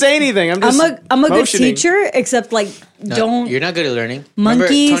 I didn't say anything. I'm just. I'm a good motioning. teacher, except like No, don't. You're not good at learning.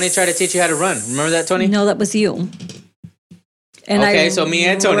 Monkeys- Remember, Tony tried to teach you how to run. Remember that, Tony? No, that was you. And Okay, I so me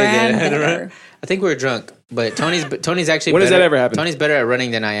and Tony ran did. there. I think we were drunk, but Tony's actually. When does better, that ever happen? Tony's better at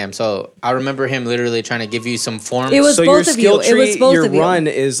running than I am. So I remember him literally trying to give you some form. It was So your both of skill you. It was tree, both your of you. run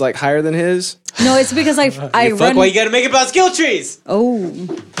is like higher than his. No, it's because I Fuck, run. why you got to make it about skill trees? Oh,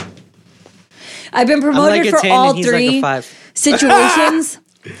 I've been I'm promoted like a for 10 all and he's like a three 5. situations.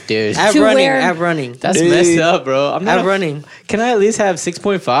 Dude, At To running, where- at running. that's Dude. messed up, bro. I'm At not running. Can I at least have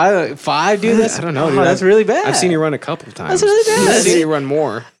 6.5? 5, dude? That's, I don't know. oh, Dude. that's really bad. I've seen you run a couple of times. That's really bad. I've seen you run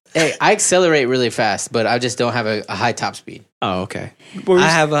more. Hey, I accelerate really fast, but I just don't have a high top speed. Oh, okay. I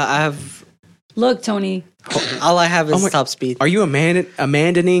have. Look, Tony. All I have is my- top speed. Are you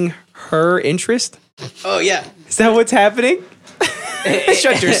abandoning her interest? Oh, yeah. Is that what's happening?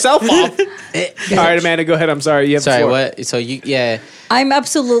 Shut yourself off. All right, Amanda, go ahead. I'm sorry. You have the Sorry, floor. what? So yeah. I'm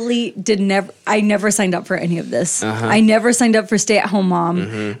absolutely I never signed up for any of this. Uh-huh. I never signed up for stay-at-home mom.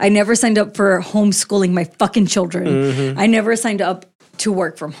 Mm-hmm. I never signed up for homeschooling my fucking children. Mm-hmm. I never signed up to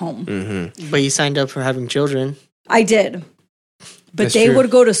work from home. Mm. But you signed up for having children. I did. But That's they true. would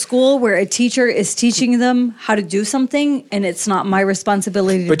go to school where a teacher is teaching them how to do something, and it's not my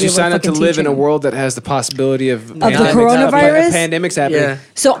responsibility to But be you able signed up to fucking live teach in a them. world that has the possibility of the coronavirus? pandemics happening Yeah.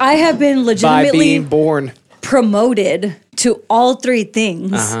 So I have been by legitimately being born. promoted to all three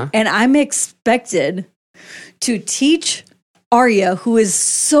things, Uh-huh. and I'm expected to teach Arya, who is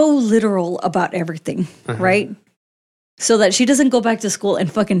so literal about everything, Uh-huh. right? So that she doesn't go back to school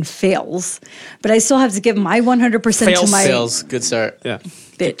and fucking fails. But I still have to give my 100% to my Sales, good start. Yeah.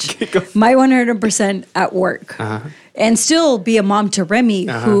 bitch, my 100% at work, and still be a mom to Remy,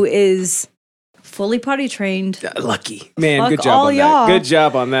 who is fully potty trained. Lucky. Man, Fuck good job all on y'all. that. Good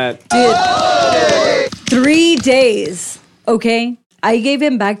job on that. Dude, 3 days. Okay, I gave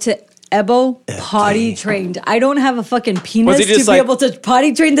him back to Ebo potty trained. I don't have a fucking penis he to just be like- able to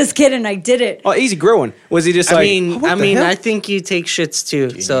potty train this kid, and I did it. Oh, easy growing. Was he just I like? mean, what I the mean, hell? I think you take shits too.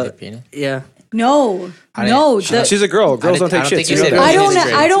 need So a penis? yeah. No, she's a girl. Girls don't take I don't think shit. you You know said that. I penis don't.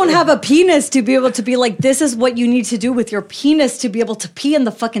 is I great. don't have a penis to be able to be like. This is what you need to do with your penis to be able to pee in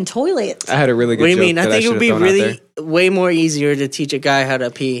the fucking toilet. I had a really good What do you joke mean? I that think it would should've be thrown out really way more easier to teach a guy how to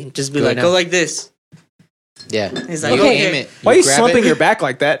pee. Just be Do it like, now. go like this. Yeah. He's like, You okay. aim it. Why are you grab slumping it, your back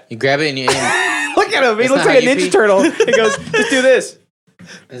like that? You grab it and you aim. Look at him. He That's looks not like a how you Ninja pee. Turtle. He goes, just do this.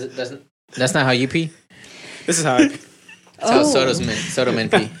 That's not how you pee. This is how I. That's how Soto men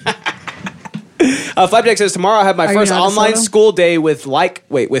pee. Flapjack says tomorrow I have my Are you first not a online Soto? school day with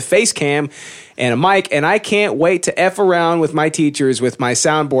with face cam and a mic, and I can't wait to F around with my teachers with my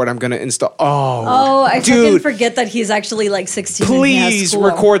soundboard I'm gonna install. Oh, I fucking dude, forget that he's actually like 16. and he has please school.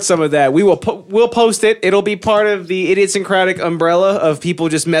 record some of that. We will we'll post it. It'll be part of the idiosyncratic umbrella of people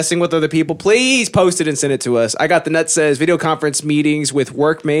just messing with other people. Please post it and send it to us. I got the nut says video conference meetings with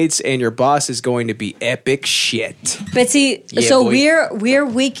workmates, and your boss is going to be epic shit. But see, Yeah, so boy. we're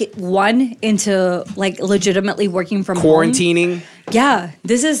week 1 into like legitimately working from home. Quarantining. Yeah,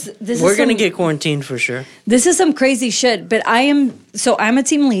 this is We're gonna some- get quarantined for sure. this is some crazy shit. But I'm a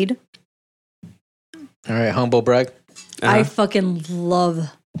team lead. All right, humble brag. I fucking love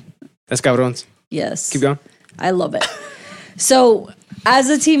That's cabrones. yes. Keep going. I love it. So as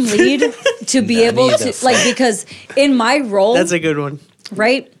a team lead, to be able Nani to the like because in my role, That's a good one.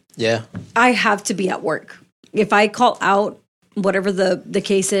 right, Yeah. I have to be at work. If I call out whatever the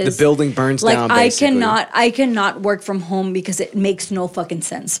case is, The building burns like down. I basically. cannot work from home because it makes no fucking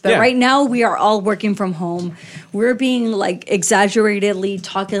sense. But Yeah. right now we are all working from home. We're being like exaggeratedly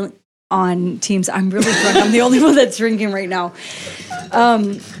talking on Teams. I'm really drunk. I'm the only one that's drinking right now.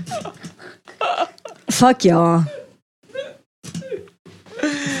 Fuck y'all.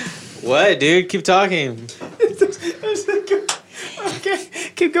 What, dude? Keep talking. Okay,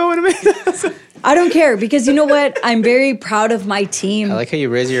 keep going a minute. I don't care because you know what? I'm very proud of my team. I like how you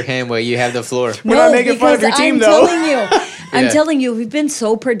raise your hand while you have the floor. We're not making fun of because your team, I'm though. telling you. I'm Yeah. telling you, we've been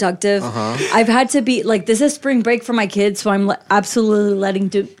so productive. I've had to be like, this is spring break for my kids, so I'm absolutely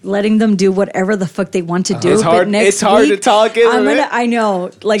letting them do whatever the fuck they want to do. It's hard- But next it's hard to week, talk, isn't it? I know,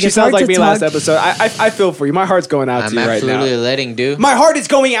 like She it's sounds hard like to me talk. last episode. I feel for you. My heart's going out I'm to you right now. absolutely letting do. My heart is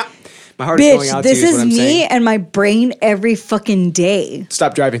going out. My heart is going Bitch, out this to you. is what I'm me saying. and my brain every fucking day.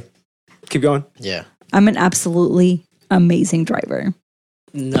 Stop driving. Keep going. Yeah. I'm an absolutely amazing driver.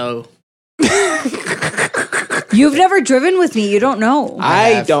 No. You've never driven with me. You don't know.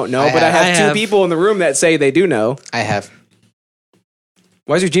 I don't know, but I have two have. people in the room that say they do know. I have.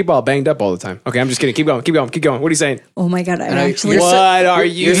 Why is your Jeep all banged up all the time? Okay, I'm just kidding. Keep going. What are you saying? Oh my God. I know, actually. you're What are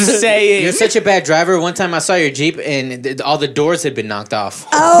you saying? You're such a bad driver. One time I saw your Jeep and all the doors had been knocked off.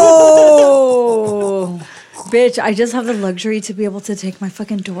 Oh. Bitch, I just have the luxury to be able to take my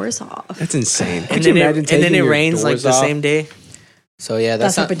fucking doors off. That's insane. Could And you then, imagine and then taking it your rains like doors the off? same day. So yeah,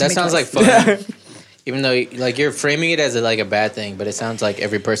 That's happened to that me sounds like twice. fun. Even though like you're framing it as a bad thing, but it sounds like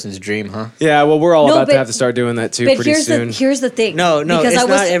every person's dream, huh? Yeah, well, we're all No, about to but- have to start doing that too But pretty soon. here's the thing. No, Because it's I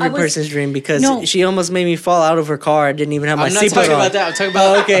was- not every I was- person's dream because No. she almost made me fall out of her car. I didn't even have my I'm not seatbelt talking on. about that. I'm talking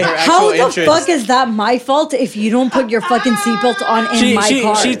about okay. her How actual the interest. fuck is that my fault if you don't put your fucking seatbelt on in my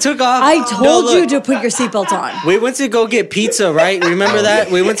car? She took off. I No, told you look. to put your seatbelt on. We went to go get pizza, right? Remember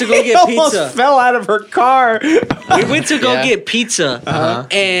that? We went to go He get almost pizza. fell out of her car. We went to go Yeah. get pizza,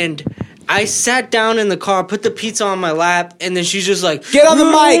 and I sat down in the car, put the pizza on my lap, and then she's just like, Get on the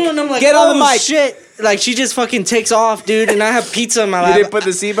mic. and I'm like, Get on the "Oh, mic." shit!" Like she just fucking takes off, dude, and I have pizza in my You lap. didn't put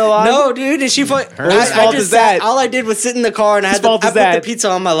the seatbelt on? No, dude, and she Whose fault is that? All I did was sit in the car, and I fault put is that? the pizza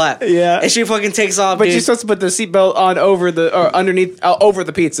on my lap. Yeah. and she fucking takes off, But dude. you're supposed to put the seatbelt on over the or underneath over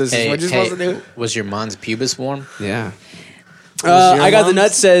the pizza. This is Hey, what you're hey, supposed to do. was your mom's pubis warm? Yeah. your I got the mom's?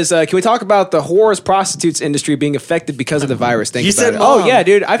 nut says, can we talk about the whores prostitutes industry being affected because of the virus? Think You about said it. mom. Oh yeah,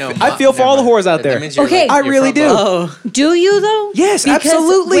 dude. I feel for all the whores out there. That means you're Okay. like- I you're really from do. Buffalo. Oh, Do you though? Yes,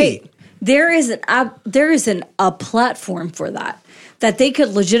 absolutely. Wait, there is a platform for that they could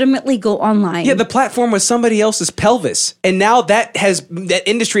legitimately go online. Yeah, the platform was somebody else's pelvis, and now that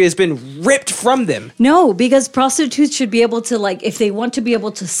industry has been ripped from them. No, because prostitutes should be able to, like, if they want to be able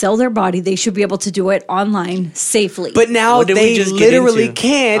to sell their body, they should be able to do it online safely. But now What did we they just get literally into?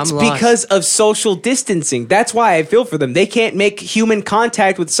 can't I'm lost. because of social distancing. That's why I feel for them. They can't make human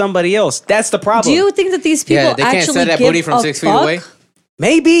contact with somebody else. That's the problem. do you think that these people Yeah, they can't actually set that give booty from a 6 feet fuck? away.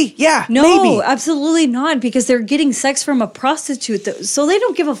 Maybe, yeah, No, maybe. absolutely not, because they're getting sex from a prostitute. So they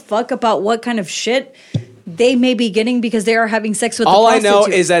don't give a fuck about what kind of shit they may be getting because they are having sex with All the I prostitute.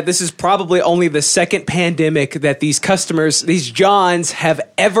 know is that this is probably only the second pandemic that these customers, these Johns, have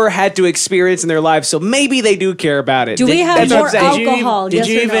ever had to experience in their lives. So maybe they do care about it. Do we have That's what I'm more saying. alcohol? Did Yes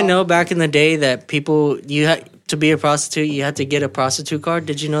you or even no? know back in the day that people you had to be a prostitute, you had to get a prostitute card?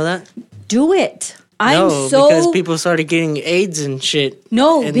 Did you know that? Do it. No, I'm so because people started getting AIDS and shit.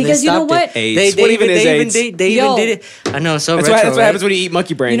 No, and they because you know stopped it. what? AIDS. What even is AIDS? They Yo. even did it. I know, so That's, retro, that's what right? happens when you eat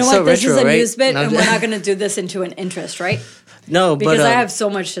monkey brains. You know So what? This retro, is a right? news bit, No, and we're not going to do this into an interest, right? No, Because but I have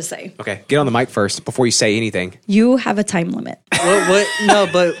so much to say. Okay, get on the mic first before you say anything. You have a time limit. what? No,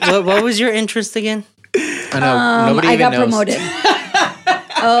 but what was your interest again? I know. Nobody I even got knows. promoted.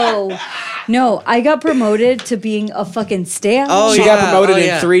 Oh, no. I got promoted to being a fucking stay-at-home. Oh, She yeah. got promoted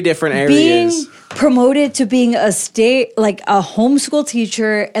yeah. in 3 different being areas. promoted to being a homeschool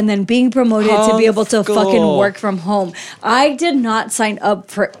teacher, and then being promoted to be able to fucking Homeschool. work from home. I did not sign up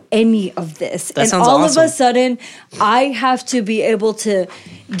for any of this. That And sounds all of awesome. a sudden, I have to be able to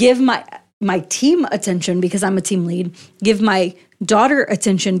give my team attention because I'm a team lead, give my daughter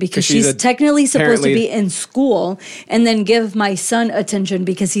attention because 'Cause she's she's a technically supposed to parent be lead. in school, and then give my son attention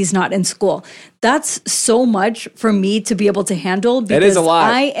because he's not in school. That's so much for me to be able to handle because That is a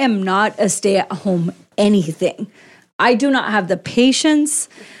lot. I am not a stay-at-home anything. I do not have the patience.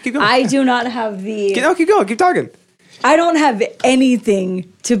 Keep going. I do not have the Keep going. Keep talking. I don't have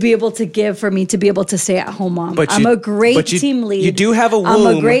anything to be able to give for me to be able to stay at home mom. But I'm you- a great but you- team lead. you do have a I'm a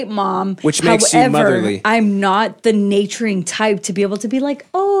womb, great mom. which makes you However, motherly. I'm not the nurturing type to be able to be like,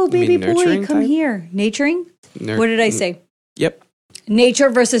 oh, baby mean boy, nurturing come type? here. Nurturing? What did I say? Yep.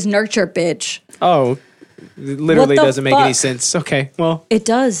 Nature versus nurture, bitch. Oh, it literally What the doesn't make any fuck? sense. Okay, well, It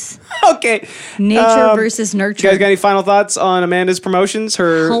does. okay. Nature versus You nurture. guys got any final thoughts on Amanda's promotions?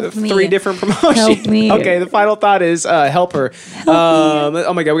 Her Help me. 3 different promotions. Help me. Okay, the final thought is help her.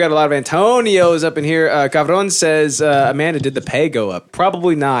 Oh my god, we got a lot of Antonios up in here. Cabron says Amanda, did the pay go up?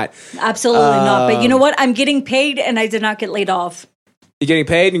 Probably not. Absolutely not. But you know what? I'm getting paid and I did not get laid off. You're getting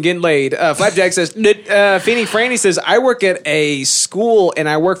paid and getting laid. Flapjack says, Feeny Franny says, I work at a school and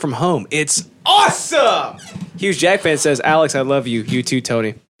I work from home. It's awesome. Huge Jack fan says, Alex, I love you. You too,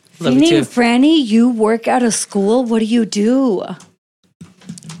 Tony. Love you Franny, too. Franny, you work at a school? What do you do?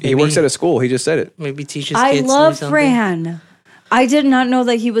 He works at a school. He just said it. Maybe teaches I kids. love or something. Fran. I did not know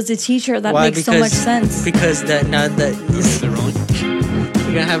that he was a teacher. That Why? makes so much sense. Because now that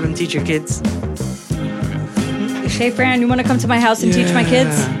you're gonna have him teach your kids. Hey, Fran, you want to come to my house and teach my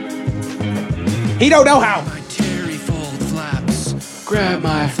kids? He don't know how. My terry fold flaps. Grab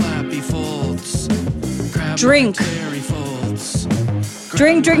my flappy folds. Grab Drink. my terry folds.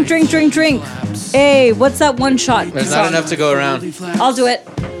 Drink. Hey, what's that one shot? There's not enough to go around. I'll do it.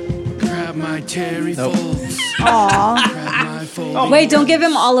 Grab my terry folds. Aw. Grab my fold. Wait, don't give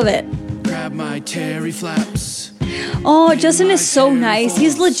him all of it. Grab my terry flaps. Oh, Justin is so nice.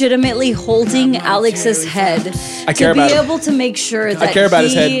 He's legitimately holding Alex's head I care to be about him. able to make sure that I care about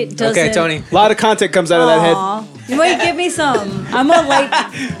his he head. doesn't. Okay, Tony. A lot of content comes out of that head. Aw. Wait, give me some. I'm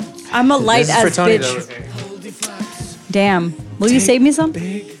a light This is for ass Tony, bitch. though. Damn. Will you save me some?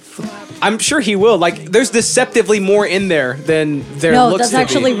 I'm sure he will. Like, there's deceptively more in there than there No, looks that's to be.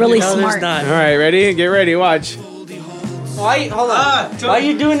 actually really No, there's smart. not. All right, ready? Get ready. Watch. Why? Hold on. Why are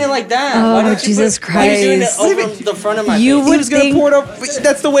you doing it like that? Oh, Why don't you Jesus Why are you doing it Christ. over the front of my You face? would He was gonna think pour it up.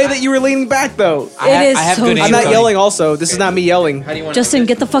 That's the way that you were leaning back, though. it is I have so good I'm aim, not Tony. yelling. Also, this is not me yelling. Justin,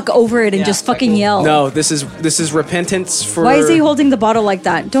 get the fuck over it and just fucking yell. No, this is repentance for. Why is he holding the bottle like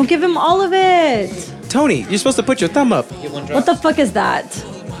that? Don't give him all of it. Tony, you're supposed to put your thumb up. What the fuck is that?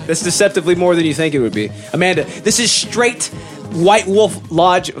 That's deceptively more than you think it would be. Amanda, this is straight White Wolf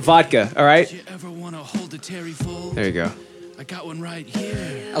Lodge vodka. All right. You ever want to hold a terry fold? There you go. I got one right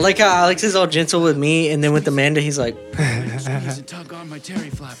here. I like how Alex is all gentle with me, and then with Amanda, he's like, Squeeze and tug on my terry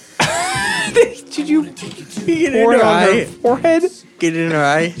flap. Did you get pour in it her on her eye. forehead? Get it in her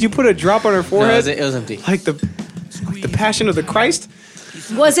eye. Did you put a drop on her No, forehead? it was empty. Like the Passion of the Christ?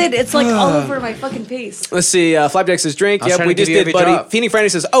 Was it? It's like all over my fucking face. Let's see. Flapjack says drink. I was Yep, trying we to give just you did, every buddy. drop. Feeny Friday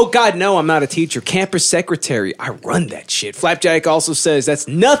says, oh, God, no, I'm not a teacher. Campus secretary. I run that shit. Flapjack also says that's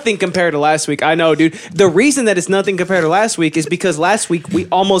nothing compared to last week. I know, dude. The reason that it's nothing compared to last week is because last week we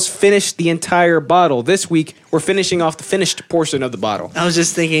almost finished the entire bottle. This week we're finishing off the finished portion of the bottle. I was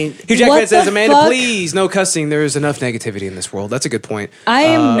just thinking, Hugh Jackman What says, the Amanda, fuck? please, no cussing. There is enough negativity in this world. That's a good point. I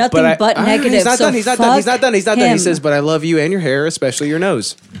am nothing but negative. He's not so done. He's not done. He's not done. He's not done. He him. says, but I love you and your hair, especially your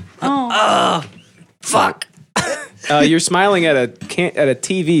nose. fuck. You're smiling at a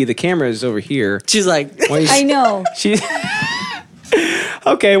TV. The camera is over here. She's like, Why you- I know. She.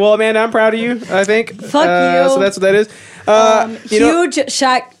 Okay, well, Amanda, I'm proud of you. I think. Fuck you. So that's what that is. You know- Huge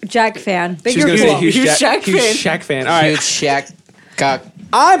Shaq Jack fan. She Bigger was gonna say cool. huge Huge Shaq Shaq fan. fan. All right, Huge Shaq cock.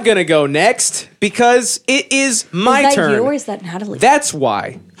 I'm gonna go next because it is my is that turn. you or is that Natalie? That's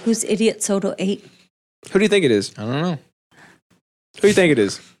why. Who's Idiot Soto 8? Who do you think it is? I don't know. Who do you think it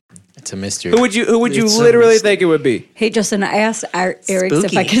is? It's a mystery. Who would you It's so literally mystic. think it would be? Hey, Justin, I asked Eric if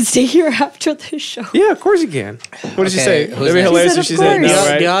Spooky. I could stay here after the show. Yeah, of course you can. What did she Okay, say? who's That'd be next? hilarious She if said, she of said course. no, do y'all,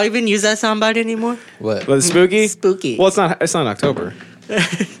 right? do y'all even use that soundbite anymore? What? Was it spooky? Spooky. Well, it's not October. All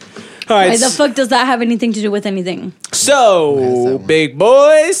Why right. the fuck does that have anything to do with anything? So, big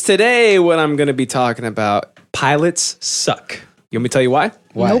boys, today what I'm going to be talking about, pilots suck. You want me to tell you why?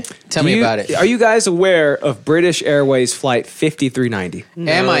 Why? Nope. Tell Do me you- about it. Are you guys aware of British Airways Flight 5390?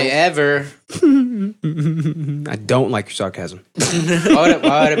 Am I ever? I don't like your sarcasm. Why would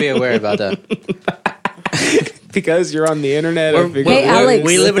I be aware about that? Because you're on the internet. I figured- Hey, Alex.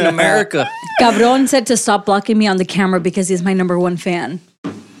 We live in America. Cabron said to stop blocking me on the camera because he's my number one fan.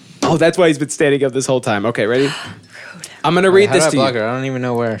 Oh, that's why he's been standing up this whole time. Okay, ready? I'm going to read How this do I to block you. her? I don't even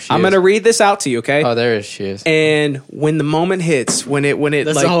know where she I'm is. going to read this out to you, okay? Oh, there she is. And when the moment hits, when it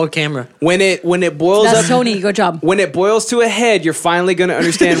That's like the whole camera. when it boils That's up Tony. Good job. when it boils to a head, you're finally going to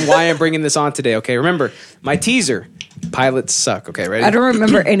understand why I'm bringing this on today, okay? Remember, my teaser, pilots suck, okay? Ready? I don't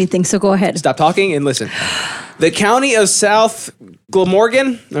remember anything, so go ahead. Stop talking and listen. The county of South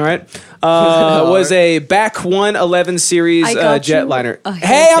Glamorgan, all right, was a BAC 111 series I got you jetliner. a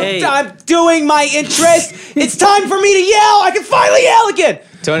Hey, I'm doing my interest. It's time for me to yell. I can finally yell again.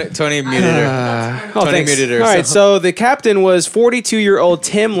 Tony muted her. Oh, Tony thanks. muted her. All right, so the captain was 42-year-old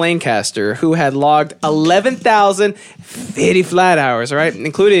Tim Lancaster, who had logged 11,050 flight hours, all right,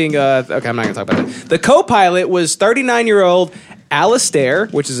 including, okay, I'm not going to talk about that. The co-pilot was 39-year-old Alistair,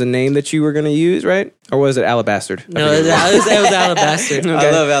 which is a name that you were going to use, right? Or was it Alabastard? No, it was Alabaster.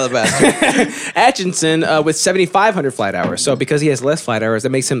 I love Alabaster. Atchison with 7,500 flight hours. So because he has less flight hours, that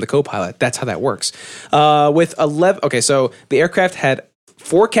makes him the co-pilot. That's how that works. With 11, okay, so the aircraft had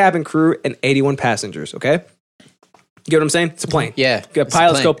 4 cabin crew and 81 passengers. Okay. You get what I'm saying? It's a plane. Yeah, Got it's a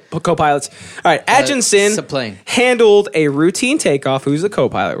pilots, plane. co-pilots. All right. Atchison it's a plane. handled a routine takeoff, who's the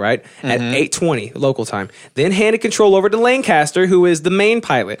co-pilot, right? At 8:20 local time. Then handed control over to Lancaster, who is the main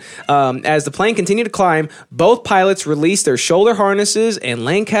pilot. As the plane continued to climb, both pilots released their shoulder harnesses and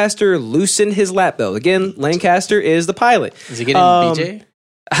Lancaster loosened his lap belt. Again, Lancaster is the pilot. Is he getting BJ?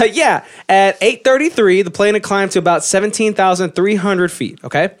 Yeah. At 8:33, the plane had climbed to about 17,300 feet.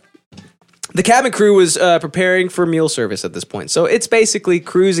 Okay. The cabin crew was preparing for meal service at this point. So it's basically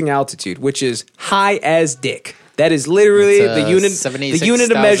cruising altitude, which is high as dick. That is literally It's, the unit of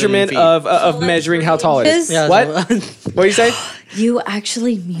 76,000 measurement feet. of measuring how tall it is. Yeah, What? What do you say? You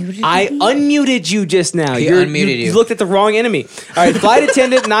actually muted I me? unmuted you just now. He unmuted you. You looked at the wrong enemy. All right, flight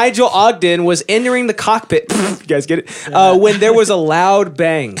attendant Nigel Ogden was entering the cockpit. You guys get it? When there was a loud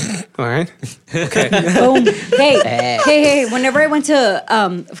bang. All right. Okay. Boom. Hey. Whenever I went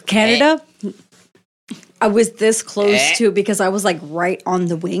to Canada, I was this close to, because I was like right on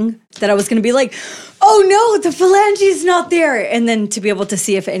the wing, that I was going to be like, oh no, the phalange's not there. And then to be able to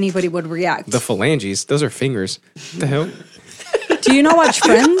see if anybody would react. The phalanges. Those are fingers. What the hell? Do you not watch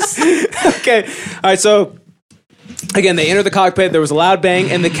Friends? Okay. All right. So again, they entered the cockpit. There was a loud bang,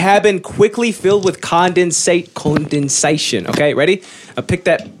 and the cabin quickly filled with condensation. Okay, ready? Pick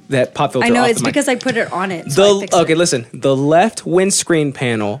that pop filter. I know, off it's the mic. because I put it on it. So I fixed it. Listen. The left windscreen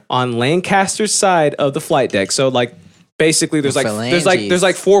panel on Lancaster's side of the flight deck. So like basically, there's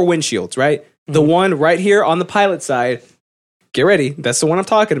like four windshields, right? Mm-hmm. The one right here on the pilot side. Get ready. That's the one I'm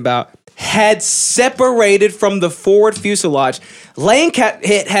talking about. Had separated from the forward fuselage.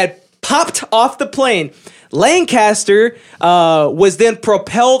 It had popped off the plane. Lancaster was then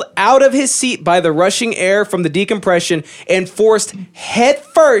propelled out of his seat by the rushing air from the decompression and forced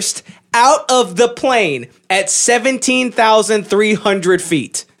headfirst out of the plane at 17,300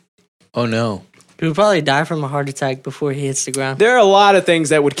 feet. Oh no. He would probably die from a heart attack before he hits the ground. There are a lot of things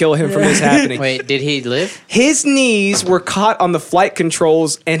that would kill him from this happening. Wait, did he live? His knees were caught on the flight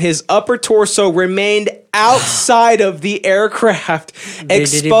controls and his upper torso remained outside of the aircraft,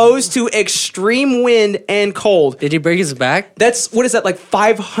 exposed to extreme wind and cold. Did he break his back? That's, what is that, like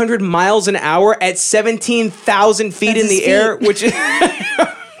 500 miles an hour at 17,000 feet in the air, which is...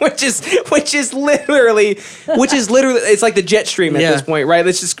 Which is literally, it's like the jet stream at this point, right?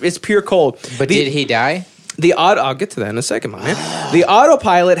 It's pure cold. But did he die? I'll get to that in a second, my man. The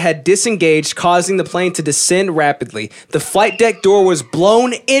autopilot had disengaged, causing the plane to descend rapidly. The flight deck door was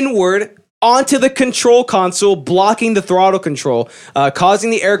blown inward onto the control console, blocking the throttle control, causing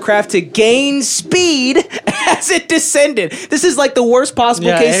the aircraft to gain speed as it descended. This is like the worst possible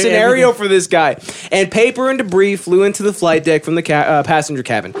case scenario for this guy. And paper and debris flew into the flight deck from the passenger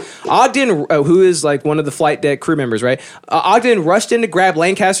cabin. Ogden, who is like one of the flight deck crew members, right? Ogden rushed in to grab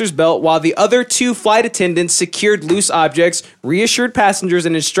Lancaster's belt while the other two flight attendants secured loose objects, reassured passengers,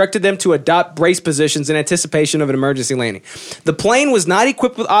 and instructed them to adopt brace positions in anticipation of an emergency landing. The plane was not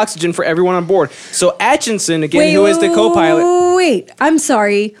equipped with oxygen for everyone on board. So Atchison, again, who is the co-pilot. Wait, I'm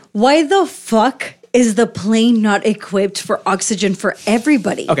sorry. Why the fuck is the plane not equipped for oxygen for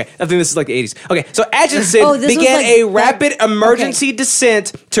everybody? Okay, I think this is like the 80s. Okay, so Atchison began a rapid emergency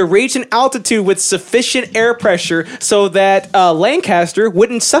descent to reach an altitude with sufficient air pressure so that Lancaster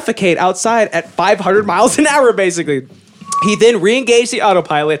wouldn't suffocate outside at 500 miles an hour, basically. He then re-engaged the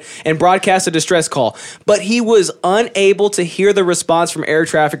autopilot and broadcast a distress call, but he was unable to hear the response from air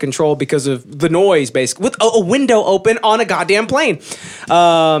traffic control because of the noise, basically, with a window open on a goddamn plane.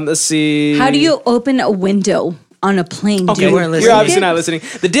 Let's see. How do you open a window on a plane? Okay, you're obviously not listening.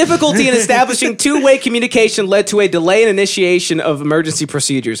 The difficulty in establishing two-way communication led to a delay in initiation of emergency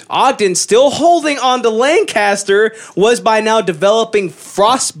procedures. Ogden, still holding on to Lancaster, was by now developing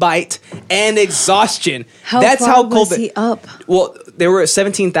frostbite and exhaustion. That's how cold was he up? Well, they were at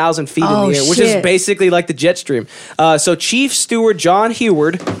 17,000 feet in the air, which is basically like the jet stream. So Chief Steward John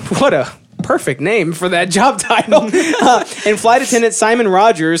Heward, what a perfect name for that job title, and flight attendant Simon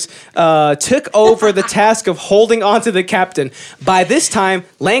Rogers took over the task of holding on to the captain. By this time,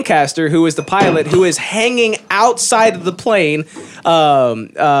 Lancaster, who is the pilot, who is hanging outside of the plane,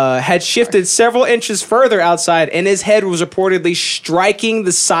 had shifted several inches further outside, and his head was reportedly striking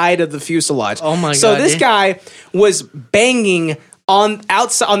the side of the fuselage. Oh my god! So this guy was banging on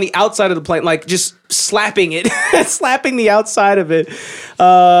the outside of the plane, like just slapping it, slapping the outside of it.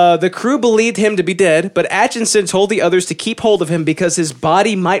 The crew believed him to be dead, but Atchison told the others to keep hold of him because his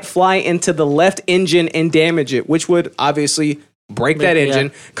body might fly into the left engine and damage it, which would obviously break that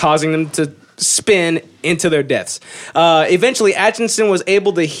engine, causing them to spin into their deaths. Eventually, Atchison was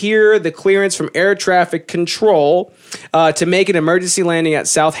able to hear the clearance from air traffic control to make an emergency landing at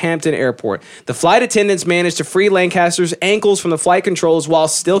Southampton Airport. The flight attendants managed to free Lancaster's ankles from the flight controls while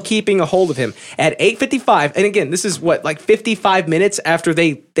still keeping a hold of him. At 8:55, and again, this is like 55 minutes after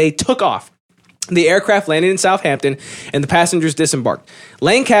they took off, the aircraft landed in Southampton and the passengers disembarked.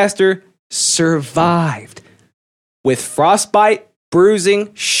 Lancaster survived with frostbite,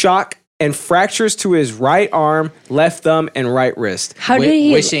 bruising, shock, and fractures to his right arm, left thumb, and right wrist. How did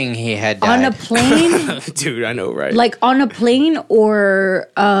he? Wishing he had died. On a plane? Dude, I know, right? Like on a plane or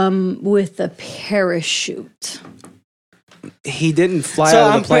with a parachute? He didn't fly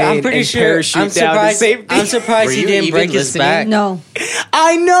out of the plane and parachute down to safety. I'm surprised he didn't break his back. No.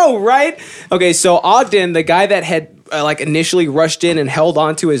 I know, right? Okay, so Ogden, the guy that had like initially rushed in and held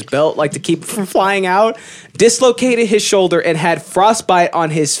onto his belt like to keep from flying out, dislocated his shoulder and had frostbite on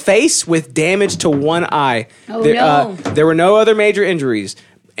his face with damage to one eye. Oh, no. There were no other major injuries.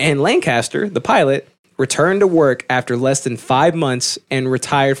 And Lancaster, the pilot, returned to work after less than 5 months and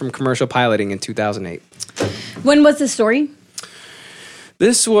retired from commercial piloting in 2008. When was the story?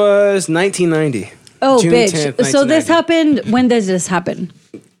 This was 1990. Oh, June bitch. 10th, So this 1990. happened. When does this happen?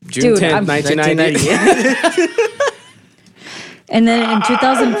 June Dude, 10th, I'm- 1990. And then in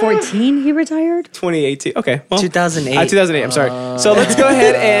 2014, he retired? 2018. Okay. Well, 2008. 2008. I'm sorry. So let's go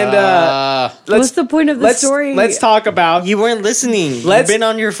ahead and What's the point of the story? Let's talk about. You weren't listening. Let's- You've been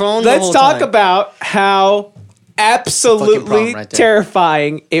on your phone. Let's the whole talk time. about how Fucking absolutely problem right there.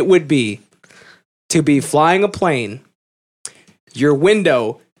 terrifying it would be to be flying a plane. Your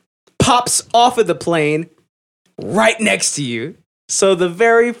window pops off of the plane right next to you. So the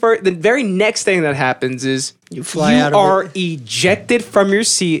very next thing that happens is you fly out of are it. ejected from your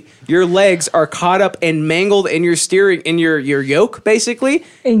seat. Your legs are caught up and mangled in your steering, in your yoke, basically.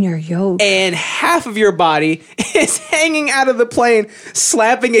 In your yoke. And half of your body is hanging out of the plane,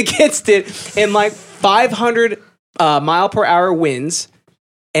 slapping against it in like 500 mile per hour winds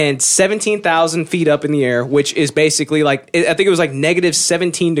and 17,000 feet up in the air, which is basically like, I think it was like negative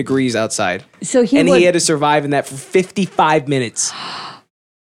 17 degrees outside. So he He had to survive in that for 55 minutes.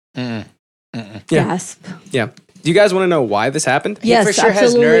 gasp. Yeah. Do you guys want to know why this happened? Yes, For sure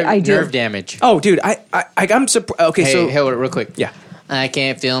absolutely, has I do. nerve damage. Oh, dude, I'm surprised. Okay, Hey, so hey, real quick. yeah, I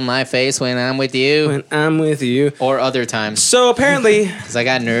can't feel my face when I'm with you. when I'm with you. Or other times. So apparently, Because I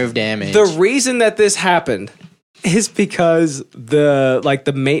got nerve damage. the reason that this happened is because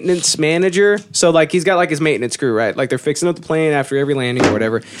the maintenance manager, so like he's got like his maintenance crew, right? Like they're fixing up the plane after every landing or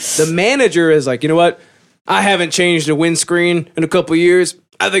whatever. The manager is like, you know what? I haven't changed a windscreen in a couple years.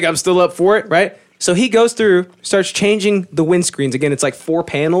 I think I'm still up for it, right? So he goes through, starts changing the windscreens. Again, it's like 4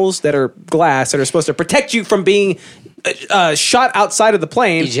 panels that are glass that are supposed to protect you from being shot outside of the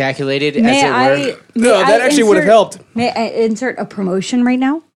plane. Ejaculated May as it I? were. No, that actually would have helped. May I insert a promotion right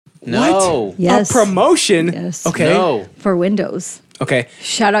now? No. Yes. A promotion? Yes. Okay. No. For Windows. Okay.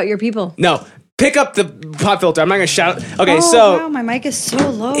 Shout out your people. No. Pick up the pop filter. I'm not going to shout. Okay, Oh, so wow, my mic is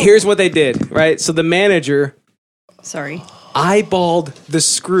so low. here's what they did, right? So the manager Sorry. eyeballed the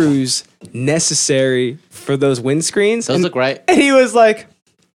screws necessary for those windscreens. Those look right. And he was like,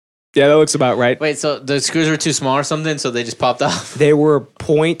 yeah, that looks about right. Wait, so the screws were too small or something, so they just popped off? They were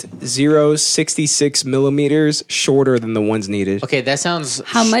 0.066 millimeters shorter than the ones needed. Okay, that sounds...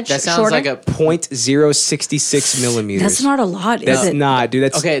 How much That sounds shorter? like a... 0.066 millimeters. That's not a lot, is That's it? not, dude.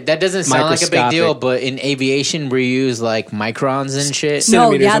 That's Okay, that doesn't sound like a big microscopic. deal, but in aviation, we use like microns and shit. No,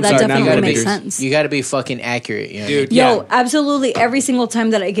 centimeters, yeah, I'm that sorry, not definitely makes millimeters. sense. You got to be fucking accurate, you know what I mean? Dude, Yo, yeah. absolutely. Every single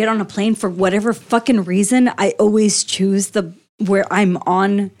time that I get on a plane, for whatever fucking reason, I always choose where I'm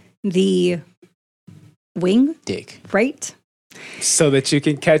on the wing, Dick. right? So that you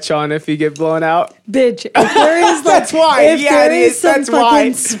can catch on if you get blown out. Bitch, if there is That's why. if Yeah, there it is is. some That's fucking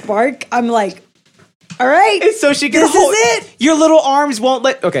why. spark, I'm like, all right. And so she can This is hold it? Your little arms won't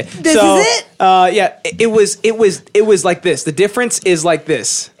let. Okay, This so, is it? Yeah, it was like this. The difference is like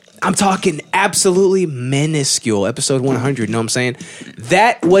this. I'm talking absolutely minuscule. Episode 100. You know what I'm saying?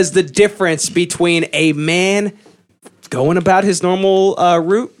 That was the difference between a man going about his normal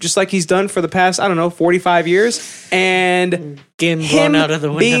route, just like he's done for the past, 45 years, and Getting blown out of the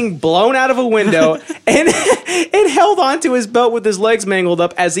window. being blown out of a window and held onto his belt with his legs mangled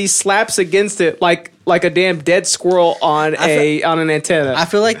up as he slaps against it like a damn dead squirrel on an antenna. I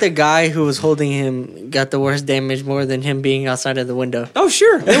feel like the guy who was holding him got the worst damage more than him being outside of the window. Oh,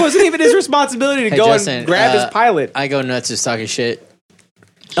 sure. It wasn't even his responsibility to Hey, go Justin, and grab his pilot. I go nuts just talking shit.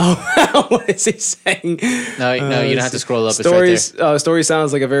 Oh, what is he saying? No, you don't have to scroll up. Stories, story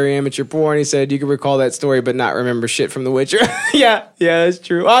sounds like a very amateur porn. He said you can recall that story but not remember shit from The Witcher. yeah, that's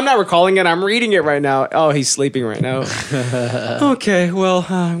true. Well, I'm not recalling it. I'm reading it right now. Oh, he's sleeping right now. Okay, well,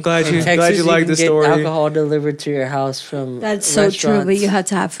 I'm glad you like the get story. alcohol delivered to your house from That's so true, but you have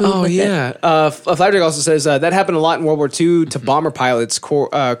to have food Oh with it. yeah. Flapjack also says that happened a lot in World War II to bomber pilots.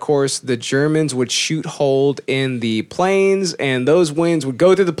 Course, the Germans would shoot hold in the planes, and those winds would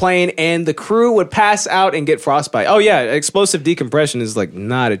go through the plane, and the crew would pass out and get frostbite. Oh yeah, explosive decompression is like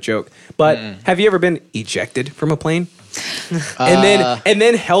not a joke. But have you ever been ejected from a plane and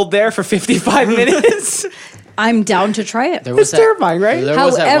then held there for 55 minutes? I'm down to try it. There was It's terrifying, right? There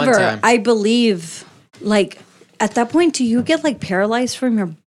was that one However, time. I believe, like, at that point, do you get like paralyzed from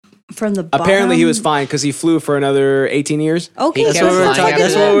the bottom? Apparently, he was fine because he flew for another 18 years. Okay, He so kept it's flying not fucking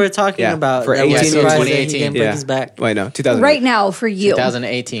That's after what bad. we're talking Yeah, about. for That was 18 surprised years. that he didn't break his back. Wait, no, 2000. Right now for you.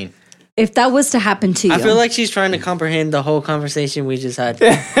 2018. if that was to happen to you, I feel like she's trying to comprehend the whole conversation we just had.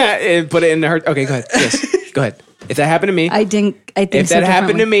 And put it in her. Okay, go ahead. Yes, go ahead. If that happened to me, I think if so that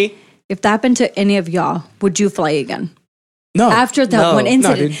happened to differently. me, If that happened to any of y'all, would you fly again? no. After that No, one no,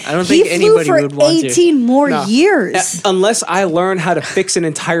 incident, dude. I don't he think flew anybody for would want to. 18 more No. years. Unless I learn how to fix an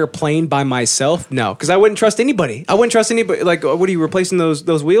entire plane by myself, no, because I wouldn't trust anybody. I wouldn't trust anybody. Like, what are you replacing those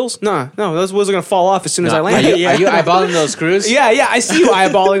wheels? No, those wheels are gonna fall off as soon as I Are land. you, are you eyeballing those screws? Yeah, I see you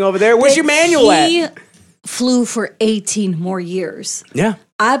eyeballing over there. Where's your manual He at? flew for 18 more years. Yeah.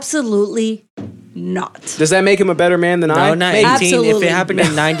 Absolutely not. Does that make him a better man than I? No, not Maybe. 18. If Absolutely. it happened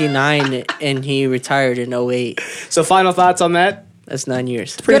in 99 and he retired in 08, So, final thoughts on that? that's 9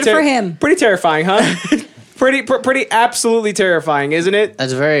 years. Good for him. Pretty terrifying, huh? pretty absolutely terrifying, isn't it?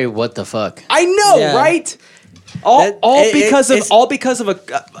 That's very what the fuck. I know, Yeah. right? All because of a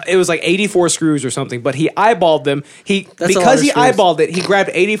it was like 84 screws or something, but he eyeballed them. That's a lot Because of he screws. eyeballed it, he grabbed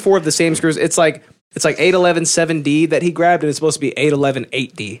 84 of the same screws. It's like 811 7D that he grabbed, and it's supposed to be 811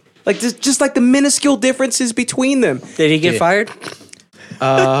 8D. Like just like the minuscule differences between them. Did he get Yeah. fired? He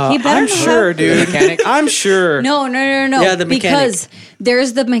better I'm not sure, have- dude. Mechanic? I'm sure. No. Yeah, the mechanic. Because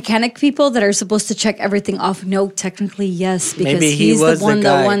there's the mechanic people that are supposed to check everything off. No, technically, yes, because Maybe he he's was the the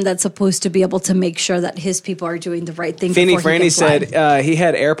guy. one that's supposed to be able to make sure that his people are doing the right thing. Finny before he Franny can fly. said he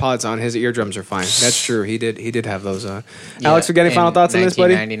had AirPods on. His eardrums are fine. That's true. He did have those on. Alex, we got any final In thoughts on this,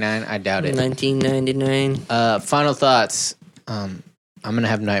 buddy? 1999, I doubt it. 1999. Final thoughts. I'm gonna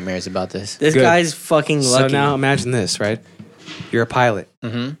have nightmares about this. This Good. guy's fucking So lucky. now imagine this, right? You're a pilot.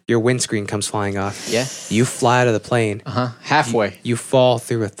 Mm-hmm. Your windscreen comes flying off. Yeah. You fly out of the plane. Halfway. You fall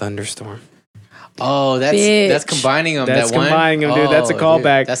through a thunderstorm. Oh, that's Bitch. combining them. That's that one? combining them, dude. That's a Oh,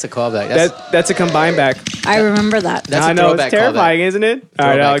 callback. That's a callback. That's a combine back. I remember that. That's I a know it's throwback terrifying, callback. isn't it? All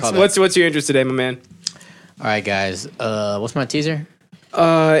right, Throwback Alex. callback. What's your interest today, my man? All right, guys. What's my teaser?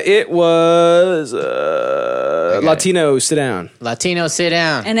 It was got Latino. Sit down. Latino, sit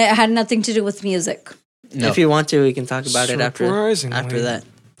down. And it had nothing to do with music. No. If you want to, we can talk about it Surprisingly. after that.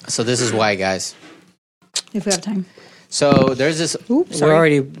 So this is why, guys. If we have time. So there's this. We're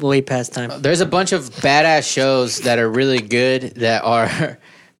already way past time. There's a bunch of badass shows that are really good that are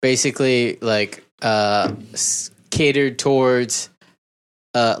basically like catered towards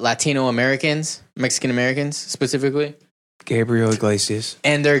Latino Americans, Mexican Americans specifically, Gabriel Iglesias.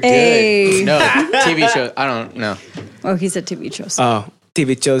 and they're good. Hey. No TV shows. I don't know, Oh, he said TV shows. Oh,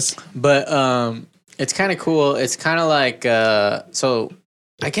 TV shows. but it's kind of cool. It's kind of like so.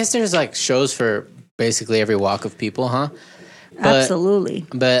 I guess there's like shows for basically every walk of people, huh? Absolutely.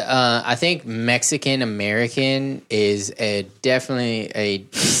 But I think Mexican American is definitely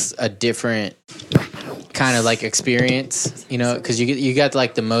a different kind of like experience, you know, because you got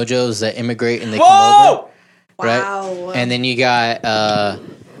like the mojos that immigrate and they come over, right? Wow. And then you got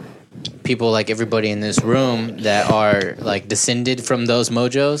people like everybody in this room that are like descended from those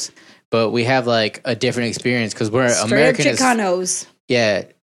mojos, but we have like a different experience because we're Straight American. up Chicanos.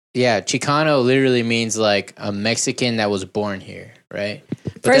 Yeah, Chicano literally means like a Mexican that was born here, right?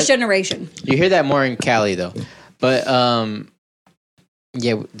 But First that- generation. you hear that more in Cali though, but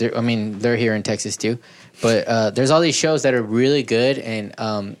yeah, they're here in Texas too. But there's all these shows that are really good, and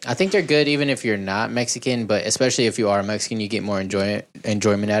I think they're good even if you're not Mexican, but especially if you are Mexican, you get more enjoyment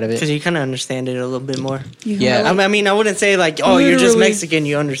out of Because it. you kind of understand it a little bit more. Yeah, I mean, I wouldn't say like, oh, you're just Literally. Mexican,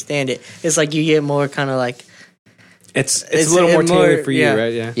 you understand it. It's like you get more kind of like, It's It's a little more more- tailored for you, yeah.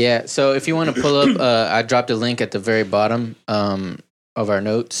 right? Yeah. yeah. So if you want to pull up, I dropped a link at the very bottom of our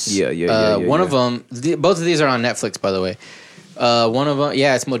notes. Yeah, One of them, both of these are on Netflix, by the way. One of them,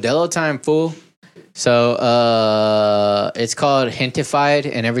 yeah, it's Modelo time, fool. So it's called Hentified,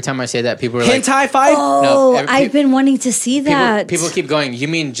 and every time I say that, people are like, Hentai fight? Oh, every- I've been wanting to see that. People keep going, you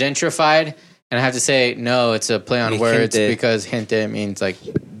mean gentrified? And I have to say, no, it's a play on words Gente. because gente means like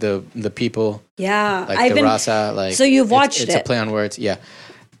the people, yeah, like I've the been. raza. Like, So you've watched it's a it. play on words, yeah.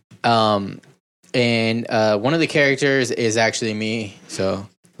 And one of the characters is actually me, so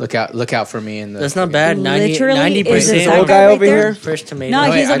look out for me in the. that's not bad. 90, Literally, is it 90% that Little guy right over there? here? fresh tomato. No,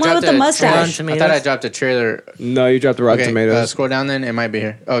 Wait, he's the I one dropped with the a- mustache. Rotten I thought I Tomatoes. dropped a trailer. No, you dropped the Rotten Okay, Tomatoes. scroll down then. It might be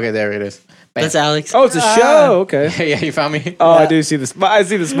here. Okay, there it is. Bam. That's Alex. Oh, it's a show. Okay. Yeah, you found me. Oh, I do see the I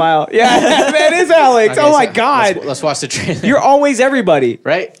see the smile. Yeah, that is Alex. Okay, Oh my so God, Let's watch the trailer. you're always everybody.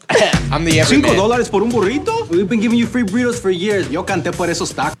 right. I'm the everyman. $5 por un burrito? We've been giving you free burritos for years. Yo canté por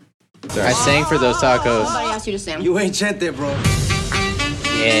esos tacos. I sang for those tacos. asked you to sing. You ain't chente, bro.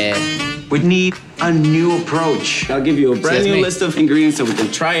 Yeah. We need a new approach. I'll give you a brand That's new me. list of ingredients that we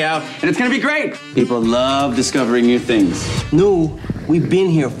can try out, and it's gonna be great. People love discovering new things. No, we've been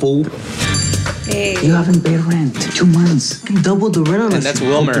here, fool. Hey. You haven't paid rent 2 months. You can double the rent on And that's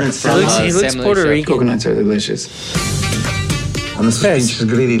Wilmer from He looks Sam Puerto Show. Rican. Coconuts are delicious. Con esos pinches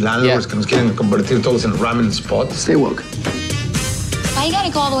greedy landlords que nos quieren convertir todos en ramen spots. Stay woke. Why you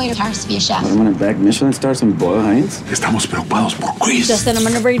gotta go all the way to Paris to be a chef? I'm gonna bag Michelin stars and Boyle Heights. Estamos preocupados por Chris. Justin, I'm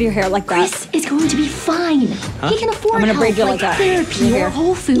gonna braid your hair like that. Chris is going to be fine. He can afford I'm gonna braid you help, like that. therapy Your hair. or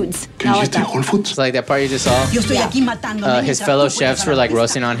Whole Foods. Not like that. Whole Foods? It's like that part you just saw. His fellow chefs were like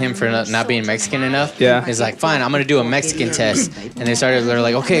roasting on him for not being Mexican enough. Yeah. He's like, fine, I'm gonna do a Mexican test. And they're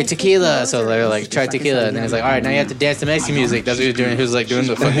like, okay, tequila. So they're like, try tequila. And then he's like, all right, now you have to dance to Mexican music. That's what he was doing. He was like doing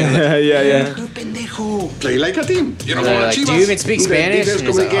the fucking. yeah. Play like a team. You know, They're like, do you even speak Spanish? And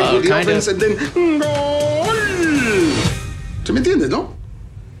he's like, oh, kind of. and then gol. ¿Se me entiendes, no?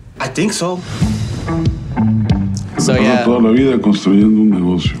 I think so. So yeah, Toda la vida construyendo un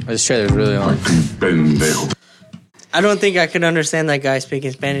negocio. this trailer's really long. Pendejo. I don't think I could understand that guy speaking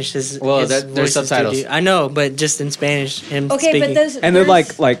Spanish. His Well, there's voice is too subtitles. deep. I know, but just in Spanish, him Okay, speaking. but there's And they're like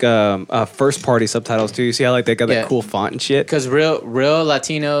first party subtitles too. You see how like they got Yeah. that cool font and shit. Because real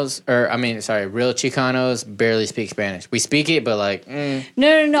Latinos, real Chicanos barely speak Spanish. We speak it, but like,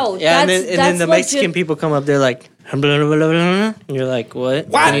 no. Yeah, and that's, then the what Mexican ju- people come up. They're like, blah, blah, blah, blah, blah. You're like, what?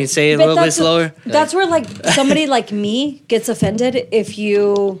 Can you say it a But little bit slower? That's where like somebody like me gets offended if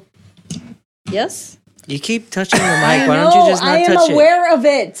you. Yes. You keep touching the mic. I Why know. don't you just not I am touch aware of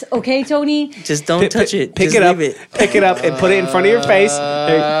it. Okay, Tony. it? Just don't touch it. Pick Just it up. leave Pick it up and put it in front of your face.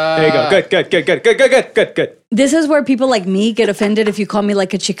 There you go. Good. This is where people like me get offended if you call me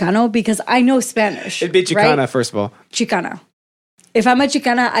like a Chicano because I know Spanish. It'd be Chicana right? first of all. Chicana. If I'm a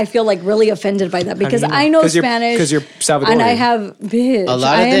Chicana, I feel like really offended by that because do you know? I know 'Cause you're- Spanish. 'cause you're Salvadorian. And I have, bitch, A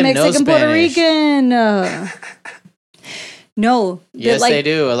lot of I am them know Mexican, Puerto Spanish. Rican. No. yes, they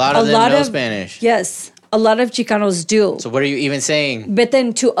do. A lot of them know Spanish. Yes. A lot of Chicanos do. So what are you even saying? But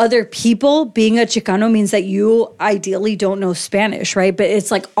then to other people, being a Chicano means that you ideally don't know Spanish, right? But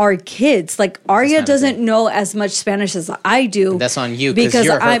it's like our kids. Like Arya doesn't know as much Spanish as I do. That's on you because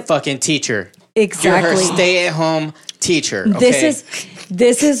you're her fucking teacher. Exactly. You're her stay-at-home teacher. Okay?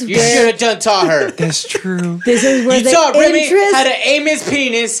 This is You where should have done taught her. That's true. this is where You the taught Remy interest. how to aim his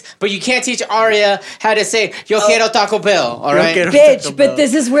penis, but you can't teach Arya how to say "Yo quiero Taco Bell." All right, Bitch, but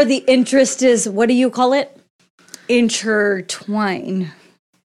this is where the interest is. What do you call it? Intertwine.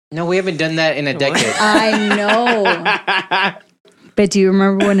 No, we haven't done that in a decade. I know. But do you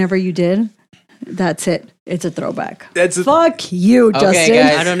remember whenever you did? That's it. It's a throwback. Fuck you, Justin.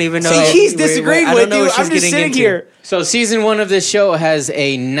 guys. I don't even know. See, he's disagreeing I with don't know you. what she's I'm just getting sitting into. here. So season 1 of this show has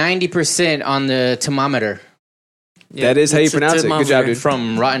a 90% on the thermometer That is how you it's a pronounce it. Good job, dude.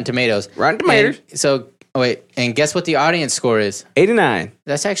 from Rotten Tomatoes. Rotten Tomatoes. And guess what the audience score is? 89.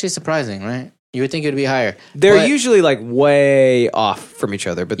 That's actually surprising, right? You would think it would be higher. They're But- usually like way off from each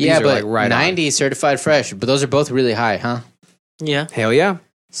other, but these are like right 90 certified fresh, but those are both really high, huh? Yeah. on. Hell yeah.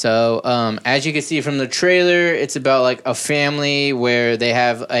 So, as you can see from the trailer, it's about like a family where they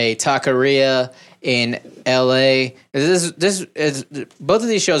have a taqueria in LA. This is both of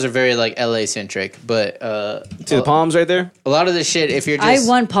these shows are very like LA centric, but See the palms right there? a lot of this shit. If you're I just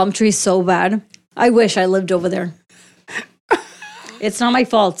want palm trees so bad. I wish I lived over there. It's not my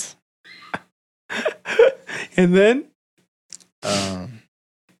fault. And then?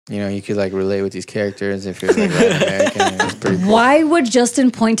 you could like relate with these characters if you're like Latin American. It's pretty cool. Why would Justin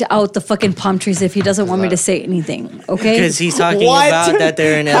point out the fucking palm trees if he doesn't want me to say anything? Okay? Because he's talking What? about that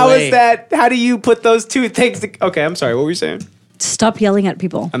they're in LA. How is that? How do you put those two things? Okay, I'm sorry. What were you saying? Stop yelling at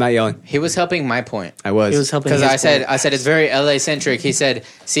people. I'm not yelling. He was helping my point. I was. He was helping Because his point. I said it's very LA centric. He said,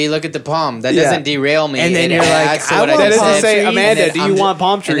 "See, look at the palm. That Yeah. doesn't derail me." And then It you're like, adds to I what want I That just doesn't said. say, And Amanda, then do I'm you ju- want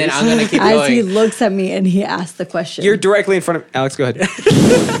palm trees? And then I'm gonna keep As he going. looks at me and he asks the question. You're directly in front of Alex. Go ahead.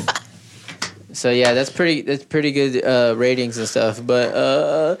 So yeah, that's pretty good ratings and stuff.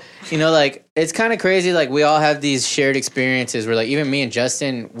 But like it's kind of crazy. Like we all have these shared experiences where like even me and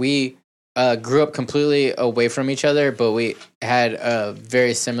Justin, we grew up completely away from each other, but we had a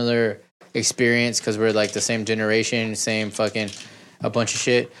very similar experience because we're like the same generation, same fucking a bunch of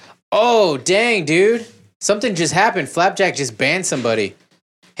shit. Oh dang, dude! Something just happened. Flapjack just banned somebody.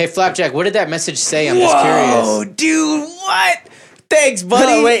 Hey Flapjack, what did that message say? I'm just curious. Oh, dude, what? Thanks,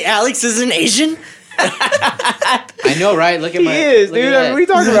 buddy. Oh, wait, Alex is an Asian? I know, right? Look at He my. is, look at dude. that. What are you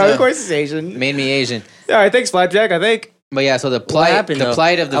talking about? Of course he's Asian. Made me Asian. All right, thanks, Flapjack, I think. But yeah, so the What plight, happened, the though?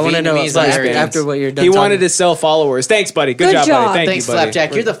 plight of the I want to know Vietnamese after, Americans. after what you're done He wanted talking. to sell followers. Thanks, buddy. Good job, job. buddy. Thank Thanks, you, buddy.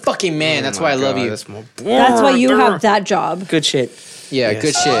 Flapjack. You're the fucking man. That's why I love you. That's why you have that job. Good shit. Yeah,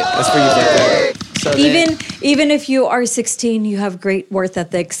 good shit. That's for you, Flapjack. So then- Even if you are 16, you have great work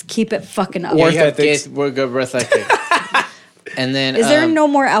ethics. Keep it fucking up. Yeah, Worth you have ethics. we're good worth ethic. And then Is there no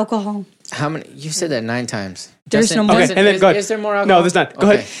more alcohol? How many? You said that 9 times. There's no more. Okay, and then go ahead. Is there more alcohol? No, there's not.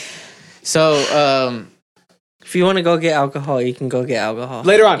 Go ahead. So, If you want to go get alcohol, you can go get alcohol.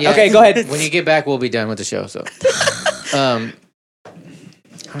 Later on. yeah, Okay, go ahead. When you get back, we'll be done with the show. So,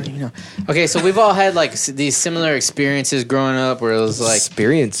 I don't even know. Okay, so we've all had like these similar experiences growing up, where it was like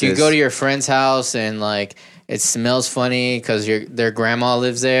experiences. you go to your friend's house and like it smells funny because their grandma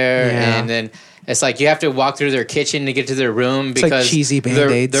lives there, Yeah. and then it's like you have to walk through their kitchen to get to their room It's like because cheesy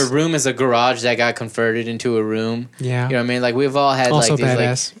Band-Aids. their room is a garage that got converted into a room. Yeah. You know what I mean? Like we've all had Also like these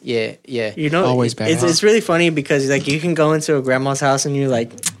badass. like yeah. You know, Always badass. it's really funny because like you can go into a grandma's house and you're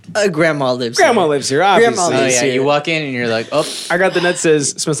like, grandma lives Grandma here. lives here, obviously. Grandma Oh lives yeah, here. you walk in and you're like, oh, I got the net says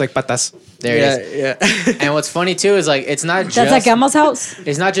smells like patas. there it is. Yeah. And what's funny too is like it's not That's just like Emma's house.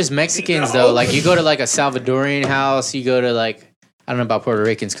 it's not just Mexicans though. Like you go to like a Salvadorian house, you go to like I don't know about Puerto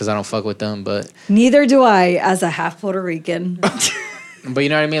Ricans because I don't fuck with them, but Neither do I, as a half Puerto Rican. you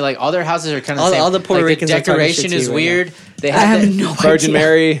know what I mean. Like all their houses are kind of the same. all the Puerto like, Ricans the are talking shit decoration to you is right weird. They I have that, no Virgin idea.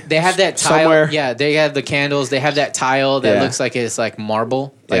 Mary. They have that tile. Somewhere. Yeah, they have the candles. They have that tile that Yeah. looks like it's like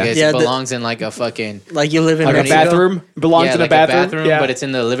marble. Like Yeah. it Yeah, belongs in like a fucking Like you live in Like a Mexico. bathroom. Belongs yeah, in like a bathroom. Yeah. but it's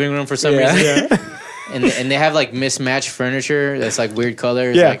in the living room for some Yeah. reason. And they have like mismatched furniture that's like weird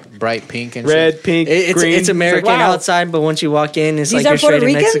colors, Yeah. like bright pink and red, shit. pink, It's green. it's American like, wow. outside, but once you walk in, it's These like are you're straight Puerto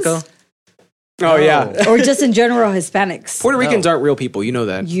in Ricans? Mexico. Oh yeah. Or just in general, Hispanics. Puerto Ricans aren't real people. You know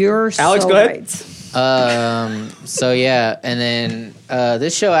that. You're Alex, so go ahead. right. So yeah, and then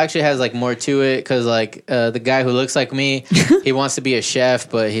this show actually has like more to it because like the guy who looks like me, he wants to be a chef,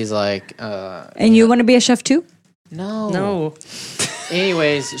 but he's like, And you want to be a chef too? No.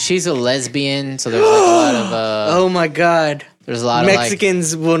 Anyways, she's a lesbian, so there's like a lot of Oh my god. there's a lot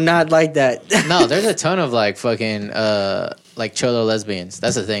Mexicans will not like that. of like no, there's a ton of like fucking like cholo lesbians.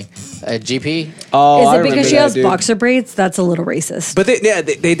 That's the thing. GP. Oh, Is I it because remember she that, has dude. boxer braids? That's a little racist. But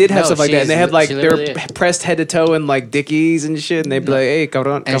they did have No, stuff like she that, is and they had like she they were literally is. pressed head to toe in like Dickies and shit, and they'd be like, "Hey,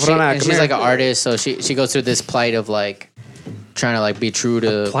 cabrón, And, cabrona, and come she's here." like an artist, so she goes through this plight of like trying to like be true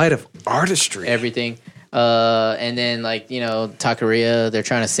to plight of artistry, everything. And then like Taqueria, they're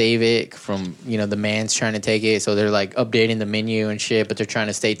trying to save it from the man's trying to take it, so they're like updating the menu and shit, but they're trying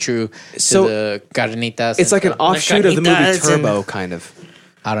to stay true to So, the carnitas. It's like an offshoot of the movie carnitas Turbo, kind of.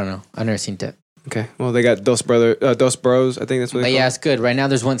 I don't know. I've never seen that. Okay, well they got Dos Bros. I think that's what But they yeah, call it's good. Right now,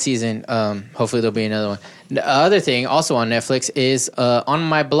 there's one season. Hopefully, there'll be another one. The other thing, also on Netflix, is On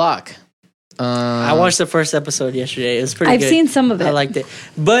My Block. I watched the first episode yesterday. It was pretty I've good. seen some of it. I liked it.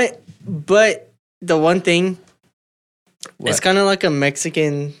 But the one thing, it's kind of like a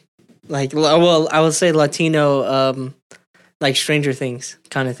Mexican, like, well, I would say Latino, like Stranger Things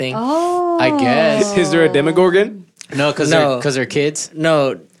kind of thing. Oh. I guess. Is there a Demogorgon? No, because they're kids.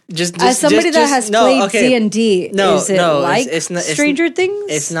 No, just As somebody that has played D&D, No, is it no, like it's not, Stranger Things?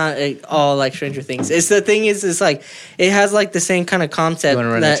 It's not all like Stranger Things. It's the thing is, it's like it has like the same kind of concept. You wanna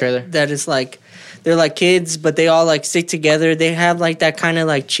run the trailer? That is like they're like kids, but they all like stick together. They have like that kind of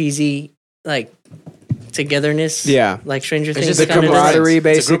like cheesy like togetherness. Yeah. like Stranger It's Things. just the kinda camaraderie,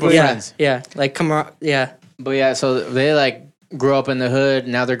 does. It's a group of basically. Yeah, friends. yeah, like yeah. But yeah, so they like grew up in the hood.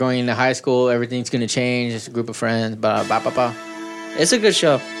 Now they're going into high school. Everything's gonna change. It's a group of friends. Blah blah blah blah. It's a good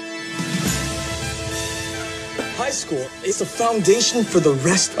show. High school is the foundation for the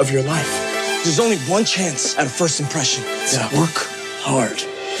rest of your life. There's only one chance at a first impression. Yeah. Work hard.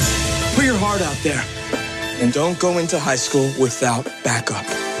 Put your heart out there. And don't go into high school without backup.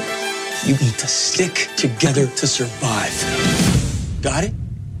 You need to stick together to survive. Got it?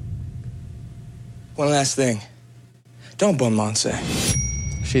 One last thing. Don't bum Monse.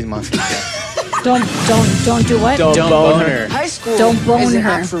 She's monster. Don't do what? Don't bone her. High school Don't bone is an her.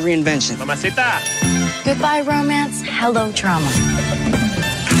 act for reinvention. Goodbye, romance. Hello, trauma.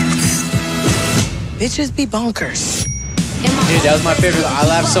 Bitches be bonkers. Dude, that was my favorite. I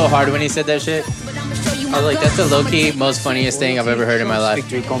laughed so hard when he said that shit. I was like, that's the low-key most funniest thing I've ever heard in my life.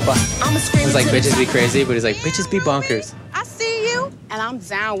 It was like, bitches be crazy, but he's like, bitches be bonkers. I see you, and I'm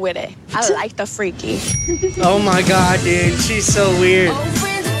down with it. I like the freaky. Oh my god, dude, she's so weird.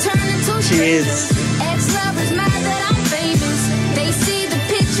 She is.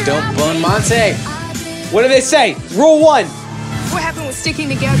 Don't bone Monse. What do they say? Rule 1. What happened with sticking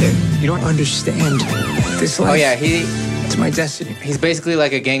together? You don't understand this life. Oh yeah, It's my destiny. he's basically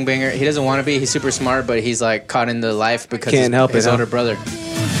like a gangbanger. He doesn't want to be. He's super smart, but he's like caught in the life because Can't help his it, huh? older brother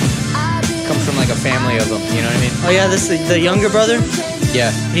comes from like a family of them. You know what I mean? Oh yeah, this is the younger brother.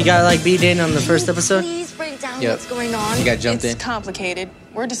 Yeah. He got like beat in on the first episode. Please break down Yep. what's going on. He got jumped in. It's complicated.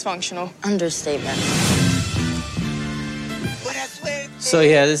 We're dysfunctional. Understatement. So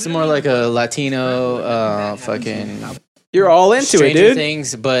yeah, this is more like a Latino fucking You're all into Stranger it, dude.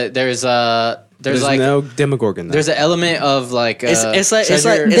 Things, but there's like no Demogorgon. Though. There's an element of like it's like There's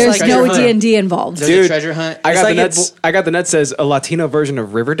no D&D involved. There's Dude, a treasure hunt. I got like the nuts. I got the nuts. Says a Latino version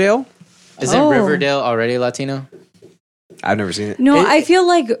of Riverdale. Isn't Riverdale already Latino? I've never seen it. No, I feel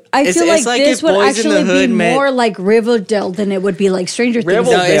like it's like this if would Boys in the actually be Hood met- more like Riverdale than it would be like Stranger Things.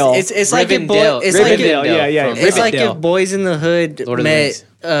 No, it's like if Rivendell. it's Rivendell, like if, yeah. It's like Rivendell. if Boys in the Hood Lord of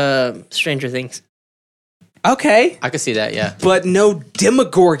the met Stranger Things. Okay, I could see that. Yeah, but no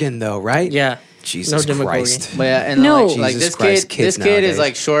Demogorgon though, right? Yeah. Jesus No Demogorgon. Christ. but yeah, and No. like Jesus this Christ, kid, kids this kid nowadays. is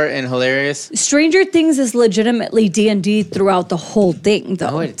like short and hilarious. Stranger Things is legitimately D&D throughout the whole thing, though.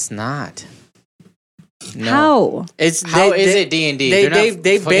 No, it's not. No. How? It's How is it D&D? They're not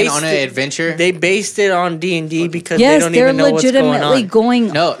they fucking based on an adventure. They based it on D&D because Yes, they don't they're even know what's going legitimately on. going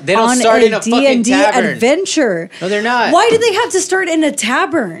No, they don't on start a in a fucking D&D tavern. adventure. No, they're not. Why do they have to start in a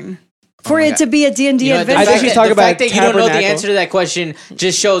tavern for my it God. to be a D&D You know, the adventure? I think she's talking the fact about that you don't know the Tabernacle. answer to that question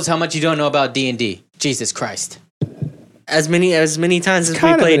just shows how much you don't know about D&D. Jesus Christ. As many times as we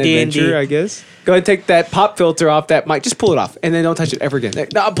Kind of play an adventure, I D&D. guess. Go ahead and take that pop filter off that mic. Just pull it off, and then don't touch it ever again. There,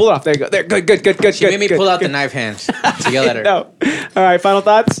 no, pull it off. There you go. There, good. She made me good, pull out good. the knife hand to yell at her. No. All right, final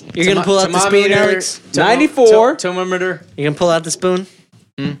thoughts. You're going to pull out the spoon, Alex? 94. Thermometer. You're going to pull out the spoon?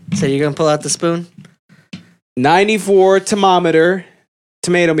 So you're going to pull out the spoon? 94 thermometer,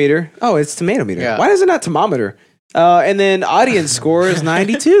 tomato meter. Oh, it's tomato meter. Yeah. Why is it not thermometer? And then audience score is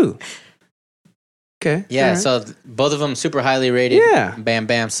 92. Okay. Yeah, all right. so both of them super highly rated. Yeah. Bam,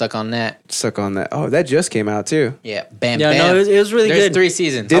 bam, suck on that. Suck on that. Oh, that just came out too. Yeah, bam, Yeah, bam. no, it was really There's good. 3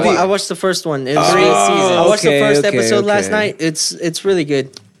 seasons. Did I watched the first one. It was Oh, three seasons. I watched the first okay, episode last okay. night. It's really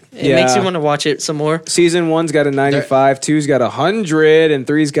good. It Yeah. makes you want to watch it some more. Season 1's got a 95, 2's got 100, and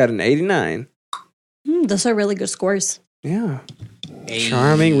 3's got an 89. Those are really good scores. Yeah.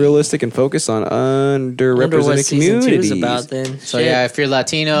 Charming, realistic, and focused on underrepresented communities. About then. So yeah, if you're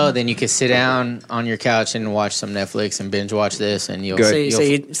Latino, then you can sit down on your couch and watch some Netflix and binge watch this, and you'll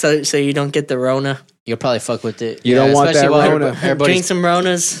So you don't get the Rona. you'll probably fuck with it. You don't want especially that while Rona. everybody's- Drink some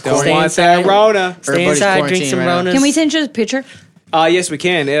Ronas. Don't Stay want inside. that Rona. Stay Everybody's inside. Drink quarantining some right now. Ronas. Can we change the picture? Yes, we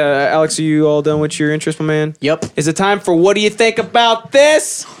can. Alex, are you all done with your interest, my man? Yep. Is it time for What Do You Think About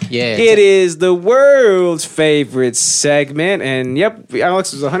This? Yeah. It is the world's favorite segment. And yep,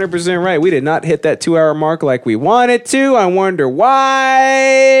 Alex was 100% right. We did not hit that 2-hour mark like we wanted to. I wonder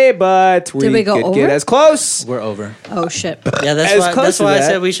why, but Did we go could over? get as close. We're over. Oh, shit. Yeah, As that's close to why I that.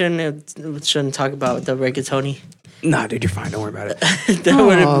 said we shouldn't talk about the rigatoni. Nah, dude, you're fine. Don't worry about it.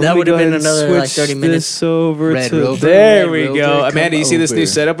 That would have been another like 30 minutes. This over Red to Rover, there Red we Rover, go. come Amanda, you see this new over.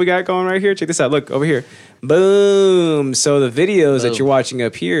 setup we got going right here? Check this out. Look over here. Boom. So the videos that Boom. you're watching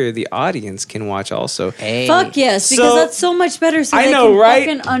up here, the audience can watch also. Hey. Fuck yes, because So- that's so much better so I they know, can right?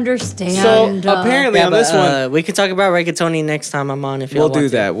 fucking understand. So apparently Yeah, on but, this one, we can talk about rigatoni next time I'm on. If we'll y'all do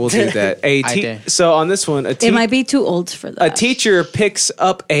want to. that. We'll do that. So on this one, it might be too old for that. a teacher picks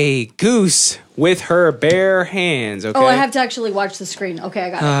up a goose with her bare hands. Okay. Oh, I have to actually watch the screen. Okay, I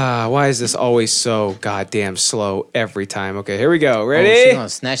got it. Why is this always so goddamn slow every time? Okay, here we go. Oh, Ready? she's gonna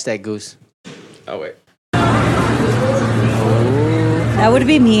snatch that goose. Oh wait. That would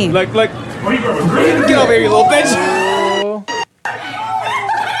be me. Look. Get over here, you little bitch.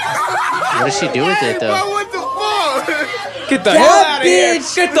 What does she do with it though? Get the hell out of here.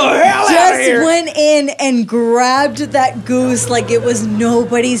 bitch Get the hell out of here. just went in and grabbed that goose like it was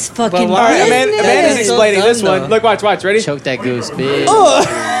nobody's fucking All right, business. Amanda's explaining so this dumb, one. though. Look, watch. Ready? Choke that goose, bitch.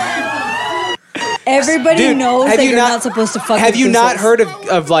 Everybody Dude, knows have that you you're not- not supposed to fuck Have with you not gooses. heard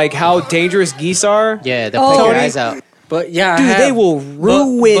of like how dangerous geese are? Yeah, they'll Oh. pick your Tony? eyes out. But yeah, Dude, I have, they will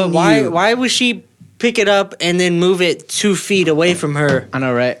ruin but why, you. Why would she pick it up and then move it 2 feet away from her? I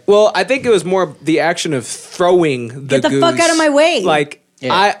know, right? Well, I think it was more the action of throwing the Get the goose. fuck out of my way. Like,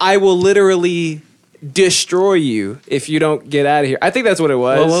 Yeah. I will literally destroy you if you don't get out of here. I think that's what it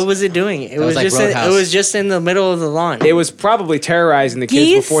was. Well, what was it doing? It was was like just Roadhouse. it was just in the middle of the lawn. It was probably terrorizing the kids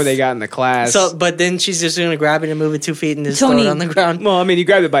Geese? before they got in the class. So, but then she's just gonna grab it and move it 2 feet and just Tony. throw it on the ground. well, I mean, you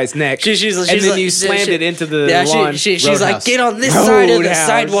grabbed it by its neck, She's and then like- you slammed she- it into the Yeah, lawn. she's like, Roadhouse. get on this side of the Roadhouse.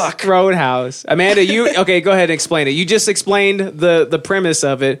 sidewalk. Roadhouse. Amanda, you okay? Go ahead and explain it. You just explained the premise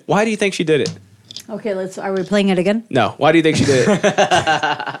of it. Why do you think she did it? Okay, are we playing it again? No. Why do you think she did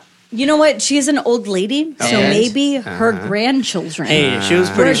it? You know what? She's an old lady, so And? maybe her grandchildren. Hey, she was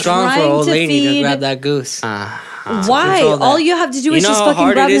We're pretty strong for an trying old to lady to feed- grab that goose. Why? Control that. All you have to do You is know just how fucking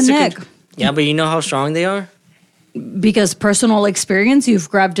hard grab it the is to neck. Yeah, but you know how strong they are? Because personal experience, you've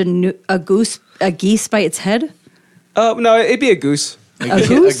grabbed a geese by its head. No, it'd be a goose. A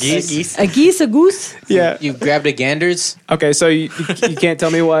goose? A goose? Yeah. You grabbed a gander's? Okay, so you can't tell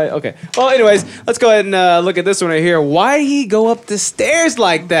me why? Okay. Well, anyways, let's go ahead and look at this one right here. Why did he go up the stairs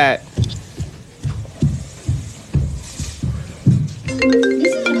like that?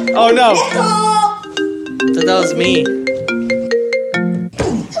 Oh, no. So that was me.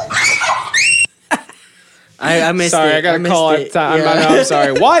 I missed sorry, it. I gotta call it. Yeah. I'm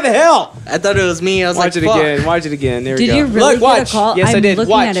sorry. Why the hell? I thought it was me. I was Watch like, it fuck. again. Watch it again. There we Did go. you really Look, watch. get a call? Yes, I'm I did.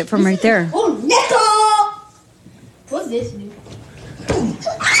 looking Watch. at it from right there. What's this, dude?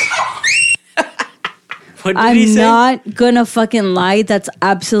 What did he I'm say? not gonna fucking lie. That's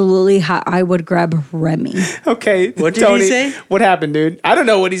absolutely how I would grab Remy. Okay. What did Tony, he say? What happened, dude? I don't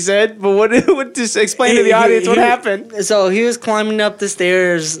know what he said, but what just explain to the audience what happened. So he was climbing up the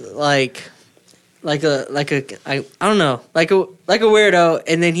stairs like I don't know, like a weirdo,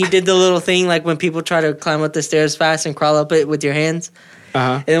 and then he did the little thing like when people try to climb up the stairs fast and crawl up it with your hands.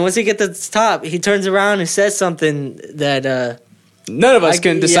 And then once he gets to the top, he turns around and says something that none of us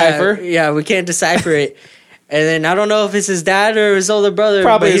can decipher. Yeah, we can't decipher it. And then I don't know if it's his dad or his older brother.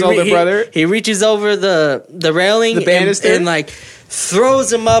 Probably but his older brother. He reaches over the railing, The banister? and like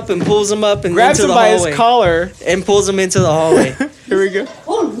throws him up and pulls him up and Grabs into him the by hallway his collar. and pulls him into the hallway. Here we go.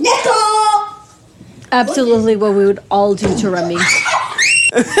 Absolutely what we would all do to Remy.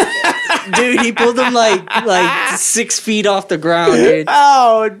 Dude, he pulled him like 6 feet off the ground, dude.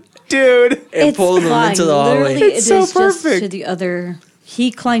 Oh, dude. And pulled him into the hallway. Literally, It's it so is just perfect. to the other. He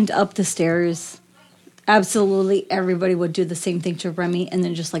climbed up the stairs. Absolutely, everybody would do the same thing to Remy and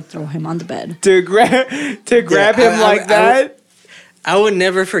then just like throw him on the bed. To grab him like that. I would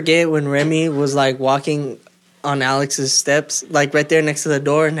never forget when Remy was like walking on Alex's steps, like right there next to the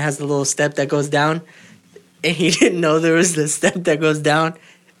door, and has the little step that goes down. And he didn't know there was the step that goes down.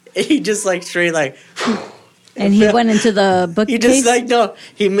 And he just like straight like. And he went into the He bookcase. just like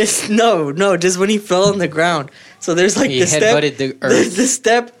he missed just when he fell on the ground. So there's like He the step, headbutted the earth. the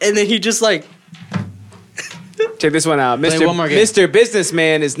step, and then he just like. Check this one out. Play one more game. Mr.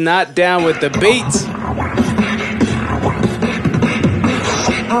 Businessman is not down with the beats.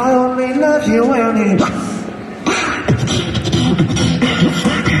 I only love you when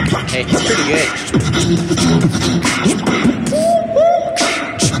Hey, he's pretty good.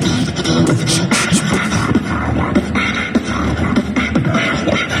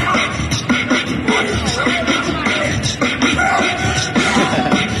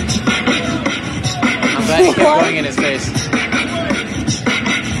 I'm glad he kept going in his face.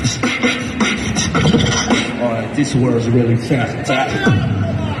 Alright, this world's really fast.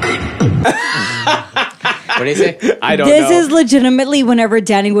 What do you say? I don't This know. is legitimately whenever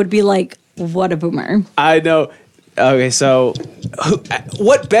Danny would be like, "What a boomer." I know. Okay, so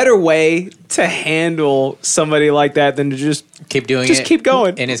what better way to handle somebody like that than to just Keep doing it. just keep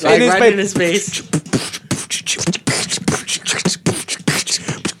going In his Like face. right in his face.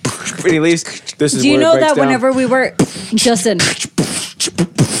 When he leaves, this is Do you where it know breaks that down. whenever we were Justin?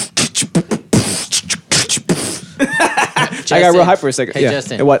 I got real hype for a second. Hey, yeah.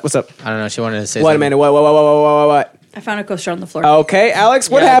 Justin. Hey, what's up? I don't know. She wanted to say What, something. Amanda? What? I found a coaster on the floor. Okay, Alex,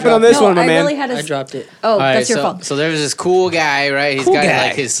 what Yeah, I happened on dropped this No, one, my I man? really had a. I dropped it. Oh, All right, that's your so, fault. So there's this cool guy, right? He's Cool got guy.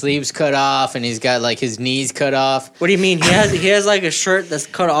 like his sleeves cut off and he's got like his knees cut off. What do you mean? He has like a shirt that's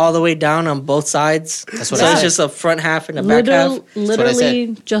cut all the way down on both sides. That's what so I it's said. just a front half and a back half.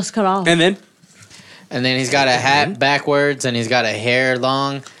 Literally just cut off. And then? And then he's got a hat backwards and he's got a hair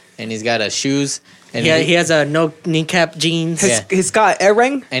long and he's got a shoes. And Yeah, he has a no kneecap jeans. Yeah. He's got a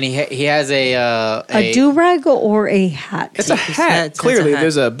ring? And he has a do-rag or a hat? It's a hat. Clearly,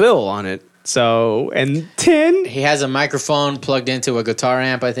 there's a bill on it. So, and 10? He has a microphone plugged into a guitar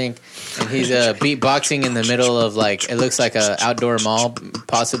amp, I think. And he's beatboxing in the middle of like, it looks like a outdoor mall,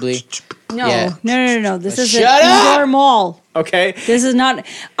 possibly. No, Yeah. no. This is Shut an up! indoor mall. Okay. This is not.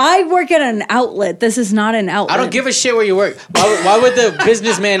 I work at an outlet. This is not an outlet. I don't give a shit where you work. Why would the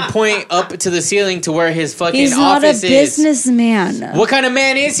businessman point up to the ceiling to where his fucking He's not a office is? businessman. What kind of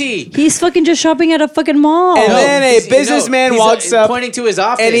man is he? He's fucking just shopping at a fucking mall. And then a he's- businessman he's, walks up pointing to his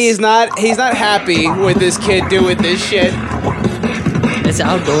office. and he's not happy with this kid doing this shit. It's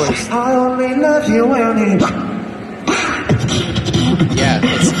outdoors. I only love you when Yeah,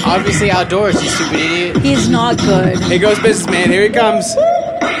 it's obviously outdoors, you stupid idiot. He's not good. Here goes businessman. Here he comes.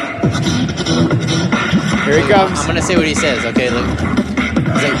 Here he comes. I'm gonna say what he says, okay? Look.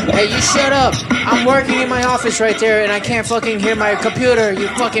 He's like, hey, you shut up. I'm working in my office right there and I can't fucking hear my computer, you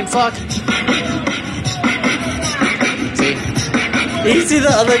fucking fuck. See? You see the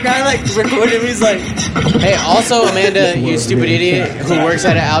other guy like recording him? He's like, Hey, also, Amanda, you stupid idiot who works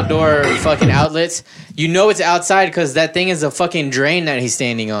at an outdoor fucking outlets, You know it's outside because that thing is a fucking drain that he's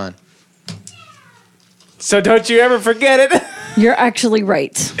standing on. So don't you ever forget it. You're actually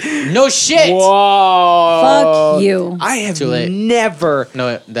right. No shit. Whoa. Fuck you. I have Too late. never.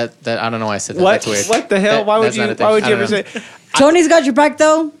 No, that I don't know why I said that. What? That's weird. What the hell? Why would you ever say? Tony's got your back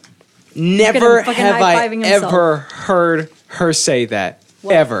though. Never Fucking have I high-fiving himself. ever heard her say that.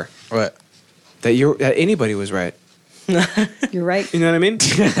 What? Ever. What? That anybody was right. You're right. You know what I mean?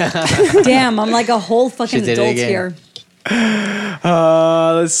 Damn, I'm like a whole fucking She did it adult again. here.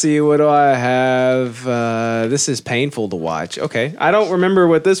 Let's see. What do I have? This is painful to watch. Okay. I don't remember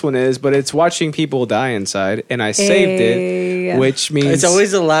what this one is, but it's watching people die inside, and I saved it, which means It's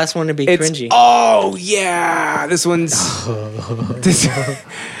always the last one to be cringy. Oh, yeah. This one's.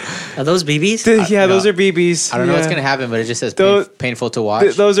 Are those BBs? Yeah, those are BBs. I don't know what's Yeah. gonna happen, but it just says painful to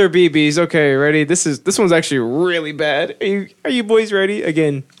watch. Those are BBs. Okay, ready? This one's actually really bad. Are you boys ready?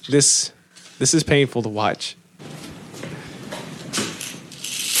 Again, this is painful to watch.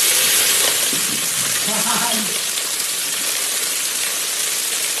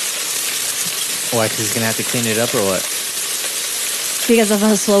 Why? Because he's gonna have to clean it up or what? Because of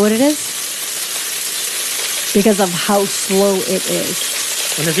how slow it is? Because of how slow it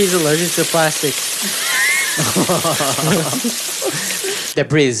is. What if he's allergic to plastics? That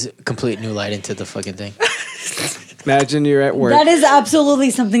breathes complete new light into the fucking thing. Imagine you're at work. That is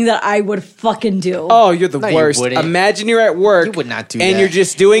absolutely something that I would fucking do. Oh, you're the No, you worst. wouldn't. Imagine you're at work. You would not do and that. you're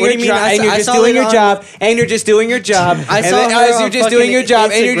just doing What your do you mean? job. And you're I just saw doing it your on- job. And you're just doing your job. I and saw then, her as on you're just doing your fucking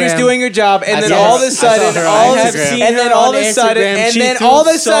job. And you're just Instagram. doing your job. And I then saw all her- of a sudden, I saw her on all of Instagram. and then all of a sudden, Instagram, and she then threw all of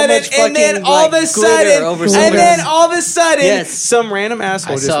a so sudden, much and then fucking, all of a like, glitter sudden, over and somebody's- then all of a sudden, Yes. some random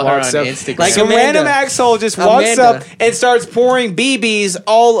asshole I just saw her walks on up. Instagram. Like Some Amanda. random asshole just walks Amanda. up and starts pouring BBs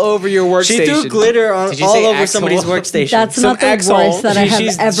all over your workstation. She threw glitter on Did you all say over asshole? somebody's workstation. That's Some not the X-hole. worst that I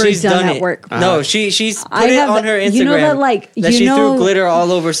have ever done at work. No, she's put I it have- on her Instagram. you know that, like, that you she know- threw glitter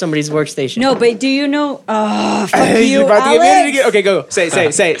all over somebody's workstation. No, but do you know? Oh, fuck you, You're about to get Alex. muted again. Okay, go. Say it.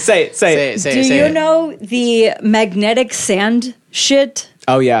 Do you know the magnetic sand shit?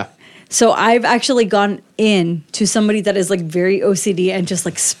 Oh yeah. So I've actually gone in to somebody that is like very OCD and just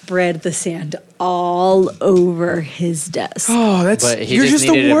like spread the sand all over his desk. Oh, that's But he you're just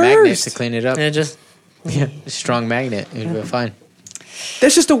just needed the a magnet worst. to clean it up. Yeah, just Yeah, a strong magnet. It'd be fine.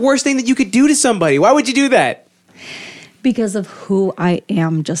 That's just the worst thing that you could do to somebody. Why would you do that? Because of who I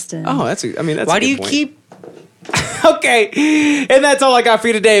am, Justin. Oh, that's a why good do you point. keep? Okay, and that's all I got for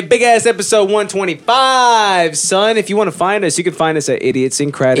you today. Big ass episode 125, son. If you want to find us, you can find us at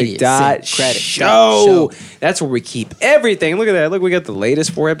idiotsyncratic.show. That's where we keep everything. Look at that. Look, we got the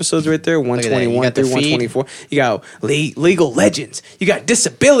latest 4 episodes right there. at that. 121 You got the through feed. 124. You got legal legends. You got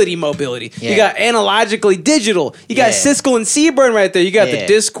disability mobility. Yeah. You got analogically digital. You got Yeah. Siskel and Seaburn right there. You got the Yeah.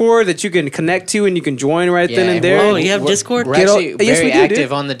 Discord that you can connect to and you can join right then and there. Whoa, you have Discord? We're Get all- actually yes, very we do, dude.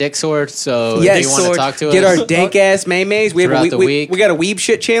 active on the Dick Sword, so Yes, if you want to talk to us, get our dank ass maymays. We have Throughout a, the we, week. we got a weeb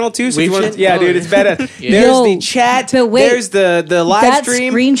shit channel too. So if Weeb you wanna, shit? yeah, Oh, dude, it's better. Yeah. There's Yo, the chat. but wait, there's the live that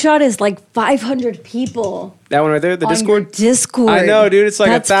stream. screenshot is like 500 people. That one right there, the on Discord. your Discord. I know, dude. It's like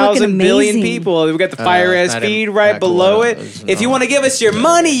That's 1,000 billion fucking amazing. people. We got the fire ass not feed in- right not cool. below it. It's If you not. want to give us your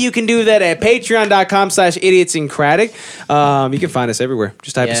money, you can do that at patreon.com/idiotsyncratic. You can find us everywhere.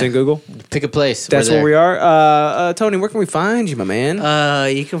 Just type us Yeah. in Google. pick a place. That's We're where we there. are. Tony, where can we find you, my man?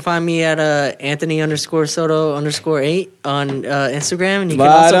 You can find me at Anthony_Soto_8 on Instagram, and you A can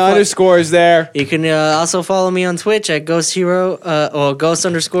lot also of underscores there. You can also follow me on Twitch at Ghost Hero or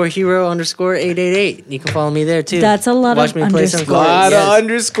Ghost_Hero_888. You can follow me there too. That's a lot Watch of me play some underscores. A lot cards. of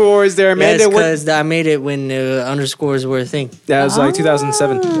underscores there, Amanda. Yes, where- because I made it when underscores were a thing. that was like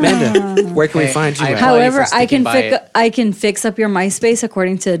 2007. Amanda, where can we Hey, find you? I at? applaud you However, for I can sticking by it. I can fix up your MySpace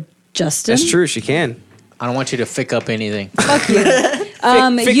according to Justin. That's true. She can. I don't want you to fick up anything. Fuck you.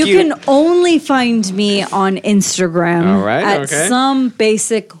 Fick You you. can only find me on Instagram All right, at okay. some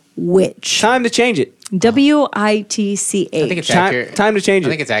basic witch. Time to change it. WITCH. I think it's accurate. Time to change I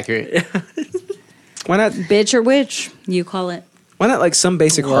it. think it's accurate. Why not? Bitch or witch, you call it. Why not like some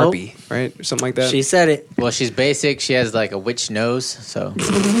basic Well, harpy, right, or something like that? She said it. Well, she's basic. She has like a witch nose. So,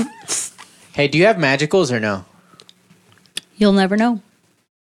 hey, do you have magicals or no? You'll never know.